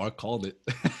 Damn, Mark called it.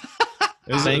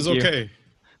 It's Thank you. okay.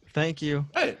 Thank you.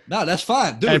 Hey, no, that's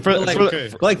fine, dude. And for, like, for- okay.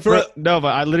 for- like for no, but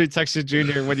I literally texted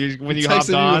Junior when you Texted hopped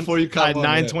you on before you come at on,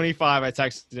 yeah. 9:25. I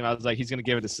texted him. I was like, he's gonna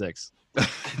give it a 6.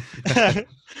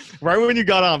 Right when you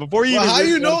got on, before you. Well, even how you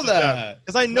listened know to that?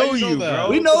 Because I know How you know you, that? bro.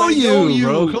 we know 'Cause I you,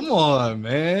 bro. Come on,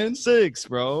 man. 6,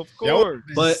 bro. Of Yeah, I course.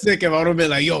 would But- sick if I would have been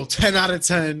like, yo, 10 out of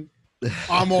 10.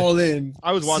 I'm all in.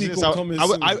 I was watching this. Sequel coming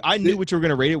soon. I knew what you were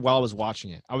gonna rate it while I was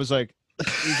watching it. I was like,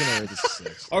 he's gonna rate this a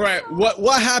 6. All right,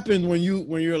 what happened when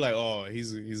you're like, oh,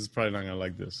 he's probably not gonna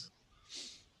like this?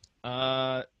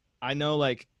 I know,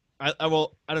 like, I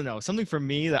don't know. Something for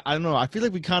me that I don't know. I feel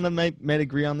like we kind of might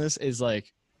agree on this is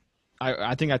like,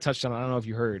 I think I touched on it. I don't know if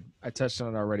you heard. I touched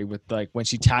on it already with like when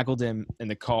she tackled him in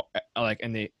the car, like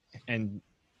and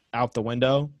out the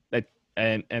window that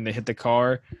and they hit the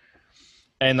car,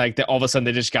 and like all of a sudden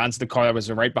they just got into the car that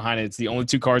was right behind it. It's the only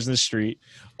 2 cars in the street.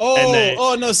 And then-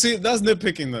 Oh no, see, that's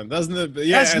nitpicking then. That's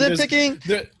That's and there's-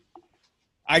 nitpicking.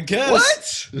 I guess.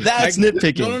 What? That's Like,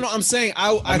 nitpicking. No. I'm saying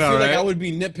I I know, feel like right? I would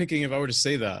be nitpicking if I were to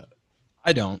say that.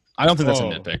 I don't think that's a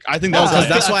Oh. nitpick. I think No, that's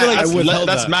that's why feel like I that's withheld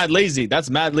that's that. mad lazy. That's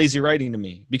mad lazy writing to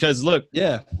me because look,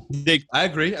 Yeah, they I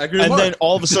agree. With and Mark. then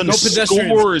all of a sudden No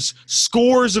pedestrians.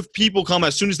 scores of people come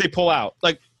as soon as they pull out.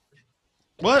 Like,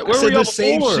 what? I Where were said y'all the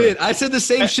same before? shit. I said the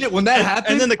same shit when that and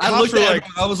happened. then the I cops looked were at like-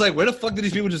 everyone, I was like, where the fuck did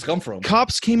these people just come from?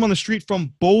 Cops came on the street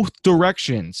from both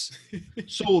directions,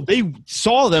 so they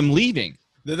saw them leaving.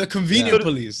 They're the convenient Yeah.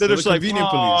 police. They're They're just the like, convenient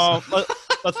 "Oh, police.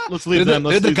 let's leave They're them. the,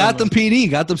 Let's they're the leave them." Gotham PD,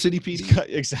 Gotham City PD.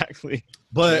 Exactly.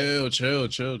 But Chill.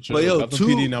 But yo, Gotham two-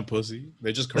 PD not pussy.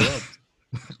 They just corrupt.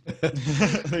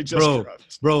 They just Bro,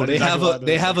 corrupt. bro, That's they exactly have what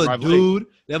they it is. have a Rivalry. dude.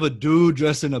 They have a dude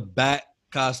dressed in a bat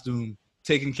costume,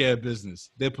 taking care of business.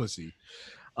 They're pussy.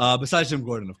 Besides Jim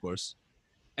Gordon, of course,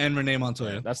 and Renee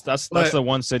Montoya. Yeah, that's But the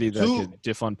one city that two- could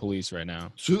defund police right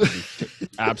now. Two-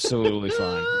 Absolutely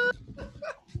fine.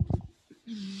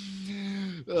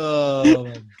 oh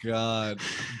my god,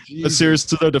 But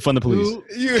seriously, though, defund the police.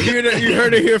 You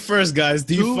heard it here first, guys.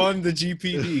 Defund the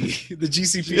GPD, the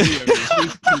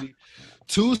GCPD.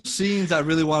 Two scenes I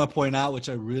really want to point out, which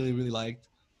I really, really liked.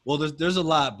 Well, there's a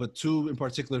lot, but two in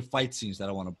particular fight scenes that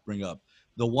I want to bring up.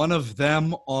 The one of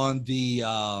them on the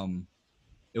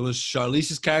it was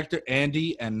Charlize's character,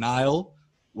 Andy and Niall,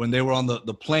 when they were on the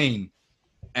plane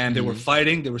and they were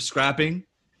fighting, they were scrapping,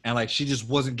 and like she just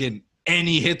wasn't getting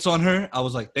any hits on her. I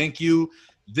was like, thank you.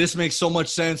 This makes so much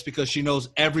sense because she knows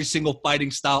every single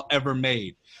fighting style ever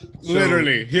made. So,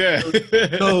 Literally, yeah.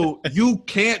 So you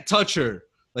can't touch her.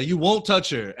 Like, you won't touch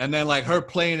her. And then, like, her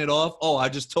playing it off. Oh, I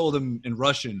just told him in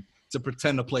Russian to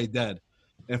pretend to play dead.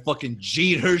 And fucking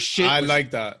G'd her shit. I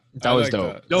like that. That was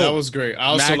dope. That was great. I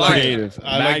also Mad like creative.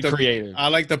 Mad creative. I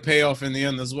like the payoff in the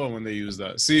end as well when they use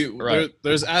that. See,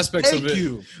 there's aspects Thank of it.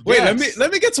 you. Wait, Yes.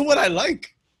 let me get to what I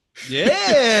like.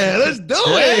 Yeah, let's do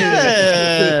it.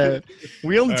 Yeah.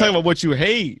 We only talk about what you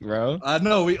hate, bro. I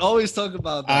know. We always talk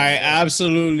about that. I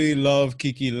absolutely love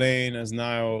Kiki Lane as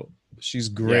Niall. She's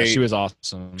great. Yeah, she was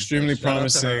awesome. extremely Shout out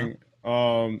to her.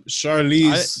 promising.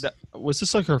 Charlize. Was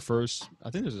this like her first? I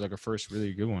think this is like her first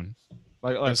really good one.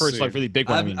 Like Let's first see. like really big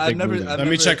one. I mean, I've big never, movie. Let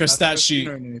me check her stat sheet.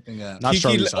 Or anything yet. Not Kiki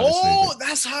Charlize, La- obviously, Oh, but-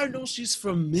 that's how I know she's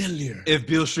familiar. If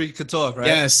Beale Street could talk, right?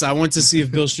 Yes, I went to see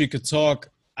if Bill Street could talk.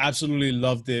 Absolutely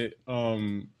loved it.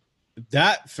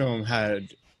 That film had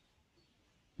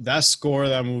that score of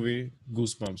that movie,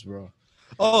 goosebumps, bro.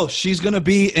 Oh, she's going to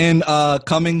be in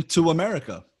Coming to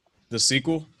America. The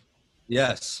sequel.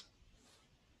 Yes.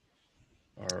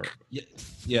 Or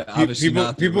Yeah, obviously people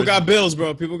not the got original. bills,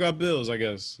 bro. People got bills. I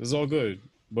guess it's all good.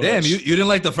 But Damn, you didn't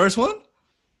like the first one?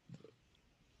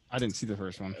 I didn't see the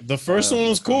first one. the first one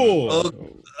was cool.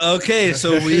 Okay,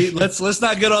 so let's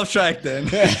not get off track then.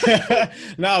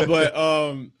 No, but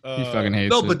He fucking hates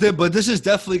No, it. but this is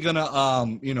definitely gonna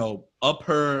up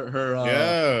her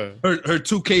yeah, her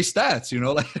 2K stats,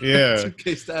 like Yeah.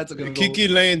 2K stats are gonna Kiki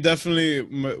Lane definitely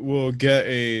will get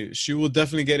a. She will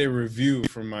definitely get a review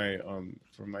from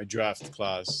my draft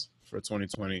class for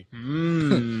 2020.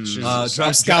 I'm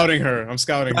scouting her. I'm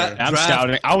scouting her. I'm Draft-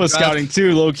 scouting. I was draft- scouting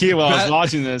too, low key, while I was draft-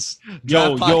 watching this.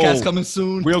 Draft Yo, podcast coming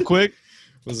soon. real quick.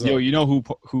 What's Yo, up? you know who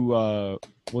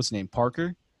what's his name?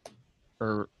 Parker,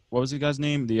 or what was the guy's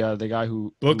name? The guy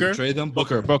who Booker, Trade them,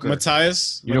 Booker.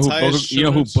 Matthias. You know who Matthias Booker, you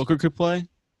know who Schultz? Booker could play?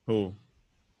 Who?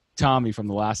 Tommy from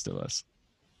The Last of Us.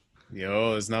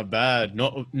 Yo, it's not bad.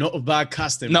 Not a bad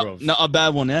casting, No, bro. not a bad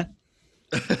one, yeah.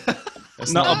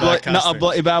 That's Not a casting.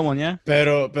 bloody bad one, yeah.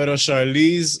 Pero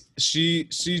Charlize, she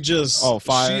just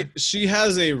fire. She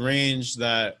has a range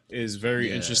that is very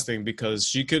Yeah. interesting because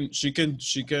she can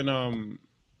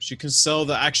sell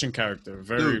the action character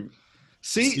very. Dude,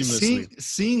 seamlessly.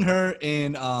 seeing her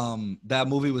in that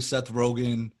movie with Seth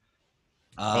Rogen.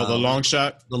 The long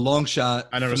shot. The Long Shot.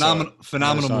 I never saw it.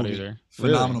 Phenomenal Never saw it movie. either.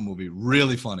 Phenomenal movie.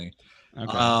 Really funny.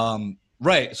 Okay.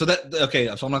 Right. So so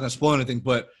I'm not gonna spoil anything,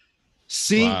 but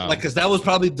seeing Wow. because that was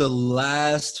probably the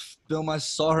last film I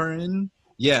saw her in.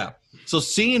 Yeah. So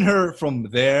seeing her from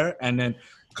there and then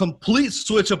complete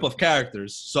switch up of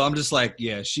characters. So I'm just like,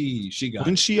 yeah, she got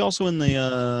Wasn't she also in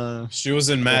the She was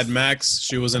in Mad Max.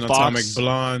 She was in Fox. Atomic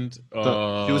Blonde.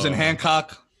 She was in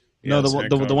Hancock. no yes, the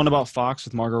Hancock. one about Fox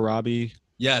with Margot Robbie?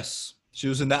 Yes. She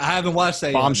was in that. I haven't watched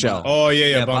that Bombshell. yet. Oh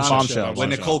yeah, Bombshell. With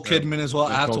Nicole Kidman as well.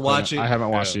 I have to watch it. I haven't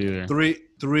watched it either.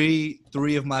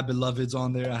 Three of my beloveds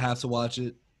on there. I have to watch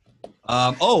it.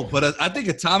 But I think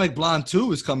Atomic Blonde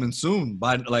 2 is coming soon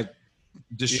by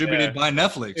distributed by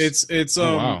Netflix. It's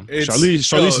Oh, wow. it's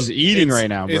Charlize is eating it's- right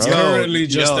now, bro. It's currently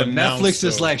just Yo, announced, Netflix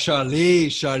is so- like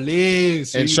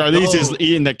Charlize, And so you Charlize is know.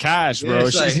 eating the cash, bro. Yeah,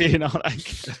 it's She's like- eating all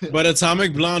that. But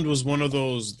Atomic Blonde was one of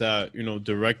those that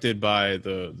directed by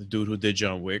the dude who did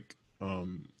John Wick. Oh,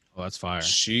 that's fire.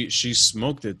 She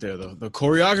smoked it there. The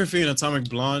choreography in Atomic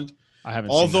Blonde, I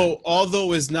haven't. seen that.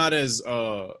 although it's not as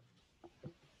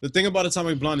the thing about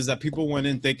Atomic Blonde is that people went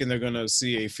in thinking they're gonna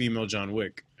see a female John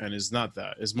Wick, and it's not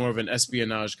that. It's more of an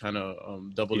espionage kind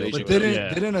of double But agent.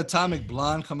 didn't Atomic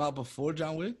Blonde come out before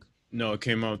John Wick? No, it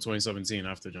came out in 2017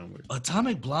 after John Wick.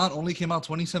 Atomic Blonde only came out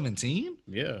 2017.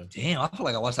 Yeah. Damn, I feel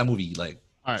like I watched that movie like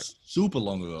All right. super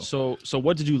long ago. So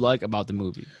what did you like about the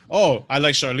movie? Oh, I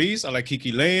like Charlize. I like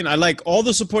Kiki Lane. I like all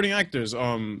the supporting actors. What'd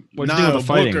you think of Niall, the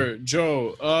fighting? Booker,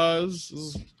 Joe. This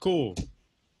is cool.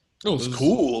 It was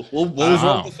cool. What was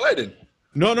wrong with the fighting?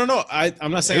 No.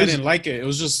 I'm not saying It I was- didn't like it. It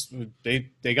was just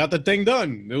they got the thing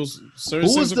done. It was certain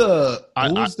Who was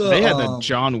things- They had the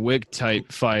John Wick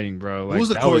type fighting, bro. Like, who was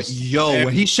the that core? was-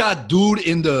 When he shot dude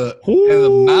in the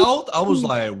Ooh. mouth, I was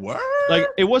like, what? like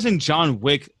it wasn't John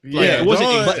Wick. Like, Yeah, it wasn't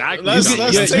no, exactly. let's- John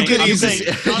let's Wick. take it I'm easy.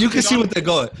 saying- You can see what they're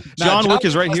going. John Wick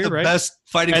is right was here, the right? Best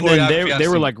fighting And then choreography I've they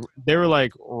were seen.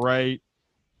 like right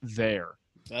there.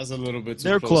 That's a little bit too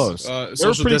They're close. close. They were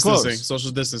Social pretty distancing. close.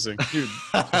 Social distancing. Dude,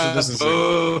 distancing.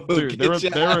 Oh, Dude, they were- get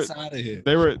your they were- ass out of here.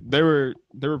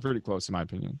 they were pretty close in my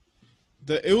opinion.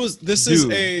 This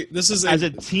Dude, is As a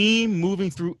team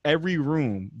moving through every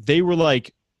room, they were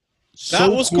like That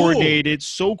so was cool.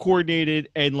 coordinated,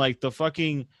 and like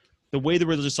the way they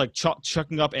were just like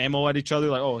chucking up ammo at each other,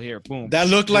 like, oh, here, boom. that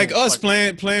looked like boom, us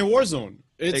playing Warzone.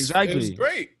 It was Exactly.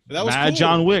 great. That was Mad cool.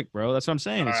 John Wick, bro. That's what I'm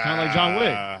saying. It's kind of like John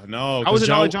Wick. No, How was it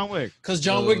not John, like John Wick? Because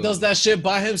John Wick does that shit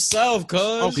by himself. Cuz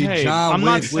Okay, John I'm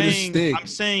not Wick with his saying. stick. I'm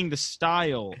saying the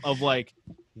style of like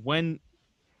when.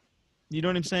 You know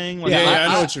what I'm saying? Like, yeah,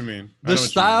 I know I- what you mean. I know The what you mean.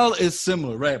 style is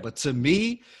similar, right? But to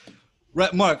me,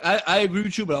 right, Mark, I agree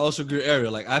with you, but I also agree with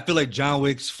Ariel. Like, I feel like John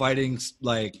Wick's fighting,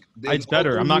 like, it's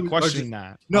better. I'm not are questioning just-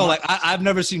 that. No, like, I've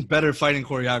never seen better fighting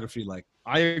choreography. Like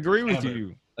I agree with Ever.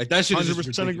 you. that shit is 100%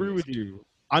 just agree ridiculous. with you.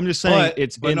 I'm just saying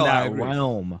it's but in no, I that agree.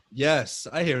 realm. Yes,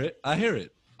 I hear it.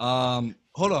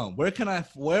 Hold on. Where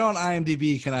on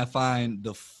IMDb can I find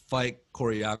the fight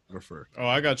choreographer? Oh,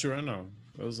 I got you right now.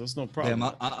 That's no problem.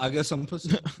 Damn, I guess I'm pussy.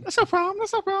 That's no problem.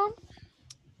 That's no problem.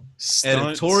 Stunts.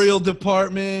 Editorial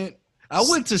department. I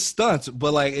went to stunts,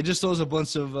 but like it just shows a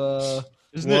bunch of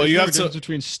Isn't Well, there, you you have have to- difference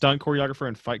between stunt choreographer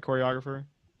and fight choreographer,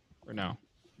 or no?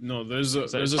 No, there's a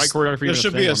that fight choreography there even a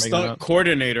should thing? be Am a I making it stunt up?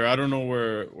 coordinator. I don't know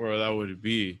where that would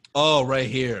be. oh, right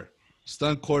here.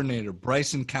 Stunt coordinator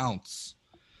Bryson Counts.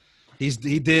 He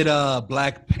did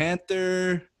Black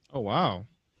Panther. Oh wow.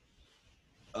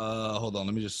 Hold on,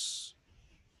 let me just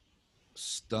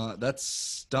stunt. That's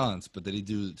stunts, but did he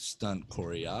do stunt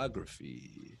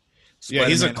choreography? Yeah,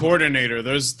 he's a Spider-Man coordinator.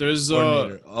 There's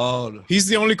coordinator. Oh, he's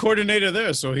the only coordinator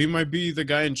there, so he might be the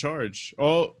guy in charge.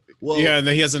 Oh, well, yeah, and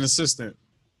then he has an assistant.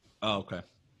 Oh, okay.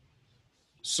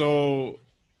 So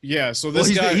yeah, so Well,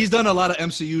 this guy he's done a lot of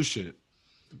MCU shit.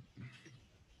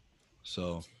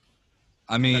 So,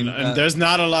 I mean, and there's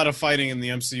not a lot of fighting in the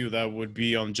MCU that would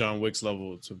be on John Wick's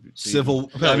level to be Civil.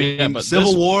 Okay, I mean, yeah, but Civil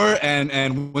this- War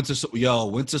and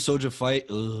Winter Soldier fight.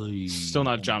 Ugh. Still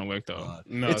not John Wick though. God.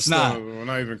 No, it's still, not. We're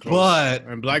not even close. But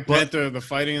And Black but- Panther, the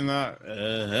fighting in that,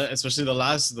 especially the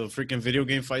freaking video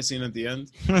game fight scene at the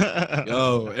end.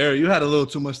 yo, Eric, you had a little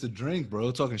too much to drink,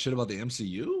 bro. Talking shit about the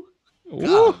MCU. Ooh.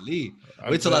 Golly.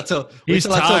 Wait till I tell. Wait He's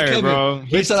till I tell tired, Kevin. bro. Wait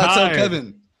He's till I tell tired.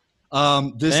 Kevin.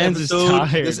 This Mans is episode.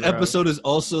 tired, This bro. episode is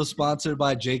also sponsored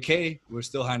by JK. We're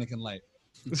still Heineken Light.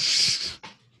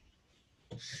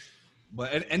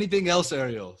 But anything else,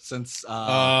 Ariel? Since The we're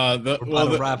about well,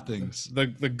 to the, wrap things. the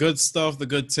good stuff, the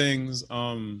good things.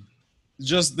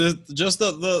 Just the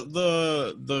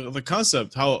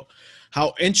concept,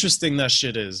 how interesting that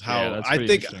shit is. How Yeah, that's I pretty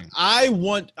think interesting.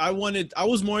 I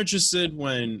was more interested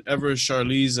whenever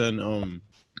Charlize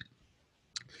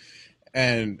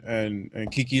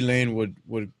and Kiki Lane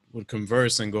would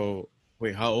converse and go,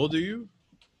 wait, how old are you?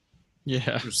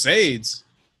 Yeah. Crusades.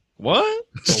 What?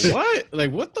 But what?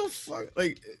 Like what the fuck?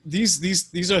 Like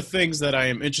these are things that I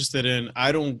am interested in.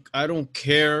 I don't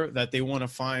care that they want to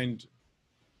find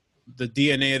the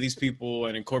DNA of these people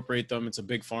and incorporate them into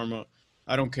big pharma.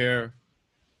 I don't care.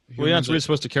 Well, you're not Humans really are-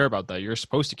 supposed to care about that. You're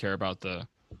supposed to care about the.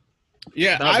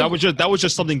 yeah, That was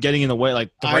just something getting in the way,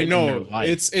 like I threatening know. their life.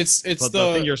 It's But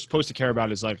the thing you're supposed to care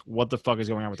about is like what the fuck is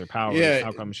going on with their powers? Yeah,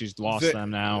 How come she's lost the-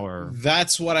 them now? Or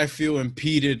that's what I feel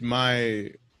impeded my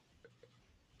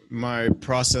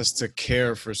process to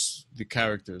care for the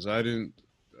characters.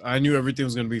 I knew everything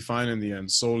was gonna be fine in the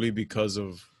end solely because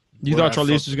of you where thought I Charlize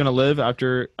fucked- was gonna live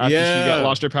after she Yeah. got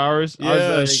lost her powers? Yeah, I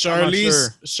was like, I'm not sure.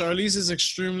 Charlize is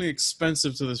extremely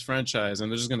expensive to this franchise, and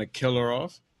they're just gonna kill her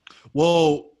off.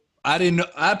 Well, I didn't know.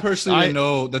 I personally I- didn't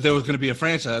know that there was going to be a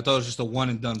franchise. I thought it was just a one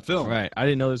and done film. Right. I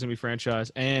didn't know there was gonna be franchise,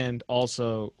 and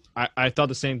also I thought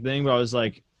the same thing, but I was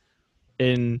like,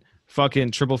 in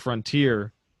fucking Triple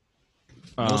Frontier.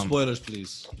 No spoilers,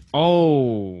 please.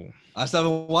 Oh, I still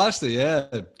haven't watched it. Yeah,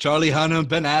 Charlie Hunnam,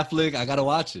 Ben Affleck. I gotta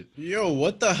watch it. Yo,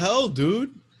 what the hell,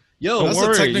 dude? Yo, Don't That's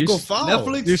worry, a technical you- foul.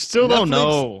 Netflix. you still don't Netflix-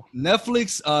 know.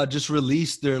 Netflix just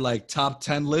released their like top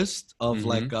 10 list of Mhm.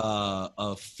 like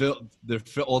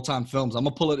their all-time films. I'm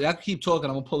gonna pull it. I can keep talking.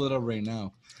 I'm gonna pull it up right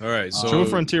now. All right, so Triple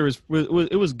Frontier was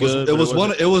it was good. It but was one.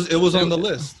 wasn't- It was on the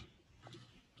list.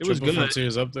 It was Triple good.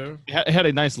 Frontier's up there. It had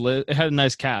a nice list. It had a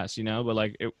nice cast, you know, but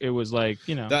like it was like,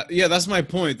 you know, That's my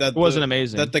point. That it wasn't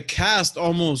amazing. That the cast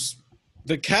to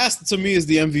me is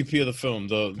the MVP of the film.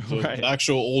 The Right.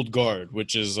 actual old guard,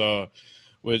 which is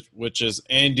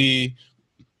Andy,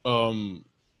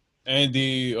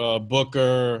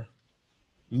 Booker,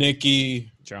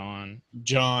 Nikki,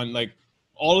 John. like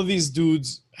all of these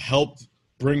dudes helped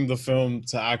bring the film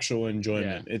to actual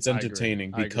enjoyment. Yeah, it's I agree.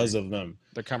 entertaining I because agree. of them.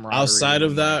 The camaraderie. Outside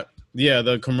of that, yeah,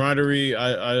 the camaraderie,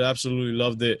 I absolutely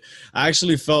loved it. I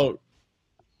actually felt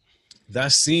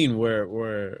that scene where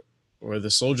the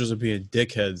soldiers are being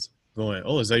dickheads, going,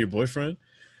 "Oh, is that your boyfriend?"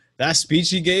 That speech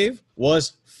he gave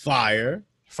was fire.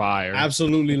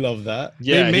 Absolutely love that.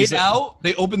 Yeah, they made he's- out.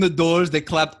 They opened the doors. They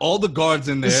clapped all the guards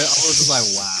in there. I was just like,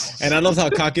 wow. And I loved how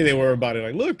cocky they were about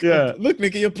it. Like, look,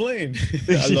 Nikki, you're playing.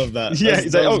 I love that. Yeah,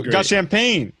 he's like, that was oh, great. got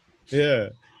champagne. Yeah,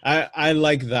 I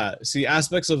like that. See,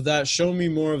 aspects of that. Show me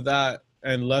more of that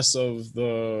and less of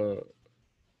the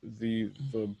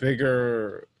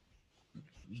bigger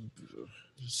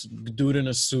dude in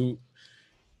a suit.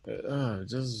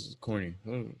 Just corny.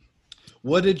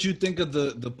 What did you think of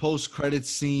the post credit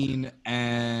scene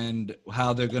and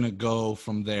how they're gonna go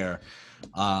from there?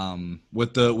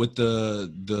 With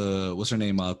the what's her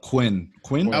name? Quinn.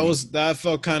 That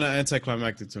felt kind of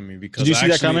anticlimactic to me because Did you see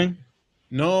that coming?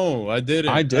 No, I didn't.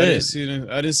 I did.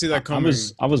 I didn't see that coming.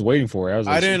 I was waiting for it.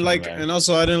 I didn't like, and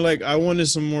also I didn't like. I wanted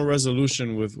some more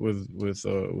resolution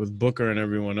with Booker and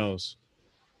everyone else.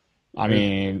 I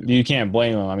mean, you can't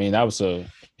blame him. I mean, that was a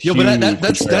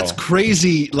but that's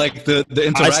crazy. Like the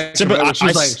interaction.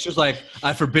 She was like,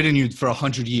 I've forbidden you for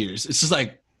 100 years. It's just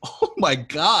like, oh my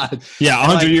god. Yeah,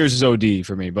 100 like, years is OD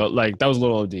for me, but like that was a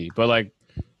little OD. But like,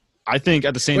 I think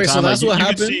at the same Wait, time, so that's like, what you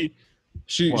could happened?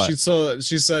 see-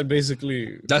 She said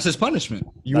basically That's his punishment.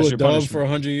 you That's were your dub punishment. for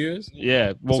 100 years.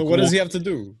 Yeah. Well, So what does he have to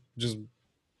do? Just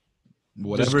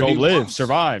Whatever just go he live, wants.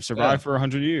 survive Yeah. for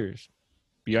 100 years.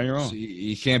 Be on your own. So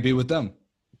you can't be with them.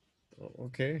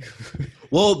 okay.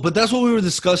 Well, but that's what we were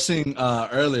discussing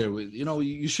earlier.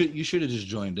 You should have just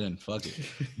joined in. Fuck it.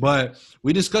 But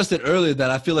we discussed it earlier that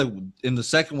I feel like in the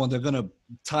second one they're gonna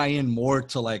tie in more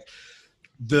to like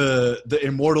the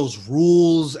Immortals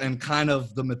rules and kind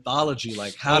of the mythology.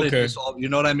 Like how did Okay. this all? You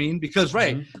know what I mean? Because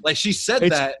like she said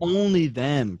It's that. only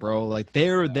them, bro. Like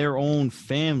they're their own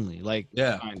family. Like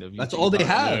Yeah. kind of. You That's think all they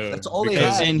about it. have. Yeah, That's all they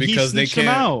because- have. And Because he they snitched them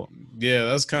can't- out. Yeah,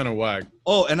 that's kind of whack.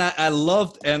 Oh, and I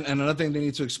loved and another thing they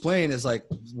need to explain is like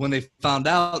when they found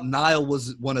out Niall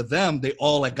was one of them, they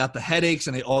all like got the headaches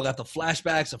and they all got the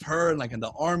flashbacks of her and like in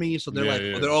the army. So they're Yeah, like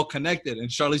yeah. they're all connected. And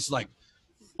Charlize's like,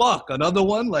 fuck, another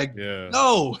one? Like, Yeah.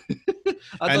 no.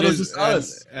 I thought it was just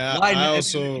us. Why I now?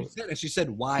 also And she said,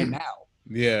 why now?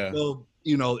 yeah. So,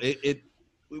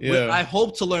 Yeah. I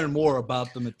hope to learn more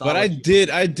about the mythology. But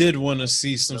I did want to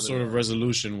see some sort of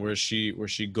resolution where she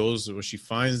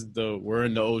finds we're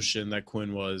in the ocean that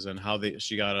Quinn was and how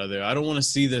she got out of there. I don't want to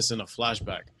see this in a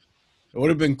flashback. It would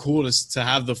have been cool to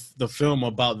have the film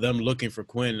about them looking for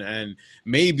Quinn and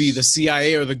maybe the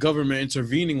CIA or the government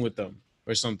intervening with them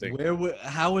or something.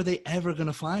 How are they ever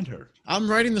gonna find her?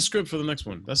 I'm writing the script for the next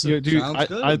one. That's it. Yeah, dude, Sounds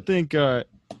good. I think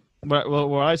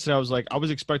what I said, I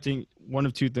was expecting one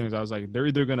of two things. I was like, they're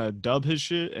either gonna dub his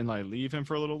shit and like leave him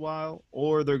for a little while,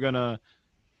 or they're gonna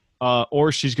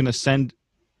or she's gonna send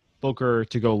Booker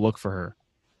to go look for her.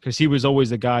 Because he was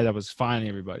always the guy that was finding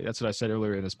everybody. That's what I said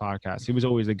earlier in this podcast. He was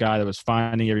always the guy that was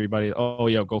finding everybody. Oh,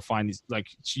 yo, go find these. Like,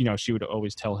 she would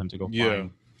always tell him to go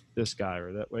find this guy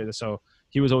or that way. So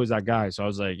he was always that guy. So I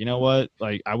was like, you know what?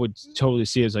 Like, I would totally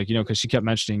see it as like, because she kept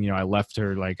mentioning, I left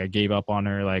her. Like, I gave up on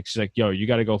her. Like, she's like, yo, you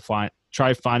got to go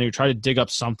try to dig up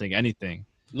something, anything.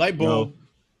 Light bulb.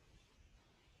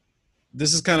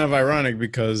 This is kind of ironic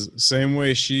because same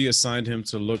way she assigned him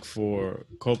to look for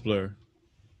Copler,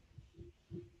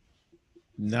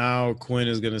 now Quinn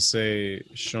is gonna say,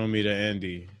 "Show me to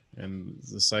Andy," and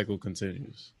the cycle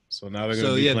continues. So now they're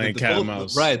gonna be playing cat and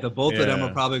mouse. Right, the both of them are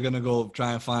Yeah. probably gonna go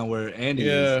try and find where Andy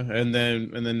Yeah, is. and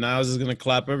then Niles is gonna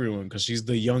clap everyone because she's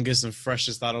the youngest and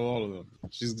freshest out of all of them.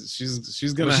 She's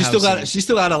gonna. But have she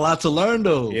still got a lot to learn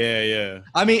though. Yeah.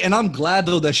 I mean, and I'm glad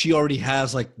though that she already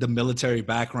has like the military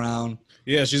background.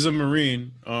 Yeah, she's a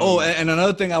Marine. And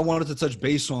another thing I wanted to touch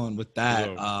base on with that,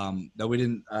 Yeah. that we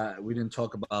didn't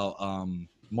talk about,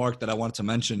 Mark, that I wanted to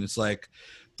mention. It's like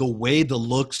the way the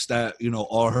looks that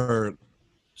are her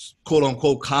quote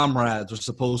unquote comrades were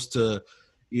supposed to,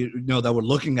 that were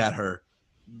looking at her,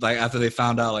 like after they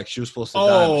found out like she was supposed to die.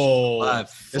 but she was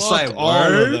alive. It's fuck like all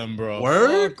word? of them, bro.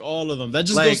 Word? Fuck all of them. That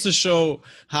just Like- goes to show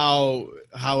how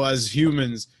as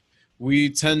humans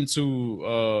we tend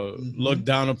to look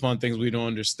down upon things we don't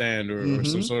understand or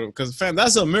some sort of, because fam,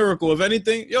 that's a miracle. If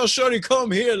anything, yo, shorty, come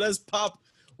here, let's pop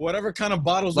whatever kind of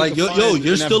bottles. Like, we can yo, find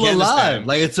you're in still Afghanistan. alive.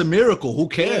 Like, it's a miracle. Who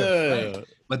cares? Yeah. Right?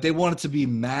 But they want it to be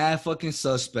mad fucking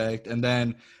suspect. And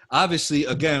then, obviously,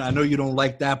 again, I know you don't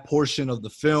like that portion of the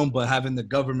film, but having the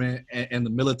government and the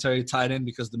military tied in,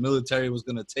 because the military was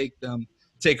going to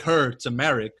take her to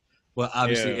Merrick, but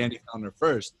obviously Andy found her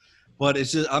first. But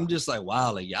it's just, I'm just like,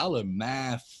 wow, like y'all are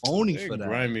mad phony They for that.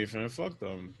 grimy, fam. Fuck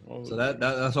them. So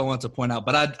that's what I wanted to point out.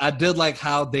 But I did like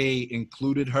how they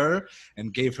included her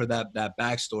and gave her that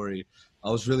backstory. I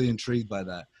was really intrigued by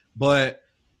that. But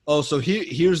so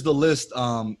here's the list,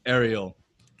 Ariel.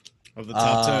 Of the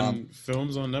top 10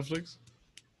 films on Netflix?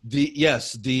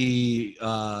 The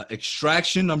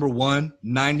Extraction, number 1,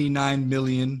 99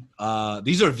 million.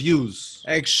 These are views.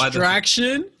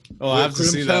 Extraction? I have to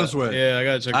see that. Hemsworth. Yeah, I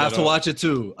gotta check that out. I have to watch it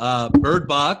too. Bird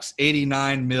Box,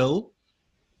 89 mil.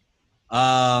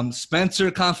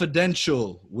 Spencer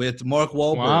Confidential with Mark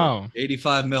Wahlberg, Wow.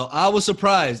 85 mil. I was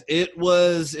surprised. It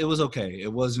was okay.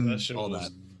 It wasn't That shit all was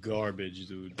that. garbage,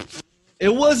 dude. It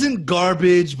wasn't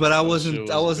garbage, but I That wasn't shit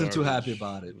was too garbage. happy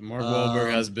about it. Mark Wahlberg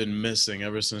has been missing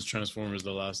ever since Transformers: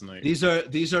 The Last Night. These are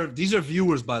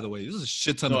viewers, by the way. This is a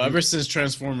shit ton No, of ever viewers. since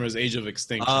Transformers: Age of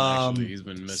Extinction, actually, he's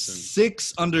been missing.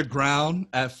 6 Underground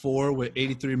at 4 with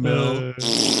 83 mil.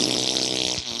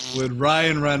 With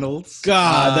Ryan Reynolds.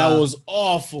 God, that was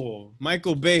awful.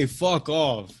 Michael Bay, fuck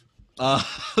off.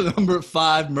 Number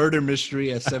 5, Murder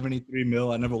Mystery at 73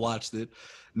 mil. I never watched it.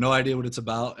 No idea what it's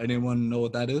about. Anyone know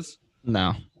what that is?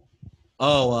 No.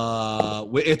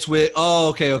 It's with. Oh,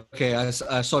 okay. I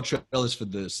saw trailers for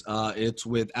this. It's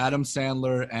with Adam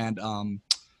Sandler and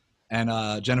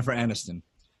Jennifer Aniston.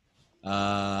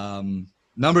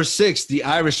 Number 6, The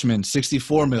Irishman,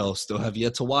 64 mil. Still have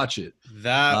yet to watch it.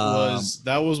 That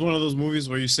was one of those movies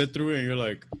where you sit through it and you're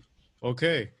like,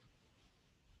 okay,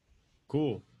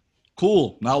 cool.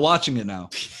 Not watching it now.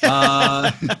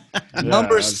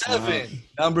 Number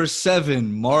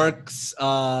 7, Mark's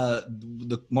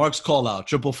Call Out,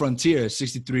 Triple Frontier,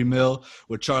 63 mil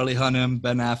with Charlie Hunnam,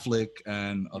 Ben Affleck,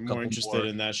 and a I'm couple more interested more.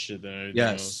 in that shit than anything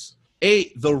Yes. else.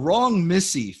 8, The Wrong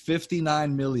Missy,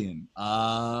 59 million.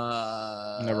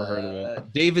 Never heard of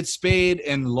it. David Spade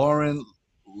and Lauren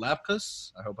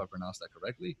Lapkus. I hope I pronounced that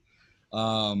correctly.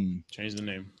 Change the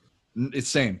name. It's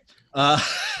same.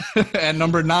 And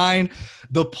number 9,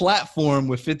 The Platform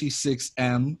with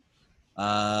 56M.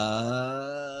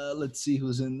 Let's see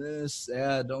who's in this.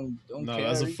 Yeah, don't No, care.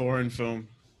 that's a foreign film.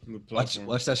 The Platform.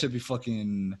 Watch that should be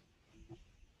fucking.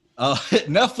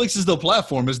 Netflix's The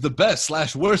Platform is the best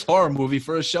 / worst horror movie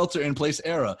for a shelter-in-place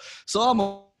era. So I'm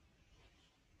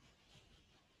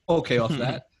okay off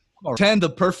that. 10, The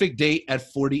Perfect Date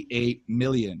at 48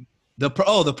 million. The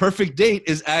Perfect Date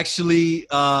is actually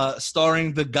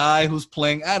starring the guy who's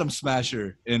playing Atom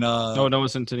Smasher in Noah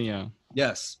Centineo.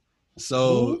 Yes.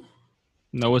 So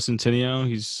Noah Centineo.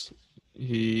 He's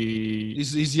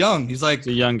young. He's like He's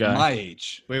a young guy. my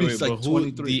age. Wait, He's like but who?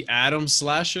 23. The Adam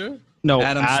Slasher? No,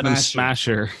 Adam Adam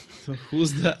Smasher. Smasher.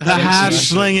 Who's the The hash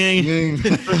slinging.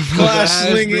 Flash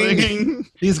slinging.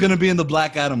 He's gonna be in the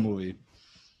Black Adam movie.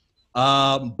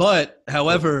 But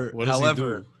however, What does he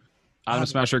do? Adam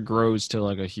Smasher grows to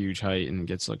like a huge height and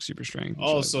gets like super strength.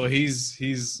 Oh, so he's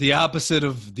the opposite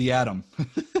of the Atom.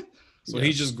 so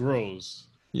he just grows.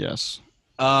 yes.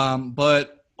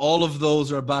 But all of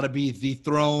those are about to be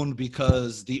dethroned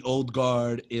because the old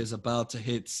guard is about to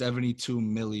hit 72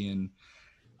 million.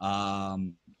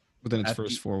 Within its at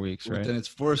first 4 weeks, right? Within its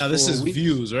first Now this 4 is weeks.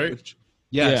 views, right?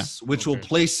 Yes, which will Okay.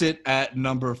 place it at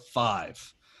number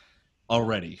 5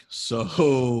 already.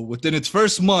 So within its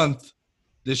first month,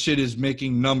 this shit is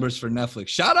making numbers for Netflix.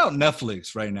 Shout out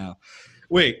Netflix right now.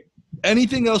 Wait,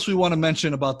 anything else we want to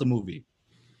mention about the movie?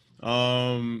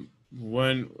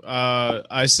 When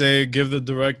I say give the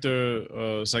director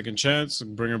a second chance,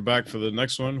 bring her back for the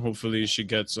next one. Hopefully she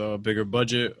gets a bigger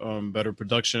budget, better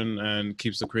production, and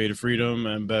keeps the creative freedom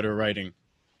and better writing.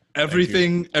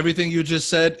 Everything you just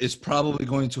said is probably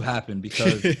going to happen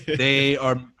because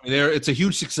it's a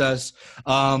huge success.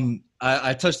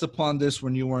 I touched upon this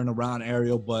when you weren't around,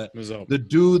 Ariel, but What's up? the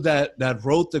dude that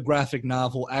wrote the graphic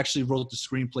novel actually wrote the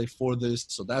screenplay for this,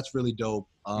 so that's really dope.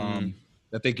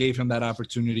 That they gave him that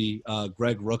opportunity,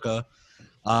 Greg Rucka.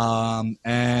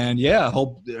 And yeah, I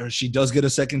hope she does get a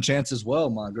second chance as well.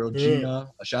 My girl Gina,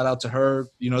 a shout out to her.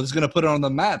 You know, this is gonna put her on the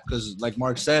map because, like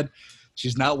Mark said,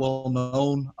 she's not well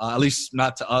known, at least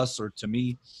not to us or to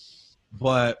me.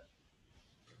 But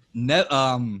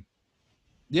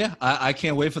Yeah, I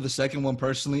can't wait for the second one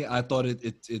personally. I thought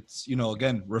it's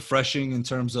again refreshing in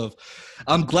terms of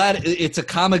I'm glad it's a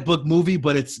comic book movie,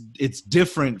 but it's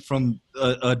different from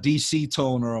a DC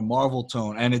tone or a Marvel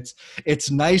tone, and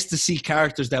it's nice to see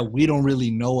characters that we don't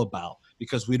really know about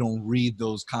because we don't read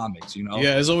those comics.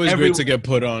 Yeah, it's always great to get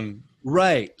put on.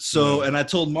 Right. So, and I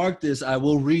told Mark this. I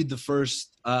will read the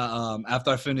first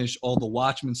after I finish all the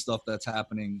Watchmen stuff that's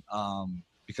happening.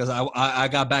 Because I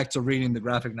got back to reading the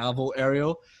graphic novel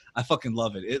Ariel. I fucking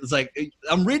love it. It's like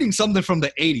I'm reading something from the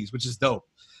 80s, which is dope.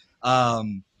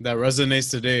 That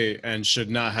resonates today and should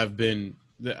not have been.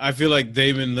 I feel like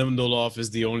David Lindelof is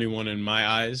the only one in my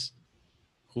eyes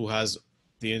who has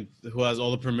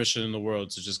all the permission in the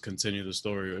world to just continue the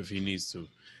story if he needs to.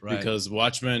 Right. Because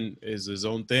Watchmen is his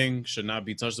own thing, should not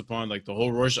be touched upon. Like the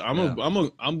whole Rorschach.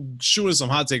 I'm shooting some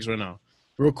hot takes right now,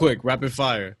 real quick, rapid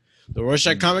fire. The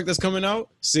Rorschach comic that's coming out,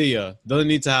 see ya. Doesn't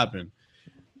need to happen.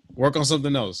 Work on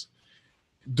something else.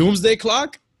 Doomsday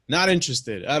Clock, not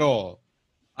interested at all.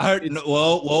 I heard.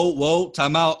 Whoa!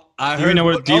 Time out. I Do heard. you even know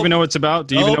what? Do you even know what it's about?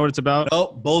 Do you even know what it's about?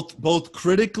 No, both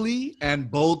critically and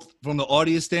both from the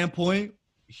audience standpoint,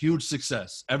 huge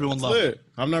success. Everyone loves it.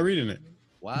 I'm not reading it.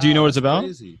 Wow. Do you know what it's about?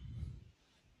 Crazy.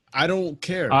 I don't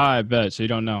care. I bet. So you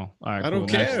don't know. All right. I don't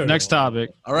cool. care. Next topic.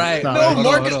 All right.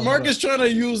 No, Mark is trying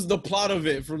to use the plot of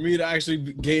it for me to actually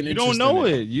gain interest. You don't know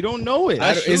it. You don't know it.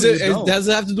 Does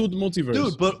it have to do with the multiverse?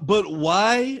 Dude, but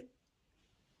why?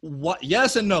 What?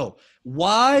 Yes and no.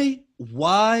 Why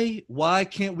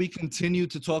can't we continue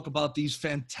to talk about these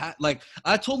fantastic? Like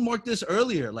I told Mark this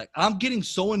earlier. Like I'm getting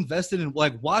so invested in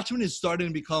like Watchmen is starting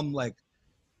to become like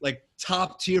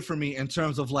top tier for me in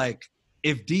terms of like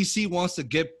if DC wants to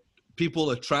get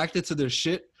people attracted to their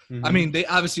shit. Mm-hmm. I mean, they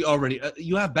obviously already.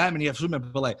 You have Batman, you have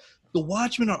Superman, but like the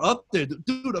Watchmen are up there,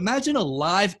 dude. Imagine a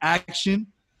live action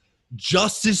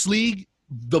Justice League,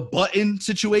 the Button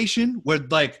situation where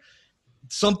like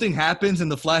something happens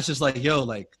and the Flash is like, yo,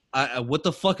 like, what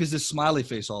the fuck is this smiley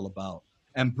face all about?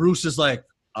 And Bruce is like,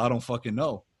 I don't fucking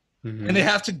know. Mm-hmm. And they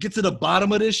have to get to the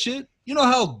bottom of this shit. You know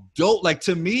how dope? Like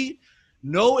to me,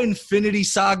 no Infinity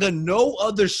Saga, no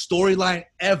other storyline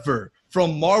ever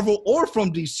from Marvel or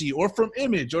from DC or from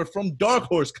Image or from Dark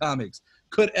Horse Comics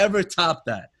could ever top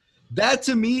that. That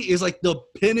to me is like the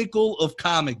pinnacle of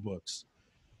comic books.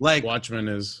 Like Watchmen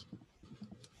is.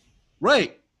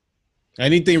 Right.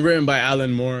 Anything written by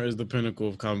Alan Moore is the pinnacle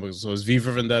of comic books. So it's V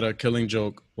for Vendetta, Killing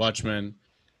Joke, Watchmen.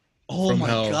 Oh my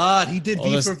God, he did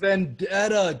V for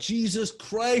Vendetta. Jesus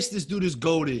Christ, this dude is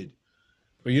goated.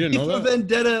 But you didn't know that? V for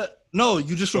Vendetta. No,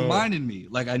 you just reminded me.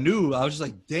 Like I knew. I was just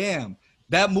like, damn.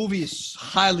 That movie is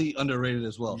highly underrated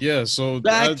as well. Yeah, so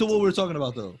back to what we were talking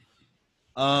about though.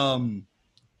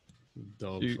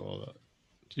 Dope for all that.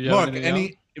 Mark,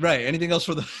 anything else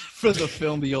for the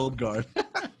film The Old Guard?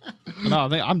 No,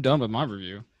 I'm done with my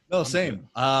review. No, same.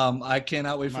 I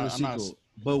cannot wait for the sequel.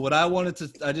 But what I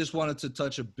just wanted to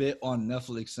touch a bit on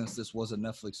Netflix since this was a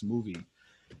Netflix movie.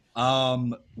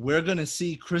 We're gonna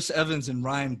see Chris Evans and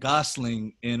Ryan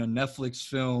Gosling in a Netflix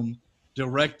film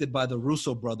directed by the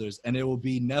Russo brothers, and it will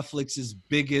be Netflix's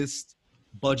biggest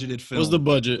budgeted film. What's the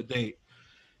budget? To date?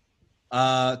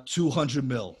 $200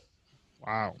 million.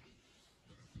 Wow.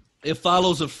 It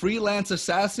follows a freelance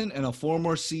assassin and a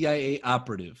former CIA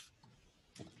operative.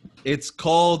 It's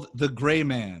called The Gray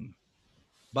Man.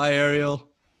 Bye, Ariel.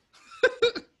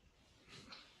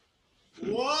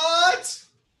 What?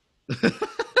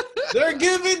 They're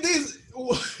giving these.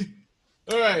 All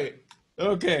right.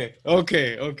 Okay. All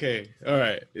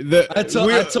right.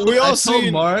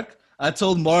 I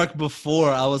told Mark before.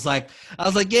 I was like,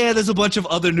 yeah, there's a bunch of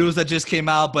other news that just came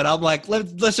out, but I'm like,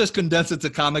 let's just condense it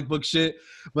to comic book shit.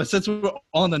 But since we're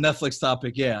on the Netflix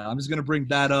topic, yeah, I'm just gonna bring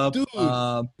that up. Dude,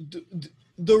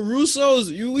 the Russos,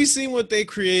 we seen what they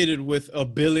created with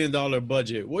 $1 billion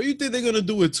budget. What do you think they're gonna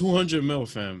do with 200 mil,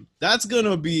 fam? That's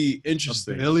gonna be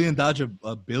interesting. $1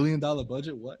 billion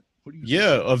budget? What? What are you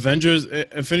saying? Avengers,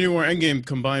 Infinity War, Endgame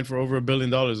combined for over $1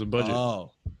 billion of budget.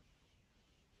 Oh.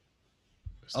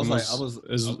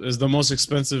 Is the most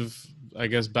expensive, I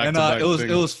guess, back-to-back thing.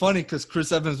 It was funny because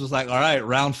Chris Evans was like, all right,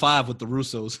 round 5 with the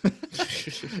Russos.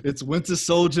 It's Winter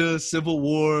Soldier, Civil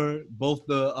War, both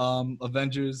the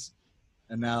Avengers,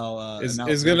 and now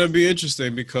it's gonna be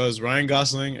interesting because Ryan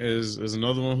Gosling is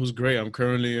another one who's great. I've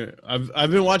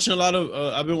been watching a lot of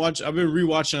I've been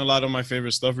rewatching a lot of my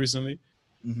favorite stuff recently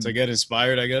to get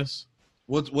inspired, I guess.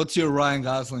 What's your Ryan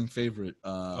Gosling favorite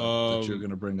that you're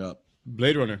gonna bring up?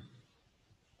 And Runner.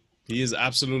 He is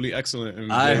absolutely excellent.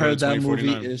 In I heard that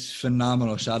movie is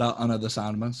phenomenal. Shout out Ana de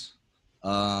Armas.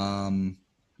 And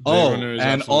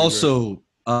also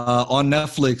on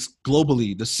Netflix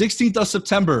globally, the 16th of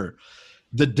September,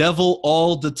 the devil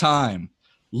all the time.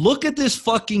 Look at this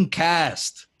fucking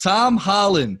cast. Tom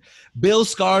Holland, Bill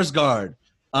Skarsgård,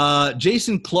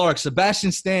 Jason Clarke,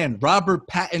 Sebastian Stan, Robert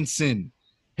Pattinson,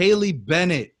 Haley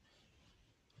Bennett,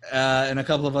 and a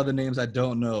couple of other names I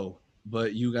don't know,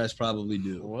 but you guys probably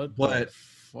do. What But the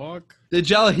fuck? did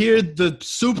y'all hear the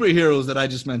superheroes that I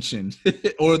just mentioned,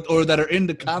 or that are in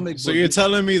the comic? So book? you're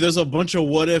telling me there's a bunch of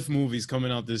what if movies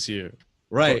coming out this year?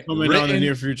 Right, Or coming out in the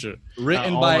near future.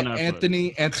 written all by on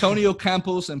Netflix. Antonio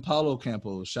Campos and Paulo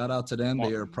Campos. Shout out to them.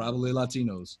 They are probably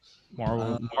Latinos.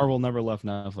 Marvel never left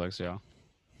Netflix, yeah.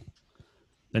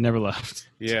 They never left.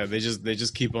 Yeah, they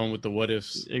just keep on with the what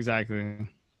ifs. Exactly.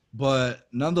 But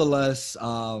nonetheless,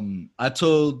 I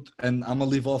told, and I'm gonna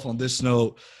leave off on this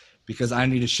note because I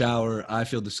need a shower. I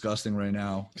feel disgusting right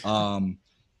now.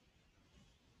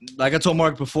 Like I told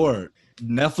Mark before,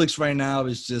 Netflix right now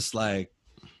is just like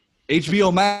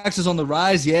HBO Max is on the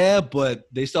rise, yeah, but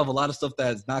they still have a lot of stuff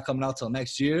that's not coming out till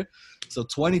next year. So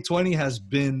 2020 has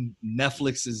been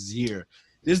Netflix's year.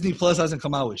 Disney Plus hasn't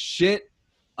come out with shit.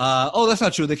 That's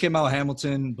not true. They came out with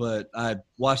Hamilton, but I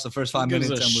watched the first 5 Who minutes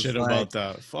gives a and was shit like, about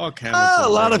that? Fuck Hamilton. a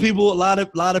lot of bro. people,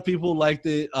 a lot of people liked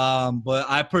it. But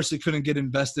I personally couldn't get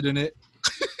invested in it.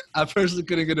 I personally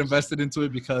couldn't get invested into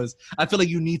it because I feel like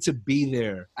you need to be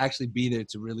there, actually be there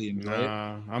to really enjoy it.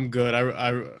 Nah, I'm good.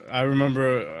 I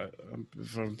remember,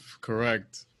 if I'm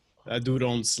correct, that dude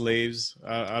owns slaves.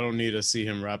 I don't need to see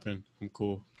him rapping. I'm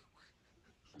cool.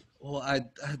 Well,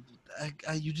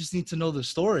 you just need to know the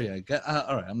story. All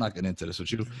right, I'm not getting into this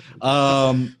with you.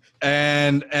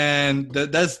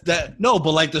 That's that. No,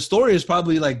 but like the story is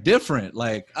probably like different.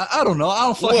 Like I don't know. I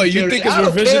don't fucking What, you care. think I it's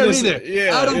don't care revisionist? either.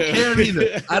 Yeah, I don't yeah. care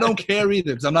either. I don't care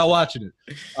either because I'm not watching it.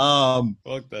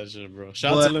 Fuck that shit, bro.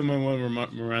 Shout out to Lin-Manuel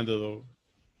Miranda though.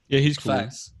 Yeah, he's cool.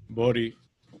 Facts. Bodhi.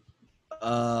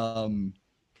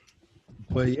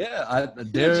 But yeah,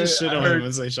 Just shit on him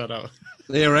and say shout out.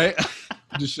 Yeah, right.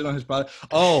 Just shit on his product.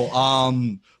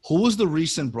 Who was the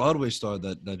recent Broadway star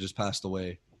that just passed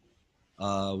away?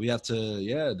 We have to.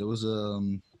 Yeah, there was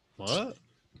What?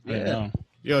 Yeah.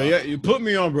 Yo, yeah, you put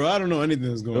me on, bro. I don't know anything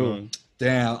that's going on.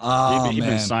 Damn. He's been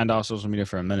Man. signed off social media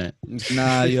for a minute.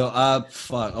 Nah, yo.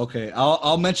 Fuck. Okay.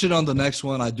 I'll mention on the next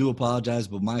one. I do apologize,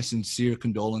 but my sincere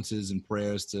condolences and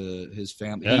prayers to his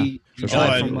family. Yeah, He for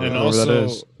died sure. from, and whoever that also,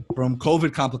 is. from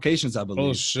COVID complications, I believe.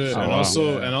 oh shit, Oh, and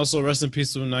wow. also, rest in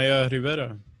peace to Naya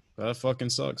Rivera. That fucking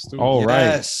sucks too. Oh, right.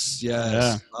 Yes.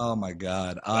 Yeah. Oh my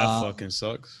God. That fucking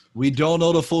sucks. We don't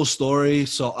know the full story,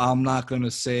 so I'm not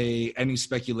gonna say any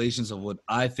speculations of what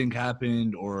I think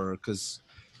happened, or because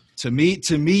to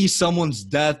me, someone's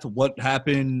death, what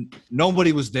happened,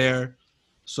 nobody was there,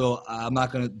 so I'm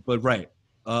not gonna. But right,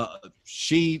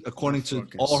 she, according to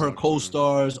Fucking all her sucks, man.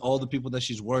 co-stars, all the people that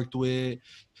she's worked with,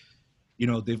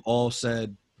 they've all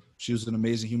said she was an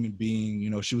amazing human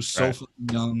being. She was so Right. fucking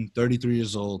young, 33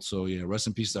 years old. So yeah, rest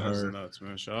in peace to That's her. nuts,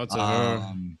 man. Shout out to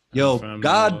her. Yo, family,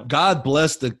 God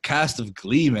bless the cast of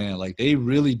Glee, man. Like they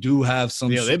really do have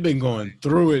some. Yeah, they've been going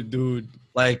through it, dude.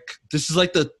 Like this is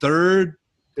like the third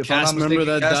Cast member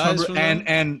that dies from them?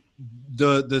 and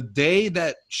the day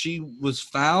that she was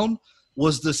found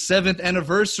was the 7th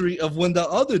anniversary of when the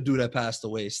other dude had passed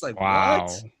away. It's like Wow.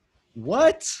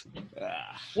 what?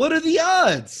 What are the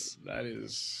odds? That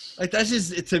is. Like that's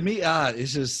just to me.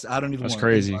 It's just I don't even. That's wanna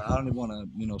crazy. think about it. I don't even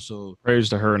want to. So Praise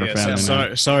to her and her Yeah, family.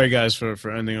 man. sorry, guys,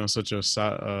 for ending on such a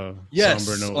yes,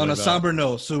 somber note. on like a that. somber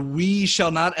note. So we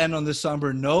shall not end on this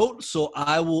somber note. So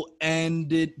I will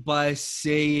end it by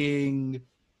saying,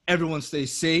 everyone stay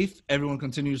safe. Everyone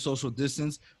continue to social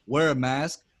distance. Wear a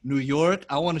mask. New York,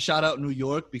 I want to shout out New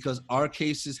York because our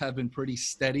cases have been pretty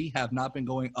steady, have not been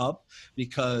going up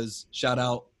because shout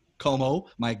out Como,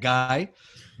 my guy,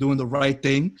 doing the right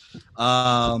thing.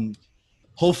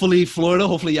 Hopefully Florida,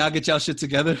 hopefully y'all get y'all shit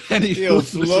together. Yo,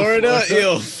 Florida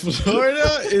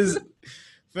is,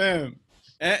 fam.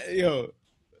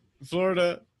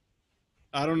 Florida.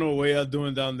 I don't know what y'all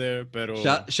doing down there, but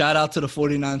Shout out to the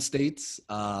 49 states.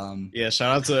 yeah,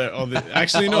 shout out to all the.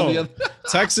 Actually, all the no. other-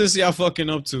 Texas, y'all fucking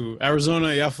up to.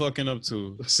 Arizona, y'all fucking up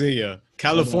to. See ya.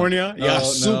 California, No, y'all no,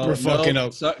 super fucking no.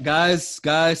 up. So, guys,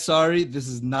 sorry. This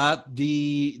is not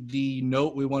the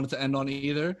note we wanted to end on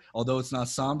either. Although it's not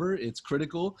somber, it's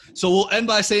critical. So we'll end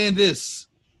by saying this.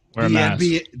 Wear a mask.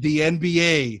 The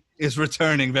NBA is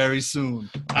returning very soon.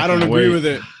 I don't can't agree wait. with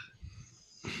it.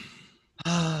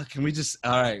 Can we just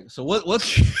all right? So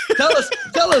what's tell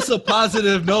us a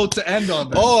positive note to end on.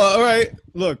 Then. Oh, all right.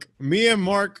 Look, me and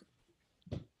Mark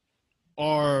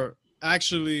are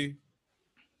actually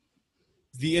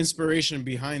the inspiration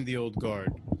behind the old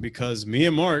guard because me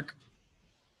and Mark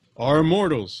are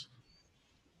immortals.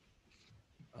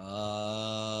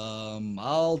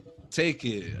 I'll take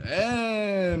it.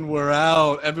 And we're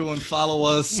out. Everyone follow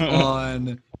us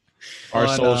on Our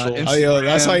social. Oh, yo,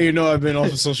 that's how Instagram. you know I've been off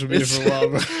of social media for a while,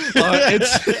 bro.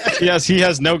 Yes, he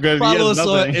has no good. He Follow has us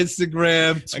on nothing.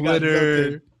 Instagram, I got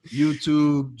Twitter,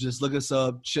 YouTube. Just look us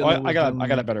up. Chill. Oh, I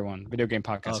got a better one. Video game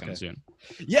podcast coming soon.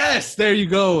 Yes, there you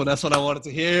go. That's what I wanted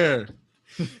to hear.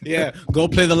 Yeah, go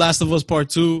play The Last of Us Part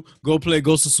 2. Go play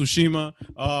Ghost of Tsushima.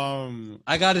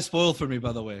 I got it spoiled for me,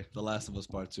 by the way. The Last of Us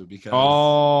Part 2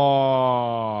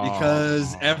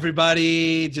 because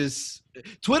everybody just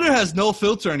Twitter has no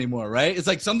filter anymore, right? It's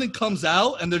like something comes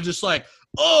out and they're just like,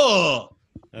 oh.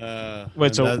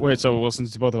 Wait, so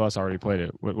since both of us already played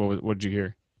it, what did you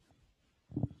hear?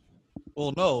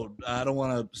 Well, no, I don't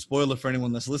want to spoil it for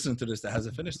anyone that's listening to this that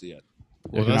hasn't finished it yet.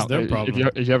 Well, If you're that's their problem.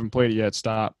 If you haven't played it yet,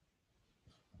 stop.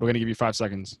 We're gonna give you 5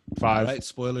 seconds. All 5, right,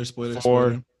 spoiler. 4,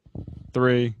 Spoiler.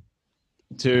 3,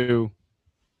 2,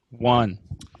 1.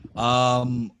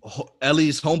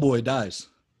 Ellie's homeboy dies.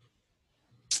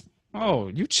 Oh,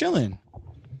 you chilling?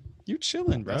 You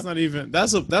chilling, bro? That's not even.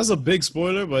 That's a big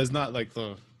spoiler, but it's not like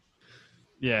the.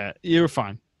 Yeah, you're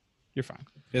fine. You're fine.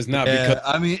 It's not Yeah, because.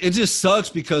 I mean, it just sucks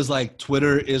because like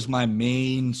Twitter is my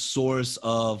main source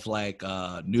of like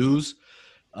news,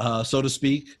 so to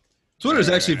speak. Twitter is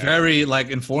actually very like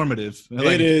informative. Like,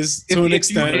 It is to an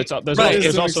extent. There's, Right, there's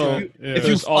it's also Yeah. if you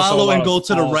there's also a follow lot and of go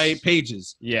to the false- right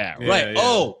pages. Yeah, Yeah, Right.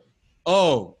 yeah.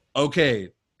 Oh, okay.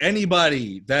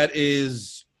 Anybody that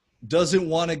doesn't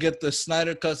want to get the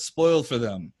Snyder Cut spoiled for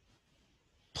them,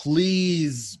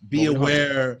 please be Well, we don't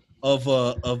aware of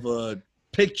a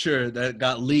picture that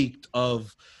got leaked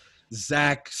of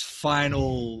Zach's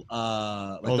final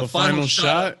the final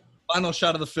shot. Final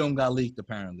shot of the film got leaked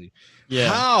apparently. yeah.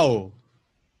 How?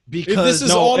 Because this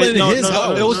is all in his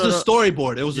house. it was the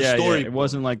storyboard. It was Yeah, a storyboard. it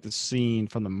wasn't like the scene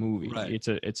from the movie. Right. It's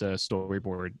a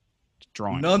storyboard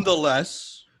drawing.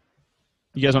 Nonetheless,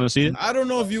 You guys want to see it? I don't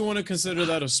know if you want to consider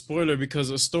that a spoiler because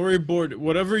a storyboard,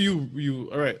 whatever you.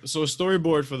 All right, so a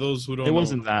storyboard for those who don't. It know,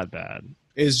 wasn't that bad.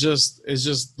 It's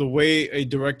just the way a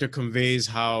director conveys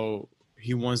how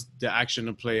he wants the action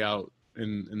to play out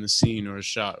in the scene or a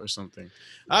shot or something.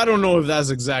 I don't know if that's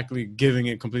exactly giving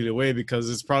it completely away because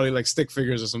it's probably like stick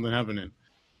figures or something happening.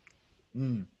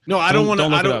 No, I don't want to.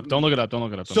 Don't I look it don't. up. Don't look it up. Don't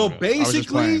look it up. So Don't look it up. I was just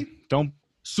basically- playing. Don't.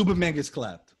 Superman gets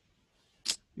clapped.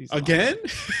 He's lying. Again?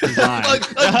 He's lying.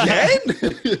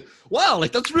 Again? Wow,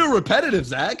 like that's real repetitive,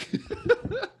 Zach.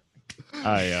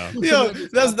 Yeah,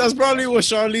 that's probably what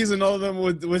Charlize and all of them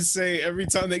would say every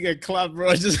time they get clapped,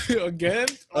 bro. Just again.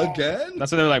 Again?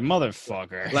 That's what they're like,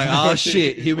 motherfucker. Like, oh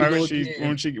shit, here we Remember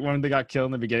go. when they got killed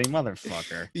in the beginning,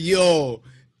 motherfucker. Yo,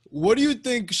 what do you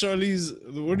think Charlize?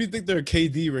 What do you think their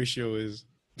KD ratio is?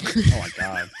 Oh my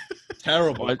god.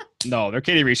 Terrible. What? No, their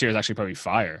KD ratio is actually probably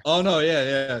fire, Oh no,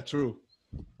 yeah, true.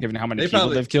 given how many They people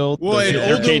probably- they've killed. Well, in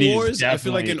their older KD is wars, I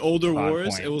feel like in definitely older 5 wars,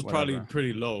 point, it was probably whatever.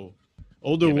 pretty low.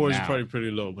 Older Yeah, but wars is now- probably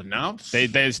pretty low, but now They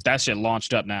that shit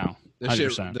launched up now. That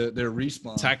shit, 100% their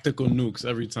respawn. tactical nukes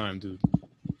every time, dude.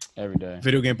 every day.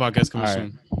 Video game podcast coming All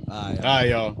right. soon. Ah, All yeah. right,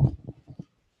 y'all.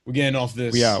 We're getting off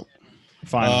this. We out.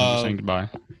 Fine. Um, saying goodbye.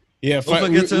 Yeah,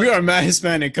 forget to- we are mad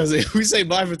Hispanic because if we say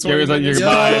bye for 20 Yeah, like you're minutes.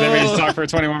 goodbye, and then we Yo. just talk for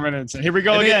 21 minutes. Here we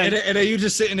go And again. then, and then you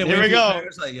just sitting there. Here we waiting for go. your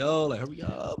parents, like, yo, like, hurry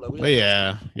up. Like, But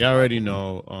yeah, y'all already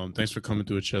know. Thanks for coming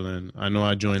through a chillin'. I know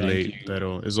I joined Thank late, you. but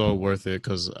it's all worth it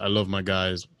because I love my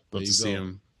guys. Love There to you see go.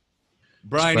 them.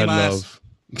 Brian Spread Mas. love.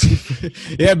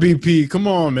 Yeah, BP. Come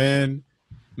on, man.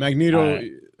 Magneto. All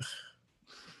right.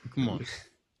 Come on.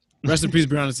 Rest in peace,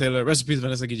 Breonna Taylor. Rest in peace,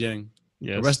 Vanessa Gijang.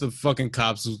 Yes. The rest of the fucking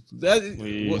cops.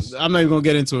 Please. I'm not even gonna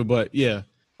get into it, but yeah,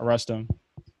 Arrest him.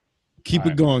 keep All it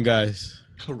right. going, guys.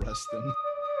 Arrest them.